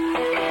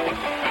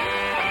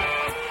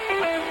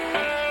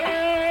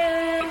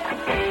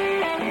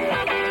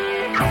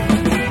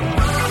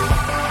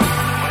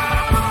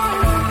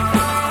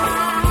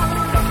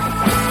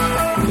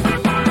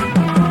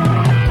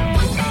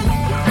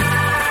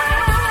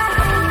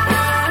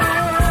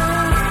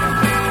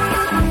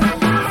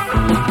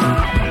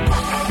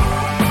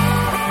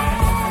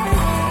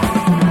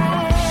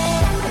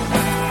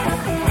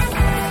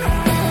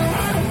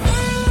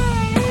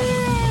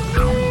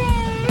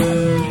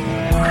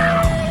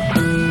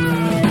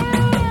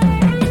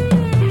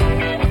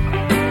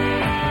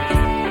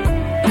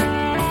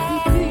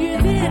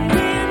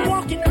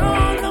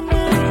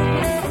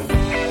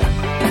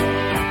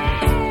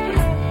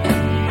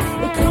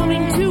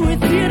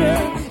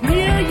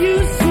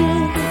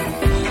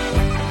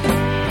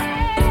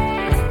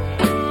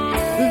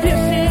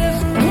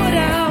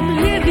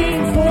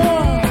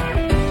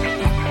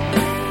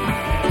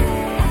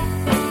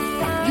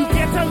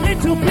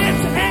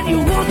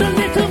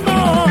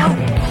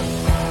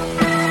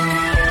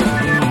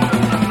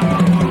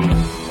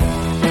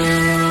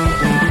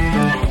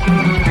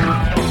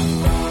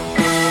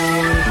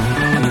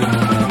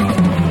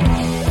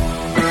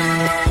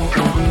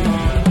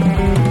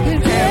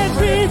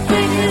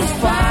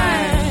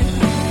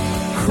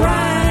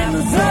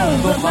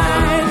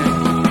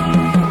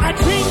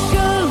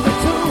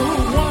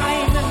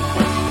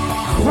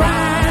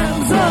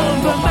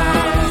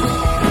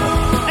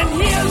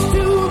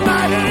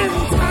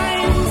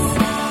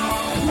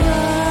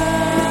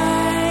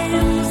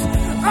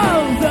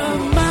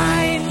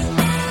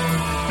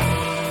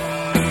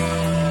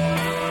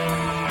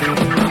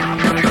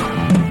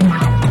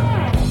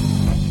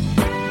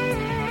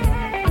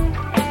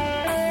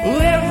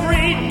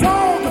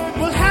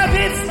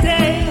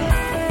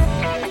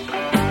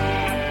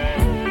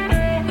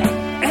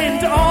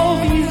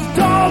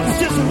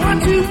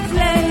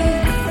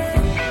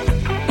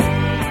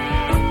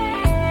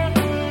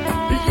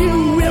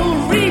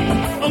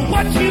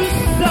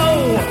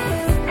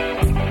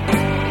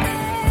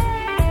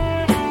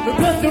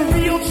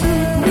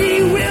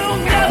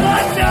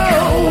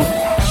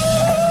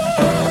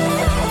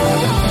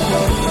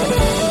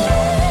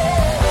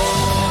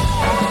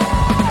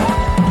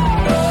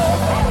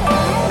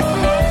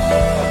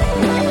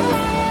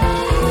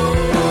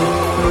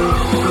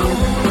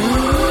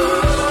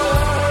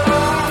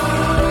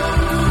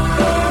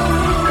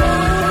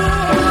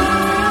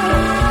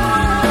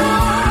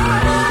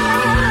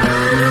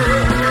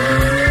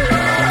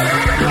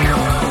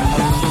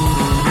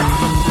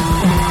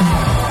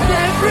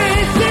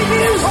 Everything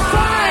is fine.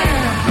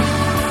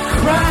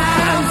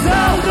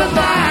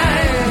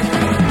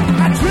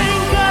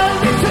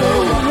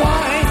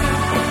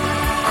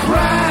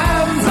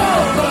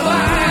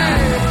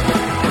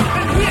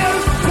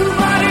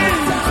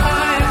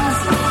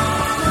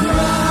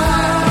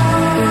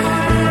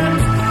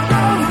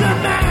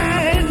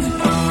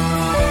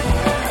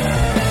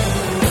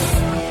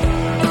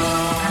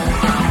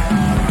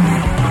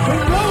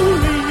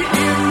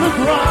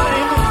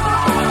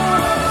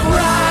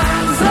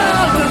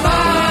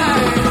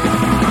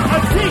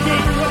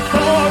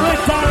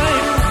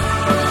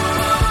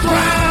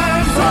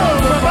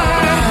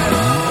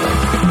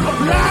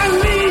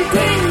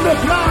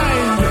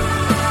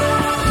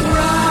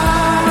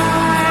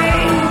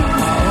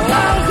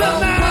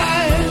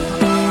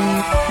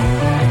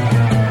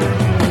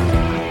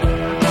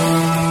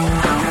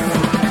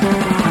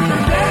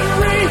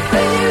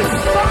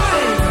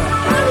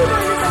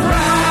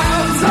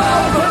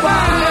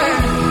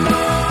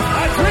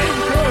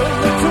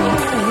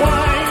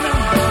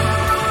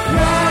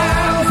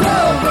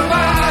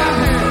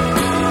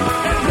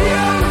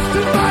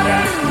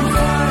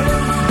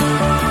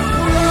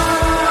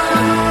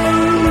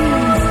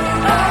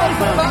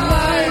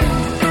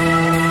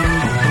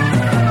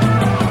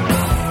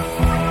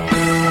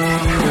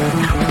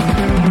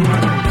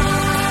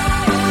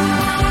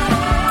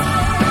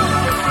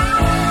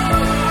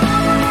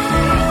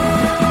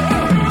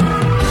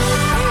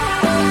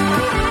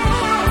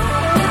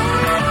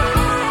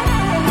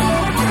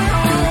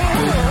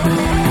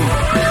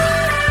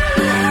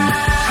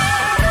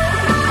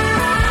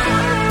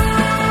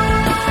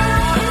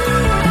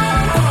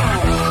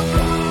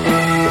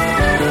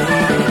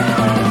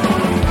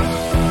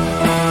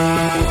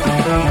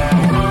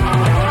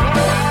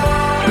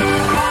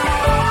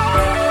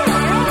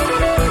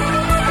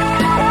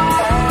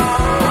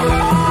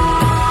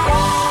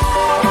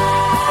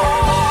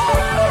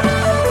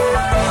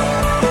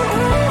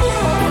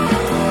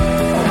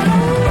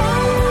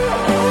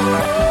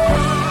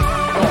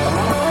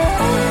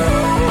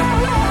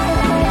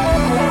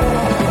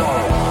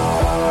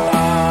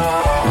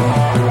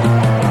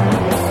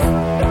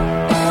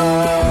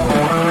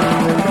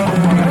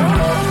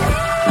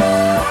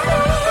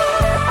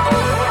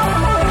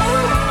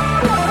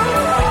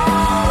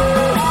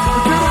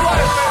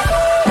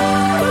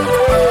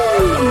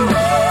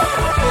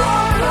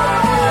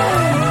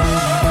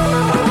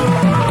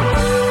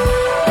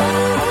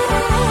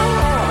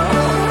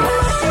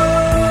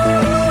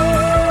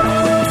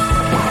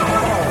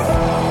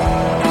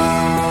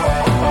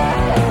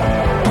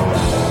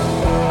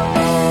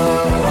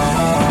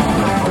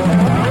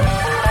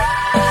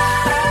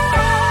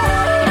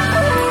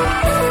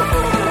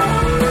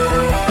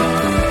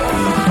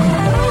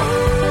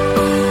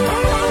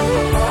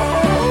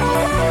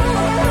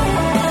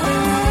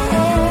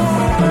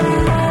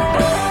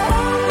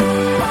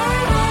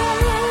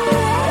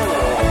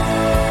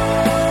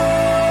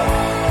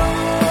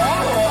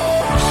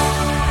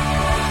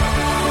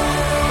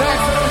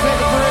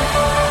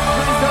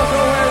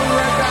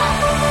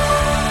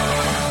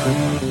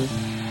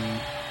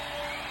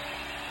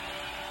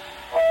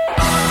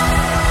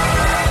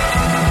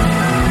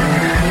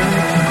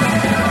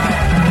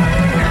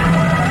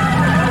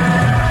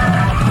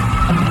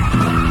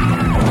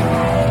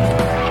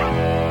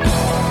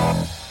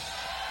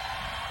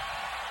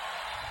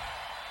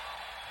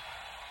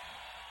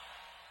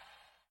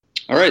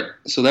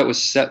 So that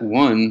was set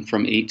 1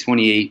 from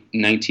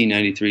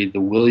 8/28/1993, the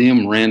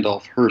William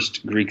Randolph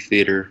Hearst Greek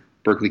Theater,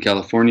 Berkeley,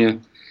 California.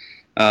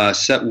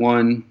 Set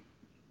 1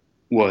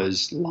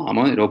 was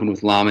Llama. It opened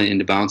with Llama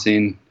into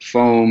Bouncing.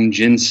 Foam,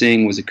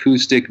 Ginseng was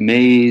acoustic,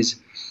 Maze,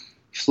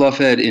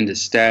 Fluffhead into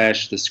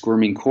Stash, The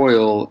Squirming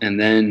Coil, and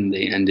then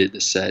they ended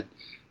the set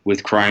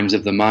with Crimes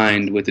of the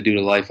Mind with The Due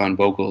to Life on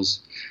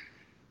vocals.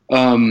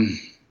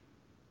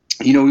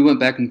 We went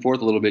back and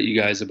forth a little bit, you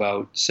guys,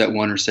 about set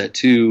 1 or set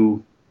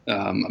 2,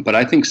 but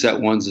I think set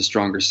 1's the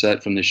stronger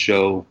set from the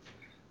show.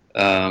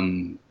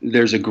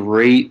 There's a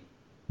great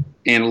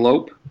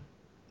Antelope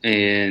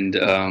and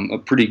a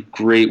pretty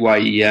great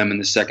YEM in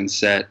the second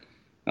set,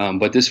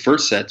 but this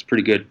first set's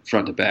pretty good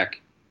front to back.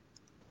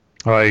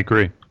 Oh, I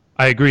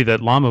agree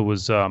that Llama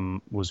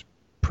was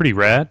pretty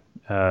rad.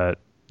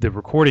 The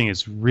recording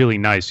is really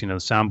nice. The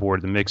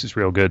soundboard, the mix is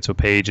real good. So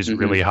Page is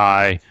really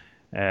high,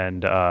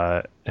 and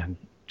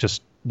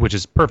just, which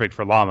is perfect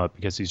for Llama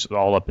because he's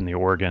all up in the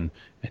organ,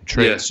 and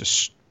Trey's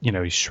just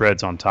he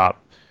shreds on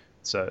top.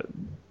 So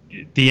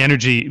the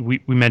energy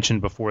we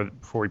mentioned before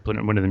we went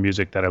into the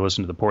music that I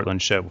listened to the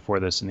Portland show before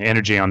this, and the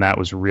energy on that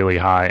was really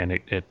high, and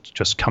it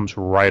just comes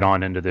right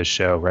on into this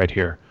show right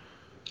here.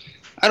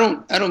 I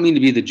don't mean to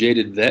be the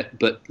jaded vet,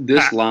 but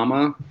this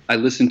Llama, I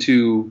listened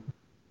to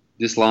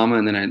this Llama,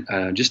 and then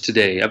I just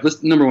today I've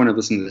listened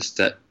to this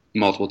set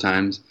multiple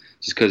times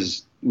just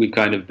because we've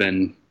kind of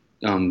been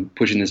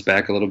pushing this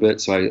back a little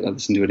bit, so I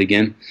listened to it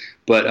again.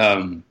 But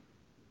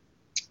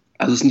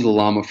I listened to the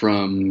Llama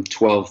from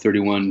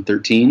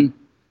 12/31/13,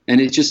 and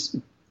it just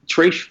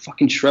Trey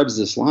fucking shreds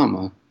this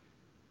Llama,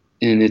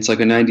 and it's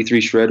like a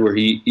 '93 shred where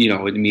he,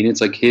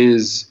 it's like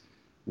his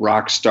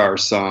rock star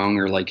song,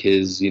 or like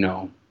his,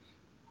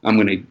 I'm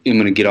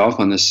gonna get off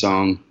on this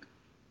song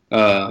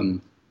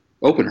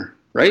opener,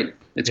 right?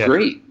 It's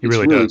great. It's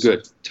really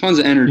good. Tons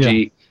of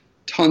energy,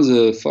 tons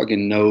of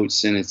fucking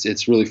notes, and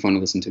it's really fun to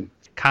listen to.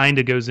 Kind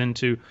of goes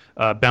into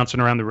Bouncing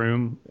Around the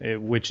Room,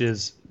 which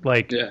is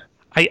like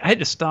I had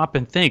to stop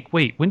and think,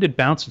 wait, when did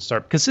Bouncing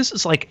start? Because this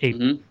is like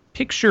a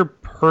picture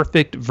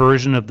perfect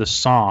version of the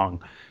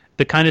song,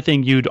 the kind of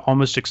thing you'd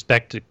almost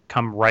expect to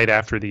come right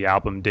after the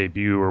album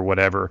debut or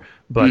whatever,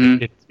 but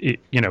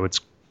it's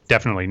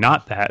definitely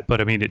not that.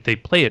 But I mean, they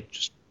play it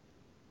just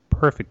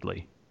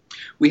perfectly.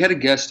 We had a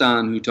guest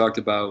on who talked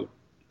about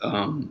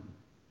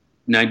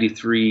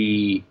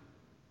 93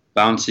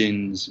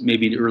 bouncings,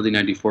 maybe the early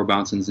 94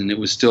 bouncings, and it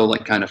was still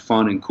like kind of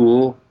fun and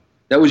cool.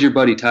 That was your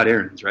buddy Todd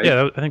Ahrens, right?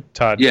 Yeah, I think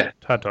Todd. Yeah,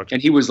 Todd talked.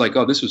 And he was like,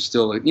 "Oh, this was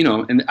still like,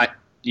 and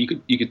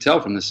you could tell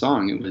from the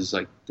song, it was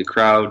like the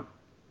crowd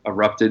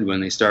erupted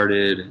when they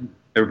started, and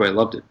everybody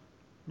loved it."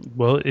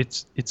 Well,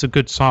 it's a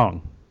good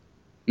song.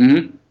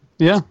 Mm-hmm.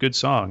 Yeah, it's a good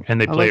song, and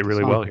they play it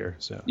really well here.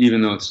 So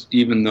even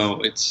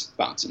though it's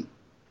bouncing,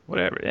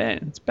 whatever,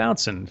 it's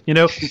bouncing.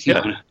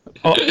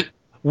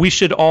 We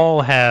should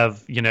all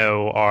have, we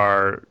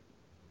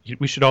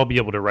should all be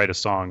able to write a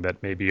song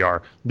that may be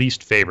our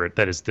least favorite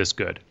that is this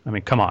good. I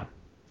mean, come on.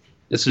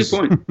 That's a good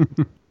point.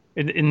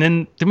 and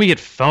then we get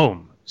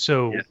Foam.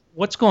 So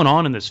what's going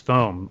on in this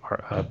Foam,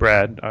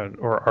 Brad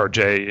or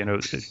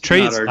RJ?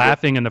 Trey's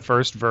laughing in the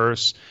first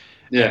verse,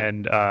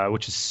 and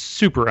which is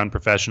super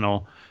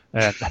unprofessional.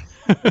 And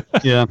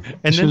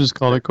and should just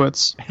call it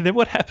quits. And then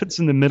what happens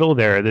in the middle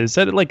there? Is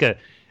that like I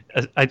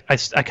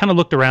kind of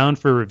looked around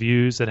for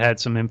reviews that had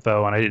some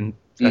info, and I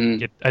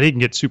didn't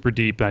get super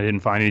deep. I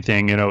didn't find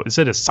anything. Is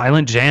it a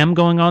silent jam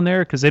going on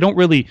there? Because they don't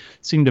really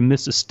seem to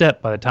miss a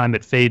step by the time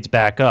it fades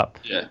back up.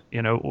 Yeah.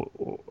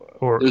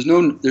 Or there's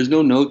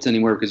no notes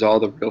anymore because all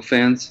the real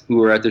fans who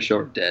were at the show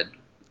are dead.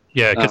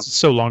 Yeah, because it's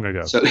so long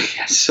ago.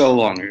 So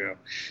long ago.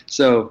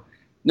 So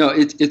no,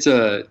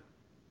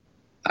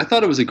 I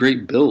thought it was a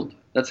great build.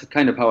 That's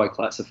kind of how I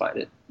classified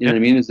it. You know what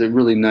I mean? It's a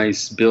really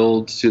nice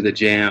build to the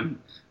jam,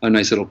 a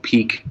nice little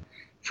peak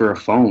for a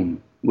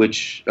Foam,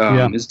 which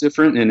is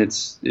different, and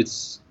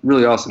it's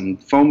really awesome.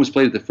 Foam was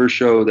played at the first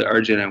show that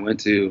RJ and I went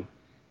to,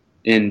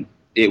 and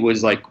it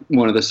was like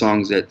one of the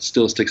songs that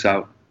still sticks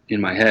out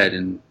in my head,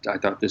 and I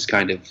thought this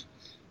kind of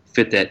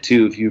fit that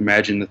too. If you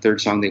imagine the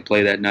third song they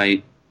play that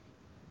night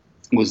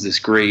was this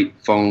great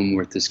Foam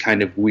with this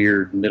kind of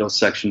weird middle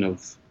section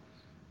of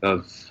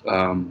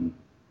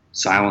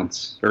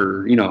silence,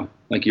 or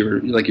like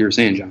you were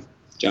saying,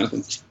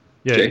 Jonathan.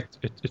 Yeah,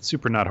 it's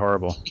super not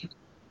horrible.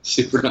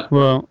 Super not.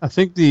 Well, I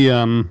think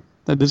that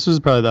this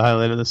was probably the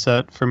highlight of the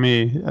set for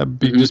me,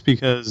 just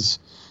because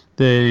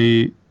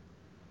I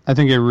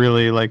think it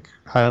really like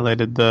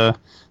highlighted the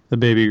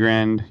Baby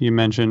Grand you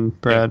mentioned,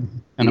 Brad,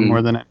 and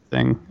more than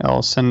anything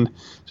else. And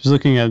just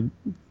looking at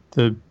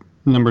the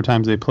number of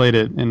times they played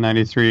it in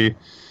 '93,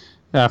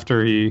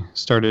 after he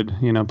started,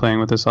 playing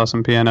with this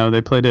awesome piano,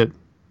 they played it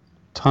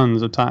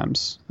tons of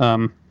times.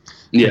 I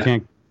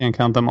can't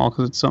count them all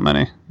because it's so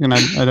many, and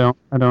I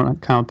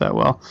don't count that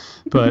well,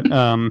 but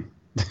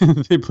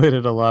they played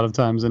it a lot of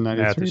times in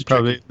 '93,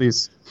 probably at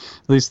least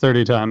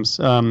 30 times.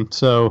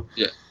 So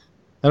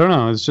I don't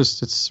know.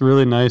 It's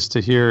really nice to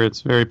hear.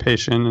 It's very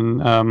patient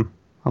and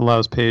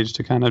allows Page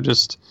to kind of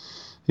just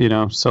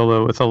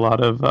solo with a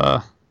lot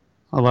of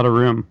a lot of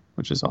room,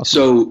 which is awesome.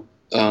 So,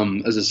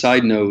 as a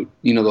side note,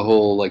 the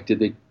whole like, did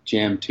they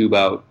jam Tube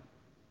Out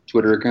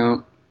Twitter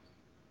account?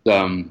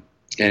 And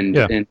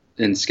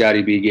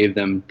Scotty B gave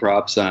them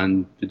props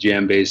on the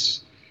jam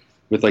base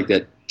with like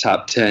that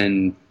top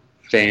 10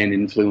 fan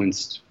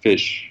influenced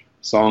Phish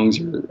songs,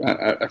 or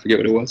I forget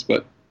what it was,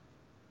 but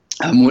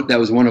that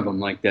was one of them.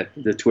 Like that,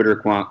 the Twitter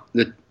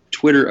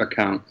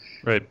account,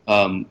 right?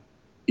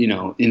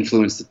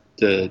 Influenced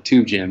the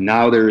Tube Jam.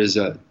 Now there is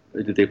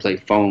did they play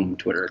Foam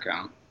Twitter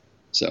account?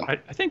 So I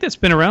think that's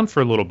been around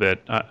for a little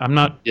bit. I'm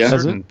not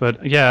certain,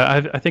 but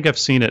yeah, I think I've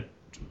seen it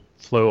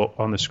flow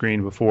on the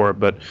screen before.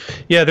 But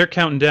yeah, they're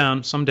counting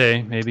down.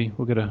 Someday maybe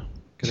we'll get a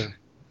good.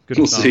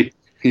 We'll see.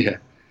 Yeah.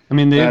 I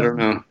mean, I don't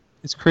know.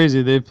 It's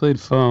crazy. They've played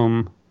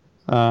Foam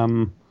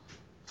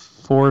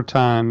 4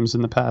 times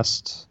in the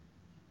past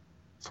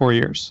 4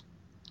 years.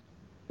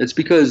 It's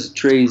because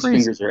Trey's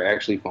fingers are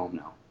actually foam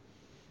now,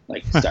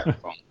 like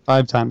styrofoam.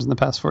 5 times in the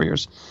past 4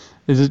 years.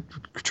 Is it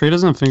Trey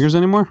doesn't have fingers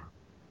anymore?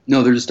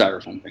 No, they're just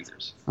styrofoam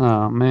fingers.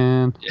 Oh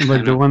man, Yeah,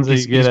 like the ones that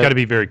you get. He's got to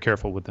be very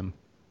careful with them.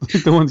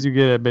 Like the ones you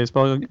get at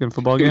baseball and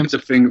football games.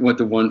 With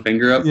the one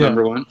finger up,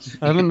 number one.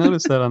 I haven't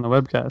noticed that on the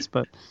webcast,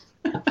 but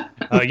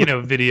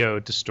video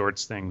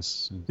distorts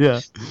things. Yeah,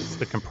 it's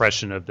the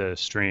compression of the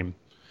stream.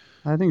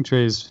 I think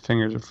Trey's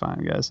fingers are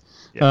fine, guys.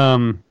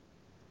 Yeah.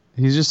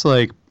 He's just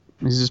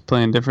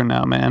playing different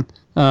now, man.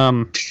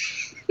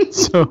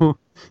 So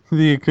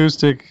the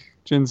acoustic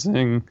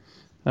ginseng.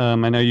 I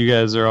know you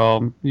guys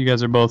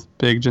are both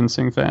big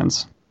ginseng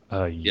fans.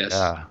 Yes.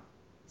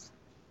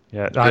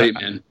 Yeah. Great,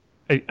 man.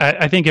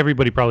 I think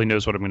everybody probably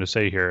knows what I'm going to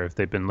say here if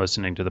they've been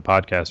listening to the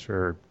podcast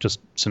for just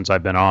since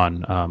I've been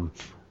on,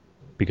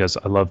 because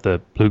I love the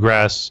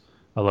bluegrass,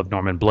 I love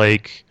Norman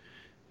Blake,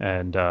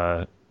 and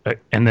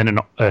then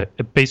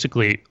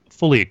basically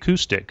fully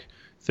acoustic.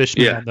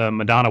 Fishman on the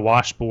Madonna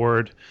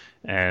washboard,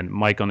 and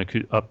Mike on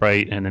the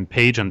upright, and then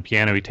Page on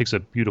piano. He takes a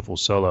beautiful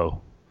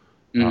solo.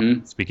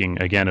 Speaking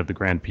again of the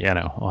grand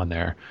piano on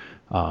there,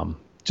 I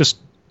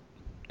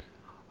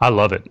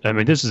love it. I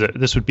mean,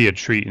 this would be a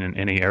treat in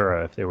any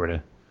era if they were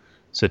to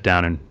sit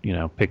down and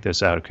pick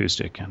this out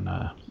acoustic, and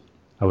I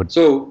would.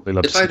 So really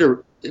love if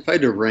I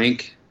had to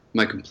rank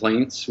my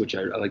complaints, which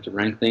I like to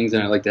rank things,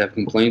 and I like to have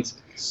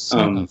complaints.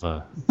 What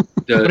are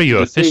you,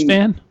 a Phish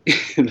fan?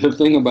 The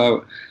thing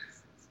about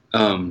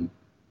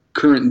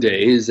current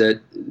day is that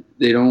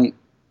they don't.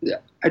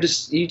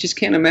 You just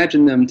can't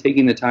imagine them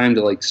taking the time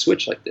to like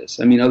switch like this.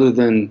 I mean, other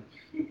than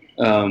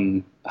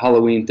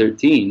Halloween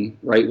 13,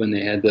 right, when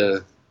they had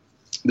the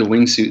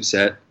wingsuit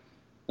set,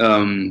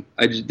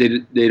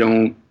 they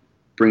don't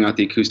bring out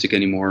the acoustic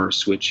anymore or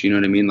switch. You know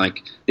what I mean?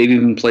 Like they've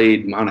even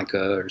played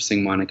Monica or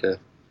Sing Monica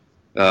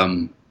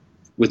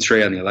with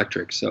Trey on the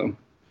electric. So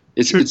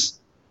it's true,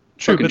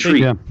 fucking but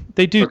treat.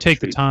 They do take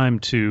the time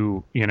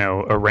to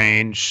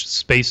arrange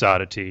Space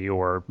Oddity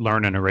or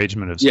learn an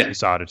arrangement of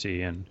Space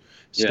Oddity and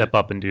step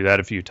up and do that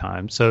a few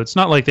times. So it's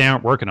not like they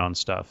aren't working on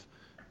stuff,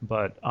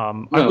 but I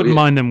wouldn't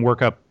mind them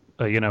work up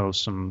a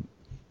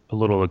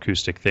little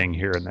acoustic thing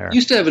here and there. He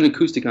used to have an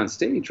acoustic on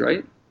stage,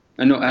 right?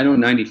 I know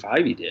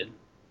 95 he did.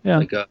 Yeah.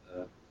 Like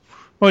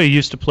well, he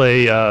used to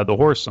play the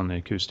horse on the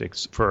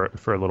acoustics for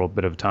a little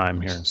bit of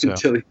time here. So.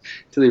 until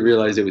he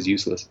realized it was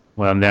useless.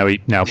 Well,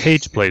 now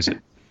Page plays it.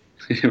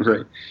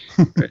 Right.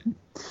 I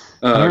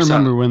don't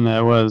remember when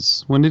that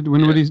was. When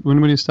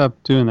would he stop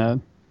doing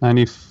that?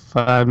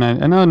 95,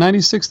 90. I know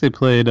 96 they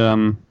played.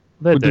 Didn't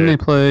they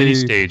play mini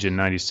stage in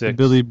 96?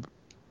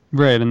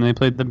 Right, and they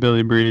played the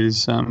Billy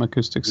Breeze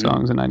acoustic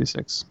songs in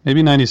 96.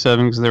 Maybe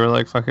 97 because they were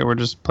like, fuck it, we're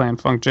just playing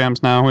funk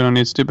jams now. We don't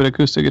need stupid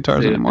acoustic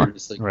guitars anymore.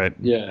 Right.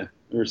 Yeah,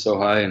 we're so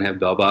high and have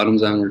bell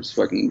bottoms on. We're just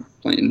fucking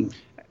playing.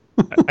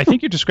 I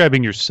think you're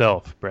describing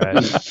yourself,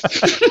 Brad.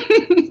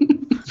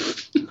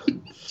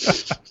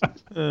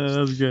 That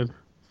was good.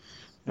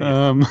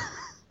 I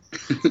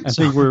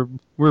think we're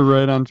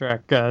right on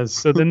track, guys.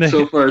 So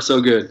far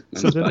so good.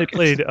 So then they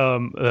played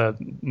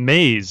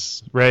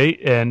Maze, right?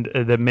 And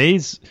the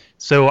Maze.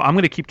 So I'm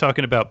going to keep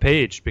talking about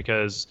Page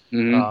because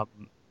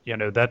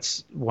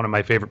that's one of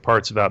my favorite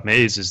parts about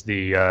Maze is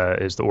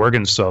the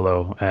organ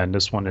solo, and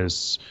this one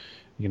is,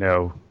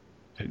 I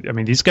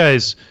mean, these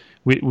guys.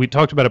 We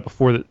talked about it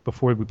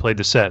before we played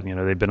the set.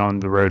 They've been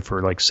on the road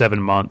for like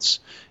 7 months,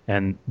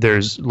 and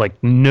there's like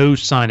no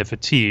sign of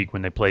fatigue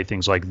when they play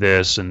things like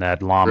this and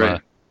that llama.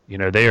 Right.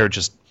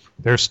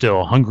 They're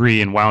still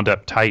hungry and wound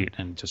up tight,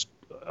 and it's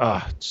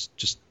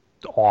just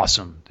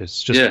awesome.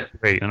 It's just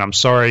great. And I'm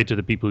sorry to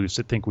the people who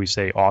think we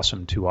say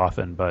awesome too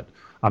often, but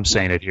I'm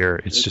saying it here.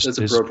 It's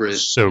appropriate.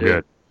 So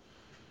good.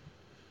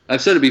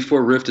 I've said it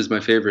before. Rift is my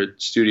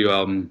favorite studio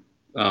album,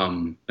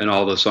 and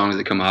all the songs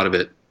that come out of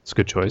it. It's a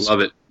good choice.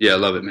 Love it. Yeah, I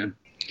love it, man.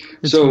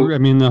 I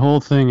mean, the whole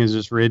thing is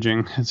just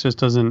raging. It just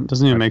doesn't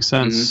even make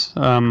sense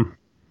how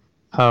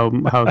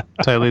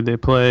tightly they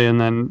play.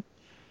 And then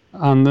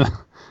on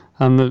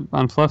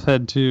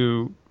Fluffhead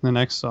 2, the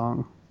next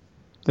song,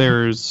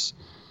 it's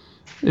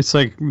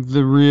like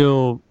the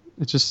real.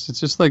 It's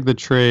just like the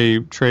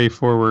Trey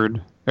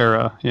forward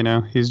era.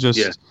 He's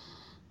just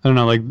I don't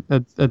know, like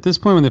at this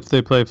point if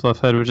they play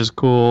Fluffhead, which is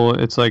cool,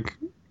 it's like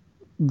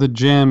the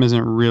jam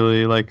isn't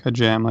really like a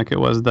jam like it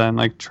was then.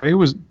 Like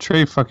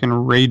Trey fucking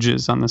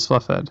rages on this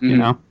Fluffhead, you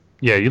know?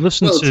 Yeah, you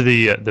listen to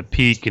the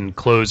peak and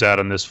close out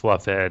on this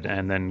Fluffhead,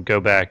 and then go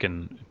back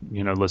and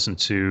listen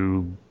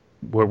to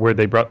where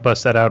they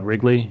bust that out,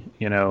 Wrigley,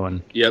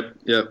 and Yep.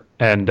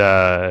 and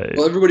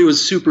well, everybody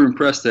was super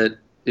impressed that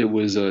it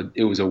was a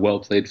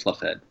well played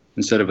Fluffhead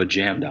instead of a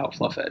jammed out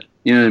Fluffhead.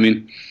 You know what I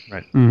mean?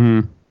 Right.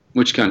 Mm-hmm.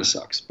 Which kind of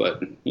sucks,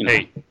 but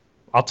hey,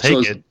 I'll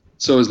take it.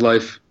 So is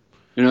life,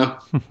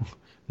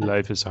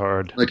 Life is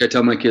hard. Like I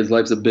tell my kids,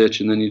 life's a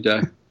bitch, and then you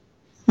die.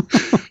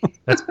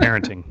 That's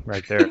parenting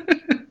right there.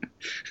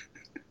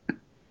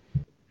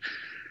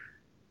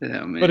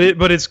 Yeah, man.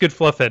 But it's good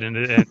Fluffhead,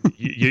 and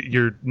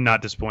you're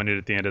not disappointed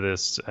at the end of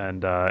this,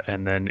 and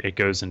then it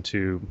goes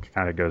into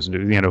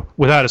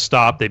without a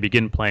stop they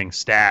begin playing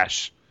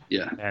Stash.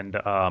 Yeah.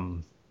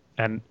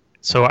 And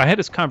so I had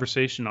this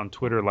conversation on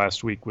Twitter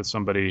last week with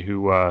somebody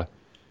who had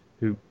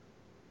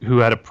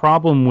a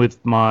problem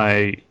with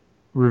my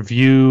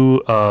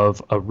review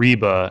of a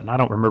Reba, and I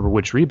don't remember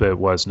which Reba it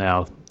was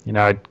now.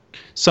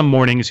 Some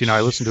mornings,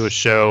 I listen to a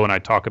show and I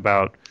talk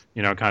about,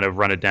 kind of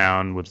run it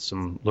down with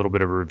some little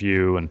bit of a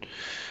review, and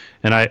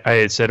I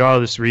had said,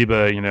 oh, this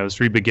Reba, this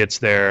Reba gets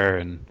there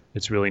and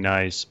it's really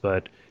nice,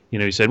 but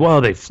he said,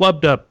 well, they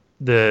flubbed up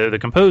the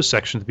composed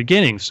section at the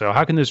beginning, so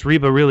how can this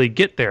Reba really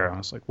get there? I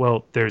was like,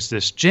 well, there's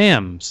this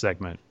jam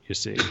segment, you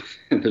see.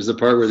 There's the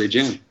part where they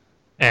jam.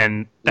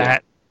 And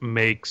that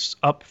makes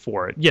up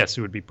for it. Yes,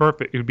 it would be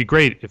perfect. It would be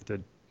great if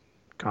the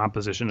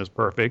composition is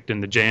perfect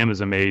and the jam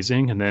is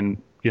amazing, and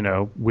then,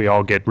 we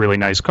all get really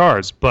nice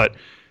cars. But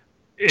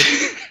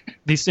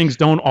these things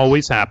don't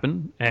always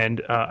happen,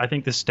 and I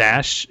think the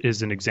Stash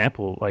is an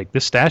example. Like,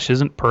 this Stash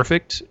isn't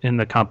perfect in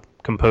the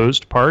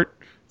composed part.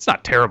 It's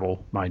not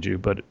terrible, mind you,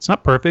 but it's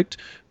not perfect.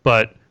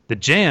 But the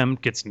jam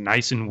gets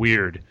nice and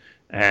weird,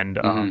 and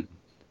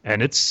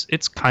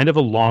it's kind of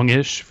a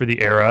longish for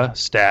the era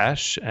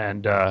Stash,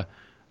 and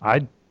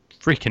I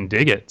freaking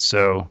dig it.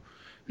 So,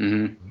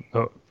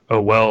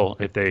 well,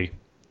 if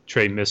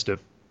Trey missed a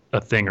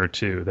thing or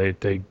two,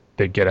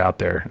 they get out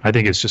there. I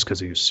think it's just because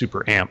he was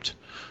super amped,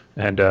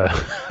 and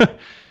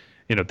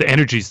the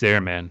energy's there,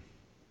 man.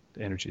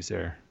 The energy's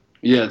there.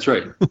 Yeah, that's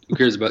right. Who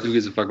gives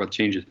a fuck about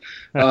changes?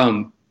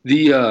 So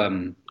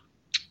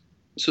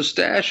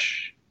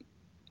Stash,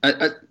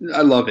 I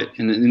love it.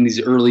 And in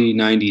these early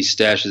 90s,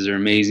 Stashes are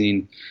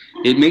amazing.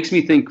 It makes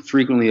me think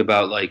frequently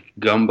about like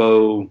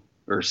Gumbo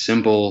or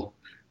Simple,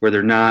 where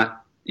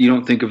you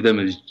don't think of them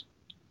as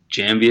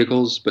jam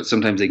vehicles, but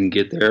sometimes they can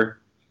get there.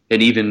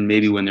 And even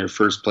maybe when they're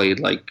first played,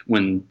 like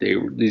when they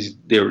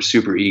were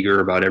super eager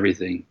about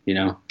everything,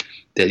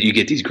 that you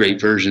get these great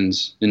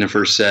versions in the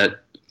first set.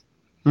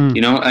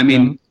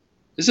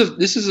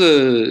 This is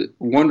a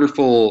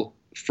wonderful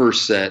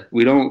first set.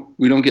 We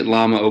don't get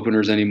llama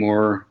openers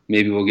anymore.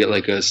 Maybe we'll get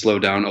like a slow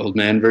down old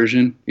man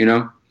version. We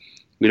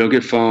don't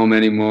get foam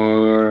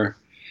anymore.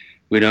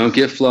 We don't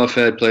get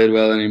Fluffhead played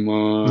well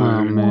anymore.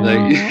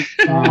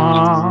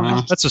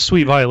 That's a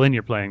sweet violin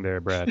you're playing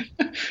there, Brad.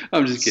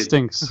 I'm just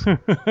kidding. Stinks.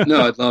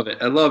 No, I love it.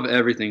 I love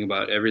everything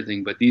about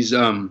everything. But these,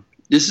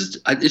 this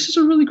is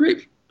a really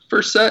great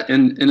first set.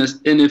 And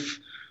if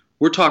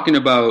we're talking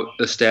about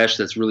a Stash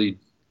that's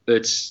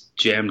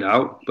jammed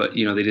out, but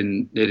they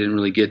didn't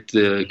really get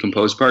the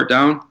composed part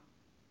down.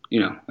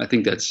 I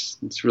think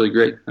it's really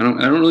great. I don't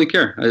really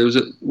care. It was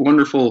a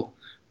wonderful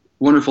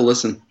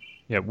listen.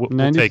 Yeah, we'll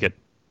take it.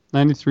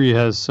 93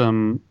 has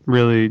some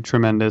really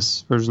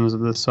tremendous versions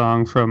of this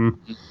song from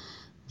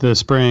the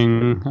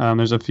spring.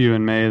 There's a few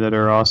in May that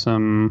are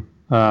awesome.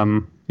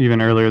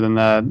 Even earlier than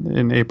that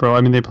in April.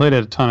 I mean, they played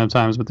it a ton of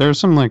times, but there's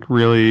some like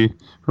really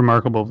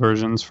remarkable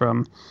versions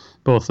from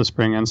both the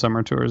spring and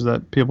summer tours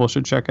that people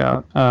should check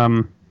out.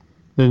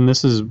 Then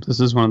this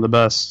is one of the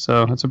best.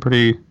 So it's a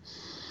pretty.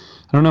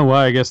 I don't know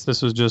why. I guess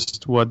this was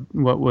just what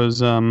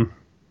was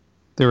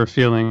they were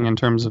feeling in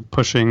terms of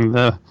pushing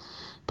the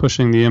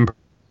improv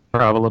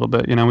a little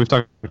bit. We've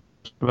talked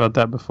about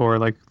that before.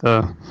 Like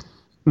the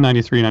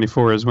 93,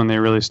 94 is when they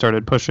really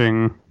started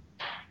pushing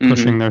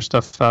their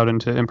stuff out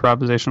into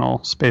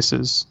improvisational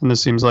spaces. And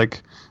this seems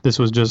like this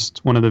was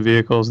just one of the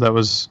vehicles that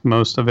was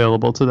most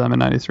available to them in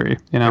 93.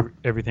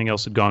 Everything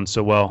else had gone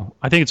so well.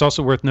 I think it's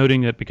also worth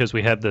noting that because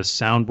we had the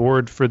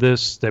soundboard for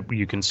this, that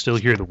you can still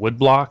hear the wood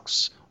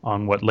blocks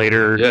on what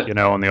later,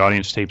 on the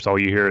audience tapes, all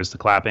you hear is the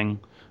clapping.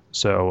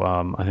 So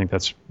I think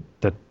that.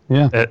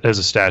 Yeah. As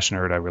a Stash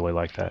nerd, I really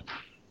like that.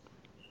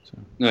 So.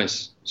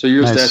 Nice. So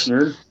you're a Stash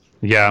nerd?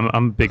 Yeah,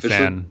 I'm a big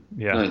fan.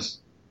 Yeah. Nice.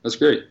 That's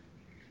great.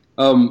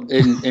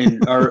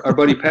 And our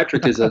buddy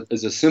Patrick is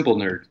a Simple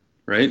nerd,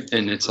 right?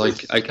 And it's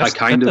like I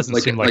kind of doesn't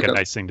seem like a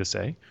nice thing to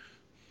say.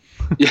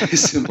 Yeah,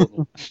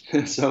 Simple.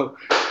 So,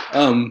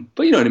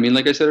 but you know what I mean.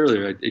 Like I said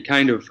earlier, I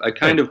kind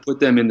of put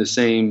them in the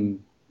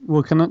same.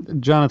 Well,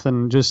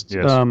 Jonathan, just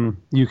yes.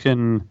 You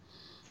can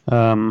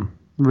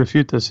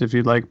refute this if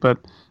you'd like, but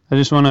I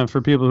just want to,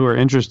 for people who are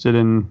interested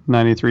in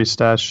 93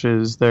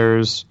 Stashes,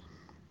 there's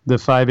The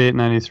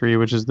 5/8/93,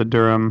 which is the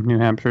Durham, New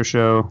Hampshire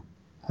show,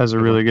 has a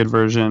really good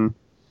version.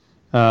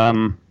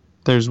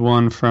 There's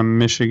one from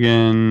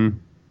Michigan,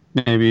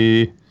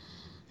 maybe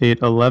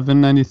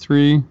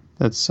 8/11/93.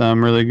 That's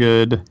really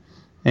good,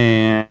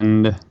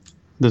 and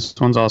this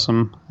one's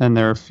awesome. And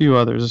there are a few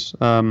others.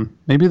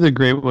 Maybe the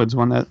Great Woods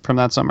one from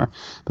that summer.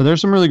 But there's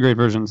some really great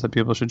versions that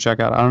people should check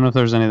out. I don't know if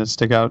there's any that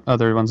stick out,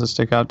 other ones that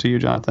stick out to you,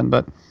 Jonathan.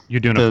 But you're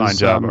doing a fine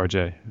job,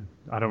 RJ.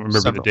 I don't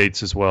remember the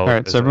dates as well. All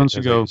right, so everyone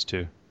should go.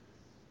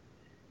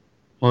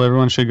 Well,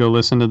 everyone should go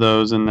listen to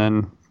those and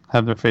then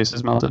have their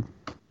faces melted.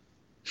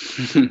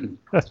 It's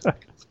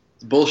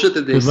bullshit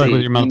that they Good luck say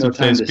with your melted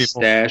time face, to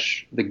people.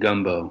 stash the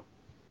gumbo.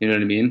 You know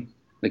what I mean?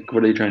 Like,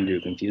 what are they trying to do?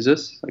 Confuse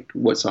us? Like,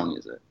 what song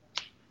is it?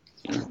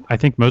 I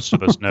think most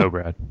of us know,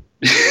 Brad.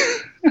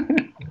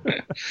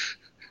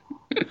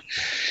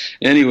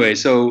 Anyway,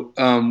 so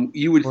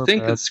you would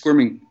think that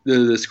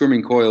the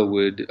Squirming Coil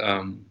would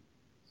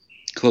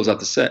close out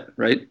the set,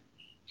 right?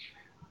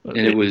 And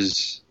it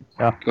was.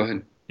 Yeah. Go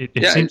ahead.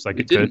 It seems like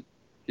it could.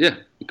 Yeah,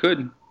 it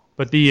could.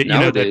 But the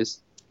nowadays,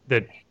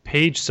 that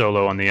Page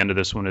solo on the end of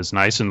this one is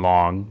nice and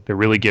long. They're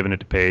really giving it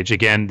to Page.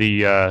 Again,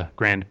 the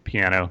grand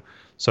piano.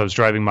 So I was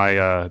driving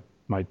my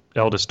my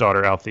eldest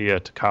daughter Althea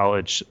to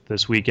college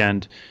this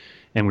weekend,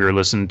 and we were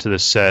listening to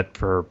this set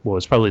for what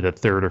was probably the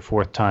third or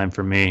fourth time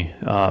for me.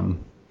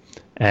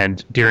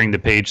 And during the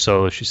Page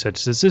solo, she said,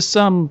 "Does this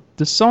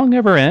song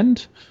ever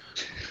end?"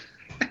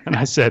 And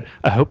I said,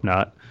 "I hope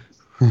not."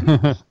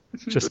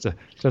 just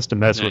to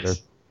mess with her.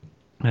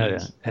 Yeah.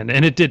 And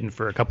it didn't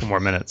for a couple more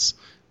minutes,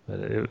 but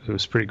it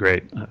was pretty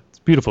great. It's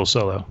a beautiful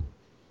solo.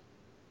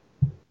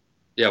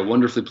 Yeah,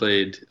 wonderfully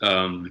played.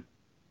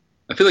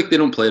 I feel like they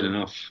don't play it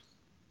enough.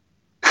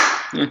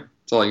 Yeah,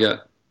 that's all I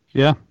got.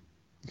 Yeah,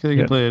 they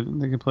can play it.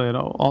 They can play it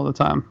all the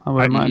time. I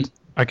wouldn't mind.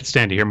 I could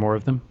stand to hear more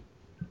of them.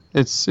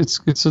 It's a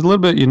little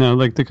bit,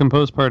 like the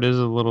composed part is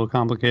a little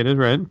complicated,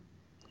 right?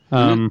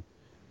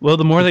 Well,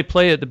 the more they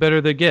play it, the better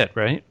they get,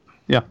 right?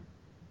 Yeah.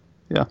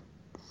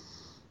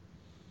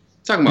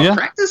 Talking about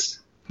practice?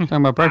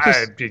 Talking about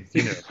practice?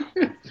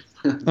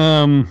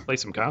 Play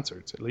some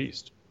concerts, at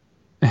least.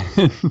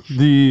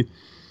 The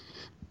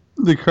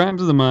Crimes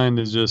of the Mind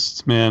is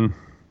just, man.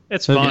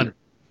 It's fun.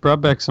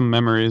 Brought back some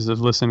memories of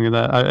listening to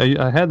that.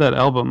 I had that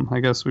album. I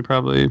guess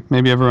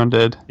maybe everyone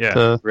did.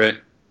 Yeah, right.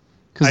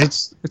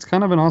 Because it's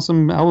kind of an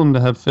awesome album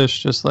to have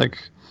Phish just like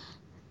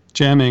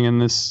jamming in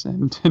this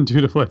and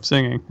Dutiful Life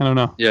singing. I don't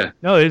know. Yeah.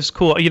 No, it's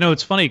cool.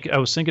 It's funny. I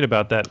was thinking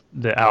about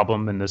the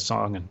album and this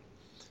song,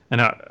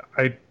 and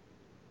I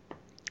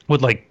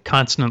would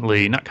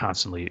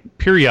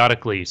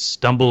periodically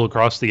stumble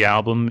across the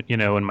album,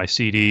 in my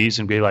CDs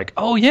and be like,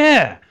 oh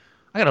yeah,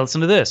 I gotta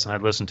listen to this. And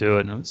I'd listen to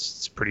it, and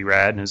it's pretty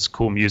rad, and it's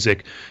cool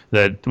music.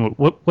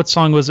 What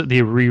song was it?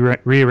 The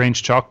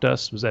Rearranged Chalk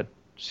Dust? Was that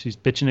She's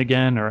Bitching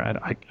Again? Or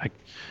I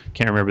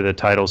can't remember the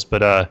titles,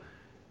 but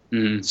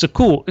it's a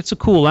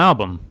cool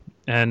album,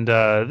 and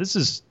this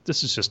is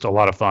just a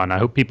lot of fun. I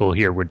hope people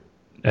here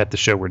at the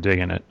show were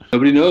digging it.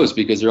 Nobody knows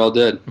because they're all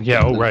dead.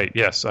 Yeah. Oh, right.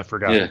 Yes, I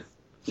forgot. Yeah.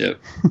 Yep.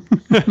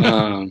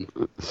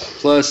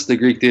 Plus, the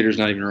Greek Theater's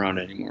not even around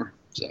anymore,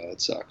 so it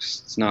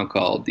sucks. It's now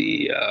called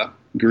the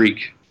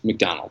Greek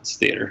McDonald's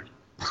Theater.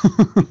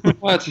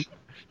 What?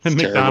 The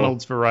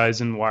McDonald's,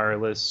 Verizon,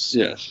 Wireless,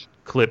 yes,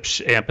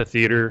 Klipsch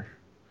Amphitheater.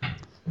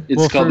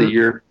 It's called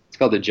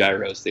the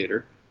Gyros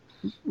Theater.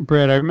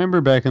 Brad, I remember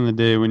back in the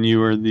day when you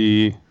were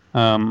the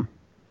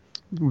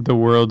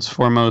world's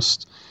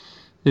foremost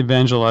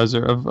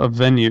evangelizer of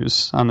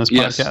venues on this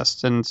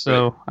podcast, and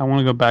so I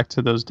want to go back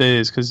to those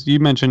days because you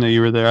mentioned that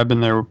you were there. I've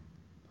been there.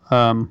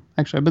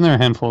 Actually, I've been there a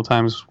handful of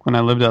times when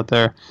I lived out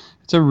there.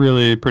 It's a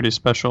really pretty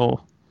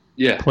special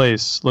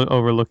place,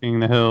 overlooking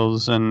the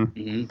hills,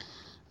 and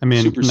I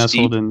mean, super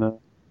nestled steep. in the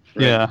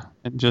Right.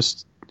 and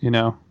just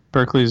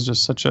Berkeley is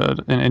just such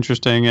an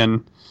interesting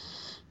and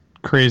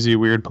crazy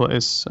weird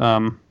place.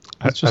 I've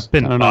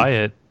been by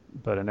it,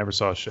 but I never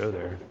saw a show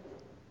there.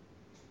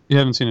 You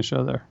haven't seen a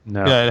show there?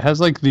 No. Yeah, it has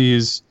like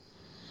these.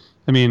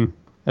 I mean,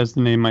 as the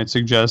name might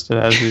suggest, it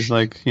has these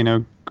like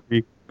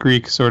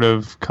Greek sort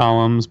of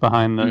columns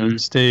behind the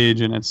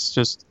stage, and it's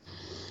just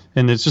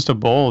a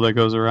bowl that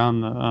goes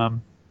around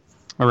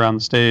the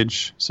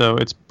stage. So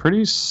it's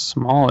pretty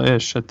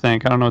small-ish, I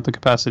think. I don't know what the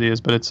capacity is,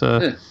 but it's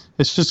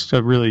just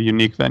a really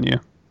unique venue.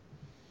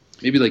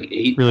 Maybe like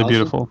 8,000? Really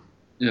beautiful.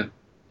 Yeah.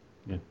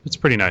 Yeah, it's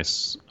pretty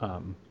nice.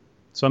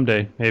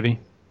 Someday, maybe.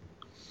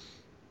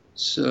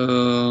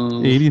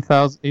 So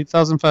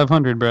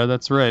 8,500, Brad.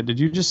 That's right. Did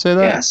you just say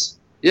that? Yes.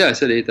 Yeah, I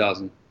said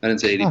 8,000. I didn't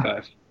say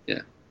 85. Yeah.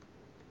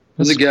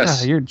 That's a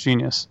guess. You're a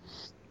genius.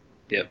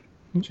 Yep.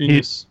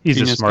 Genius. He's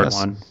Genius a smart guess.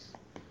 one.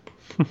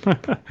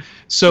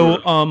 So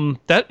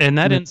that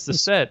ends the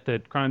set.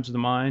 That Crimes of the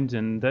Mind,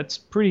 and it's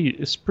pretty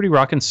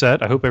rockin'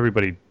 set. I hope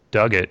everybody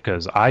dug it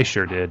because I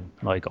sure did.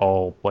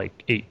 All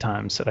 8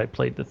 times that I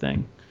played the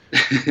thing.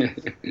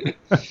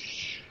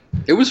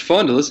 It was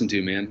fun to listen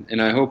to, man,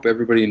 and I hope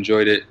everybody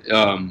enjoyed it.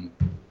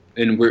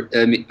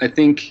 I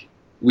think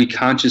we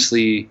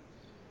consciously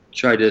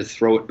tried to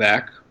throw it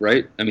back,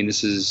 right? I mean,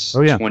 this is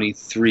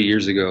 23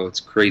 years ago. It's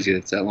crazy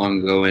that's that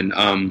long ago.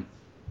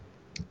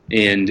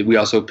 And we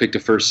also picked a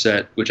first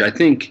set, which I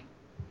think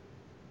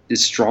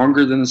is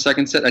stronger than the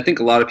second set. I think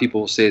a lot of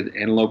people will say that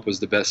Antelope was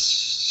the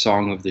best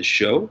song of this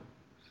show.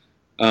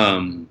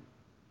 And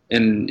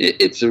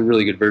it's a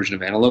really good version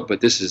of Antelope,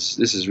 but this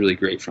is really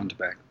great front to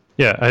back.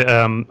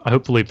 Yeah,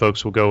 hopefully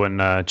folks will go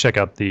and check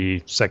out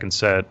the second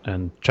set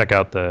and check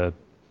out the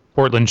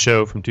Portland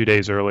show from 2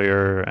 days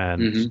earlier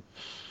and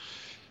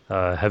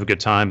have a good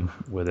time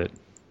with it.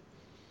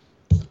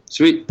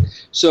 Sweet.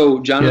 So,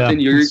 Jonathan,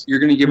 you're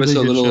going to give us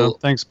a little... Show.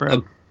 Thanks,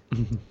 Brad.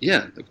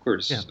 Yeah, of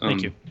course. Yeah,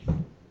 thank you.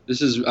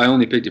 I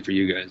only picked it for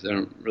you guys. I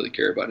don't really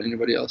care about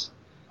anybody else.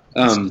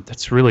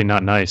 That's really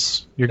not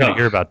nice. You're going to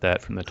hear about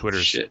that from the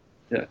Twitters. Shit.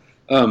 Yeah.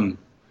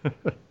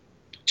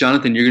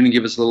 Jonathan, you're going to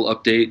give us a little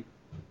update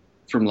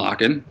from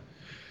Lock-In.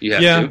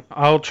 Yeah,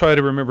 I'll try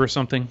to remember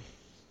something.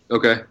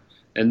 Okay.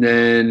 And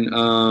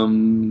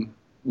then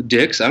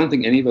Dick's. I don't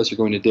think any of us are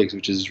going to Dick's,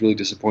 which is really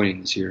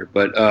disappointing this year.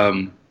 But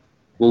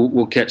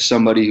we'll catch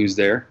somebody who's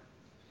there.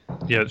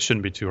 Yeah, it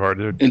shouldn't be too hard.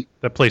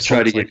 That place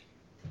holds like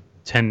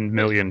 10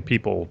 million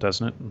people,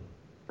 doesn't it?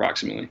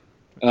 Approximately.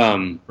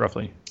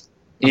 Roughly.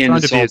 And all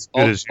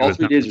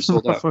 3 days are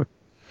sold out.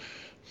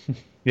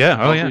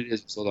 Yeah. All 3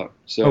 days are sold out.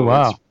 So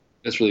wow.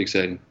 That's really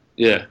exciting.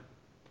 Yeah.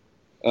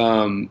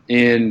 And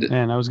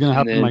I was gonna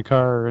hop in my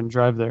car and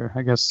drive there.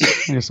 I guess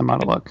I'm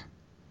out of luck.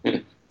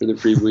 For the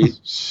free weed,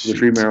 the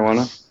free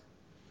marijuana.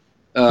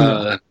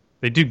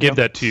 They do give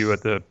that to you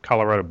at the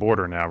Colorado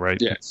border now, right?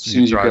 Yeah. As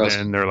soon as you drive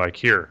in, they're like,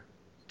 "Here,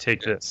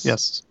 take this."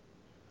 Yes.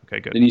 Okay,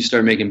 good. Then you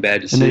start making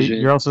bad decisions.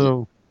 And you're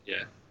also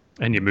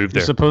and you move there.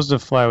 You're supposed to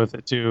fly with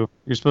it too.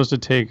 You're supposed to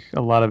take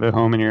a lot of it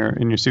home in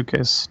your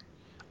suitcase.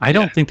 I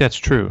don't think that's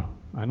true.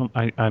 I'm.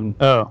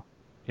 Oh.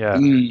 Yeah.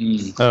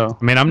 Oh.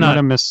 I mean, I'm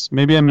not.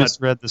 Maybe I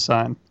misread the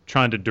sign.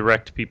 Trying to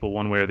direct people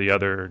one way or the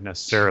other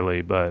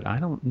necessarily, but I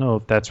don't know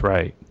if that's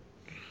right.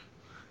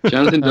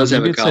 Jonathan does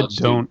have a college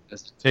don't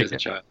as a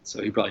child,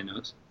 so he probably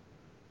knows.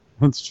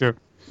 That's true.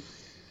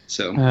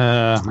 So.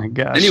 My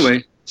gosh.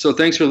 Anyway, so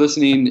thanks for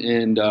listening,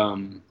 and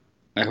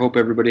I hope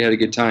everybody had a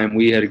good time.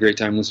 We had a great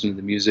time listening to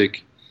the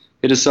music.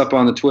 Hit us up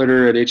on the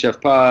Twitter at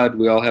HFPod.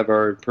 We all have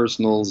our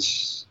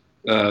personals,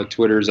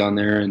 Twitters on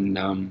there, and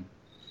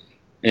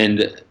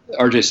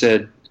RJ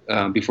said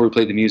before we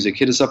played the music,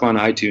 hit us up on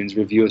iTunes,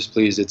 review us,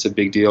 please. It's a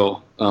big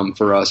deal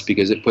for us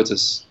because it puts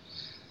us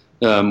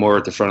more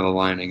at the front of the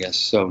line, I guess.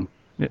 So.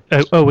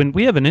 And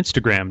we have an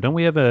Instagram. Don't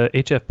we have a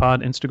HF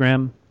Pod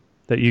Instagram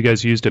that you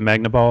guys used at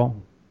Magnaball?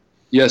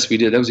 Yes, we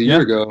did. That was a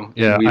year ago.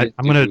 Yeah,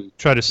 I'm going to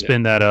try to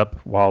spin that up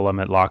while I'm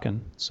at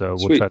Lock-In. So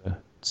we'll try to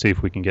see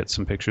if we can get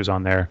some pictures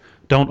on there.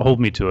 Don't hold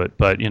me to it,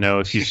 but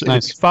if you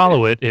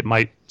follow it,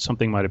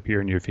 something might appear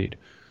in your feed.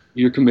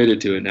 You're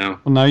committed to it now.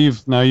 Well,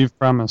 now you've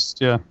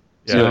promised. Yeah.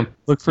 So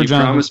look for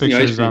Jonathan's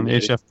pictures on the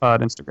HF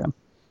Pod Instagram.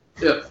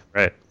 Yeah.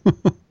 Right.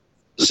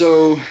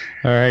 So. All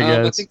right,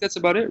 guys. I think that's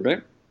about it,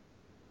 right?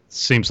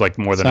 Seems like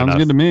more than enough. Sounds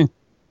good to me.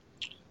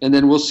 And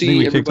then we'll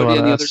see everybody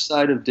on the other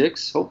side of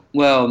Dick's. Oh,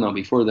 well, no,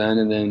 before then.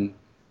 And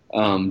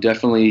then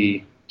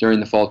definitely during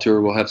the fall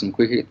tour, we'll have some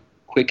quick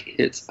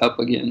hits up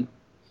again.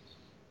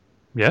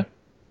 Yeah?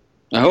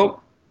 I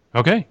hope.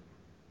 Okay.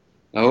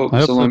 I hope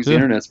so long as the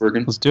internet's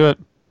working. Let's do it.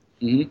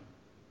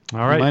 Mm-hmm.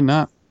 All right. Might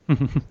not.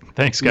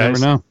 Thanks, guys.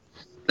 You never know.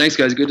 Thanks,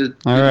 guys. Good to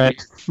All right.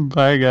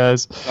 Bye,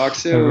 guys. Talk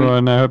soon.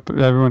 Everyone, I hope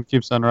everyone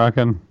keeps on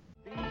rocking.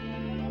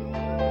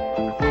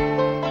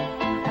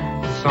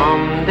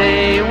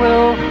 Someday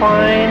we'll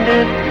find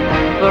it,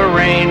 the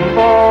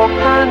rainbow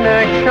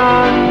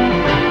connection,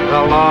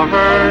 the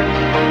lovers,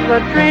 the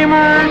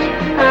dreamers,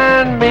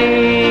 and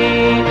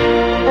me.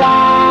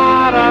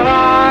 La da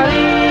da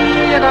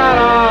dee da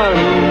da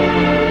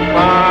doo,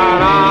 la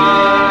da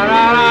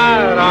da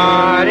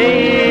da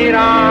dee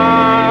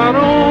da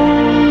doo.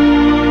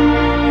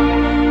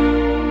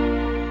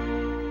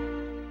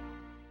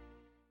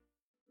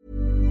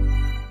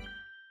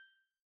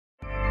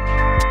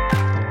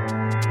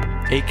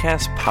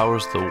 Acast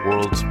powers the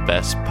world's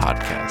best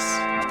podcasts.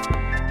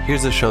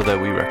 Here's a show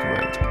that we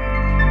recommend.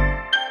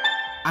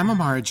 I'm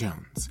Amara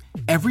Jones.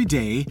 Every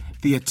day,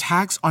 the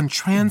attacks on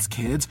trans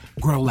kids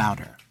grow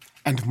louder,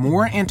 and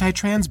more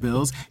anti-trans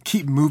bills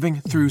keep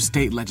moving through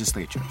state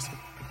legislatures.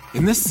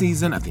 In this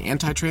season of the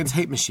Anti-Trans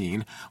Hate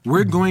Machine,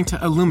 we're going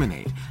to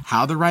illuminate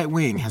how the right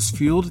wing has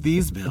fueled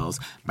these bills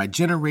by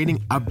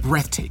generating a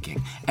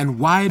breathtaking and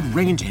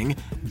wide-ranging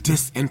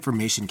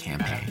disinformation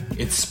campaign.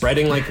 It's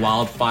spreading like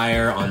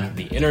wildfire on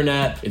the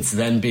internet. It's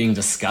then being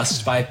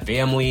discussed by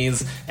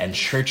families and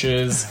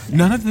churches.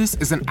 None of this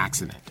is an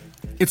accident.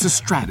 It's a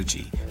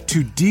strategy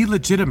to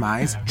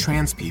delegitimize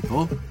trans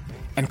people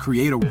and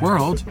create a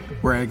world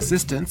where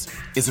existence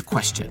is a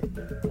question.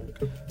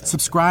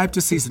 Subscribe to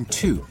Season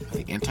 2 of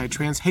the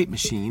Anti-Trans Hate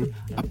Machine,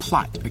 A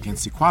Plot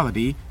Against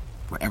Equality,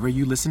 wherever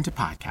you listen to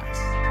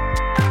podcasts.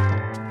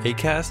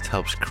 Acast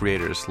helps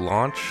creators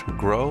launch,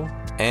 grow,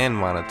 and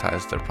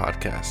monetize their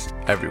podcasts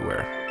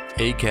everywhere.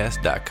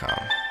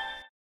 Acast.com.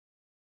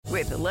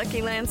 With the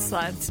Lucky Land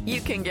Slots,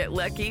 you can get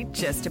lucky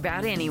just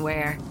about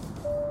anywhere.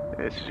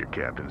 This is your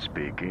captain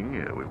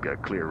speaking. We've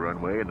got clear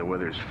runway and the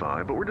weather's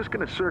fine, but we're just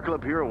going to circle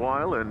up here a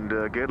while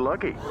and get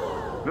lucky.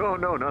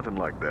 No, nothing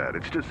like that.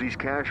 It's just these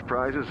cash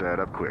prizes add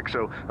up quick.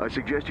 So I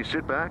suggest you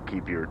sit back,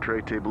 keep your tray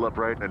table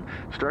upright, and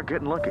start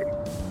getting lucky.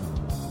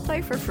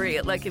 Play for free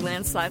at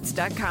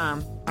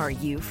LuckyLandSlots.com. Are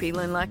you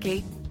feeling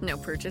lucky? No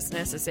purchase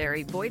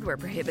necessary. Void where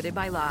prohibited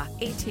by law.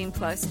 18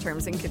 plus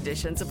terms and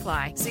conditions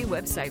apply. See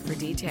website for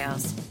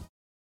details.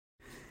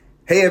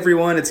 Hey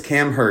everyone, it's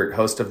Cam Hurt,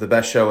 host of the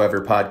Best Show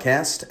Ever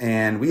podcast,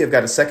 and we have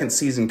got a second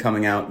season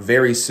coming out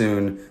very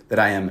soon that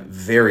I am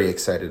very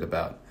excited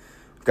about.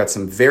 We've got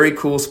some very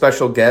cool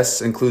special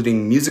guests,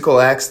 including musical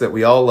acts that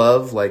we all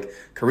love, like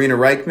Karina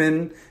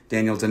Reichman,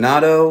 Daniel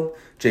Donato,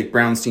 Jake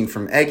Brownstein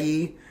from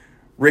Eggy,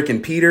 Rick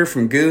and Peter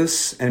from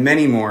Goose, and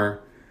many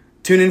more.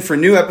 Tune in for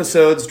new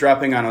episodes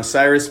dropping on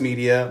Osiris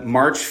Media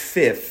March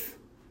 5th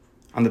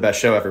on the Best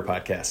Show Ever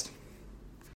podcast.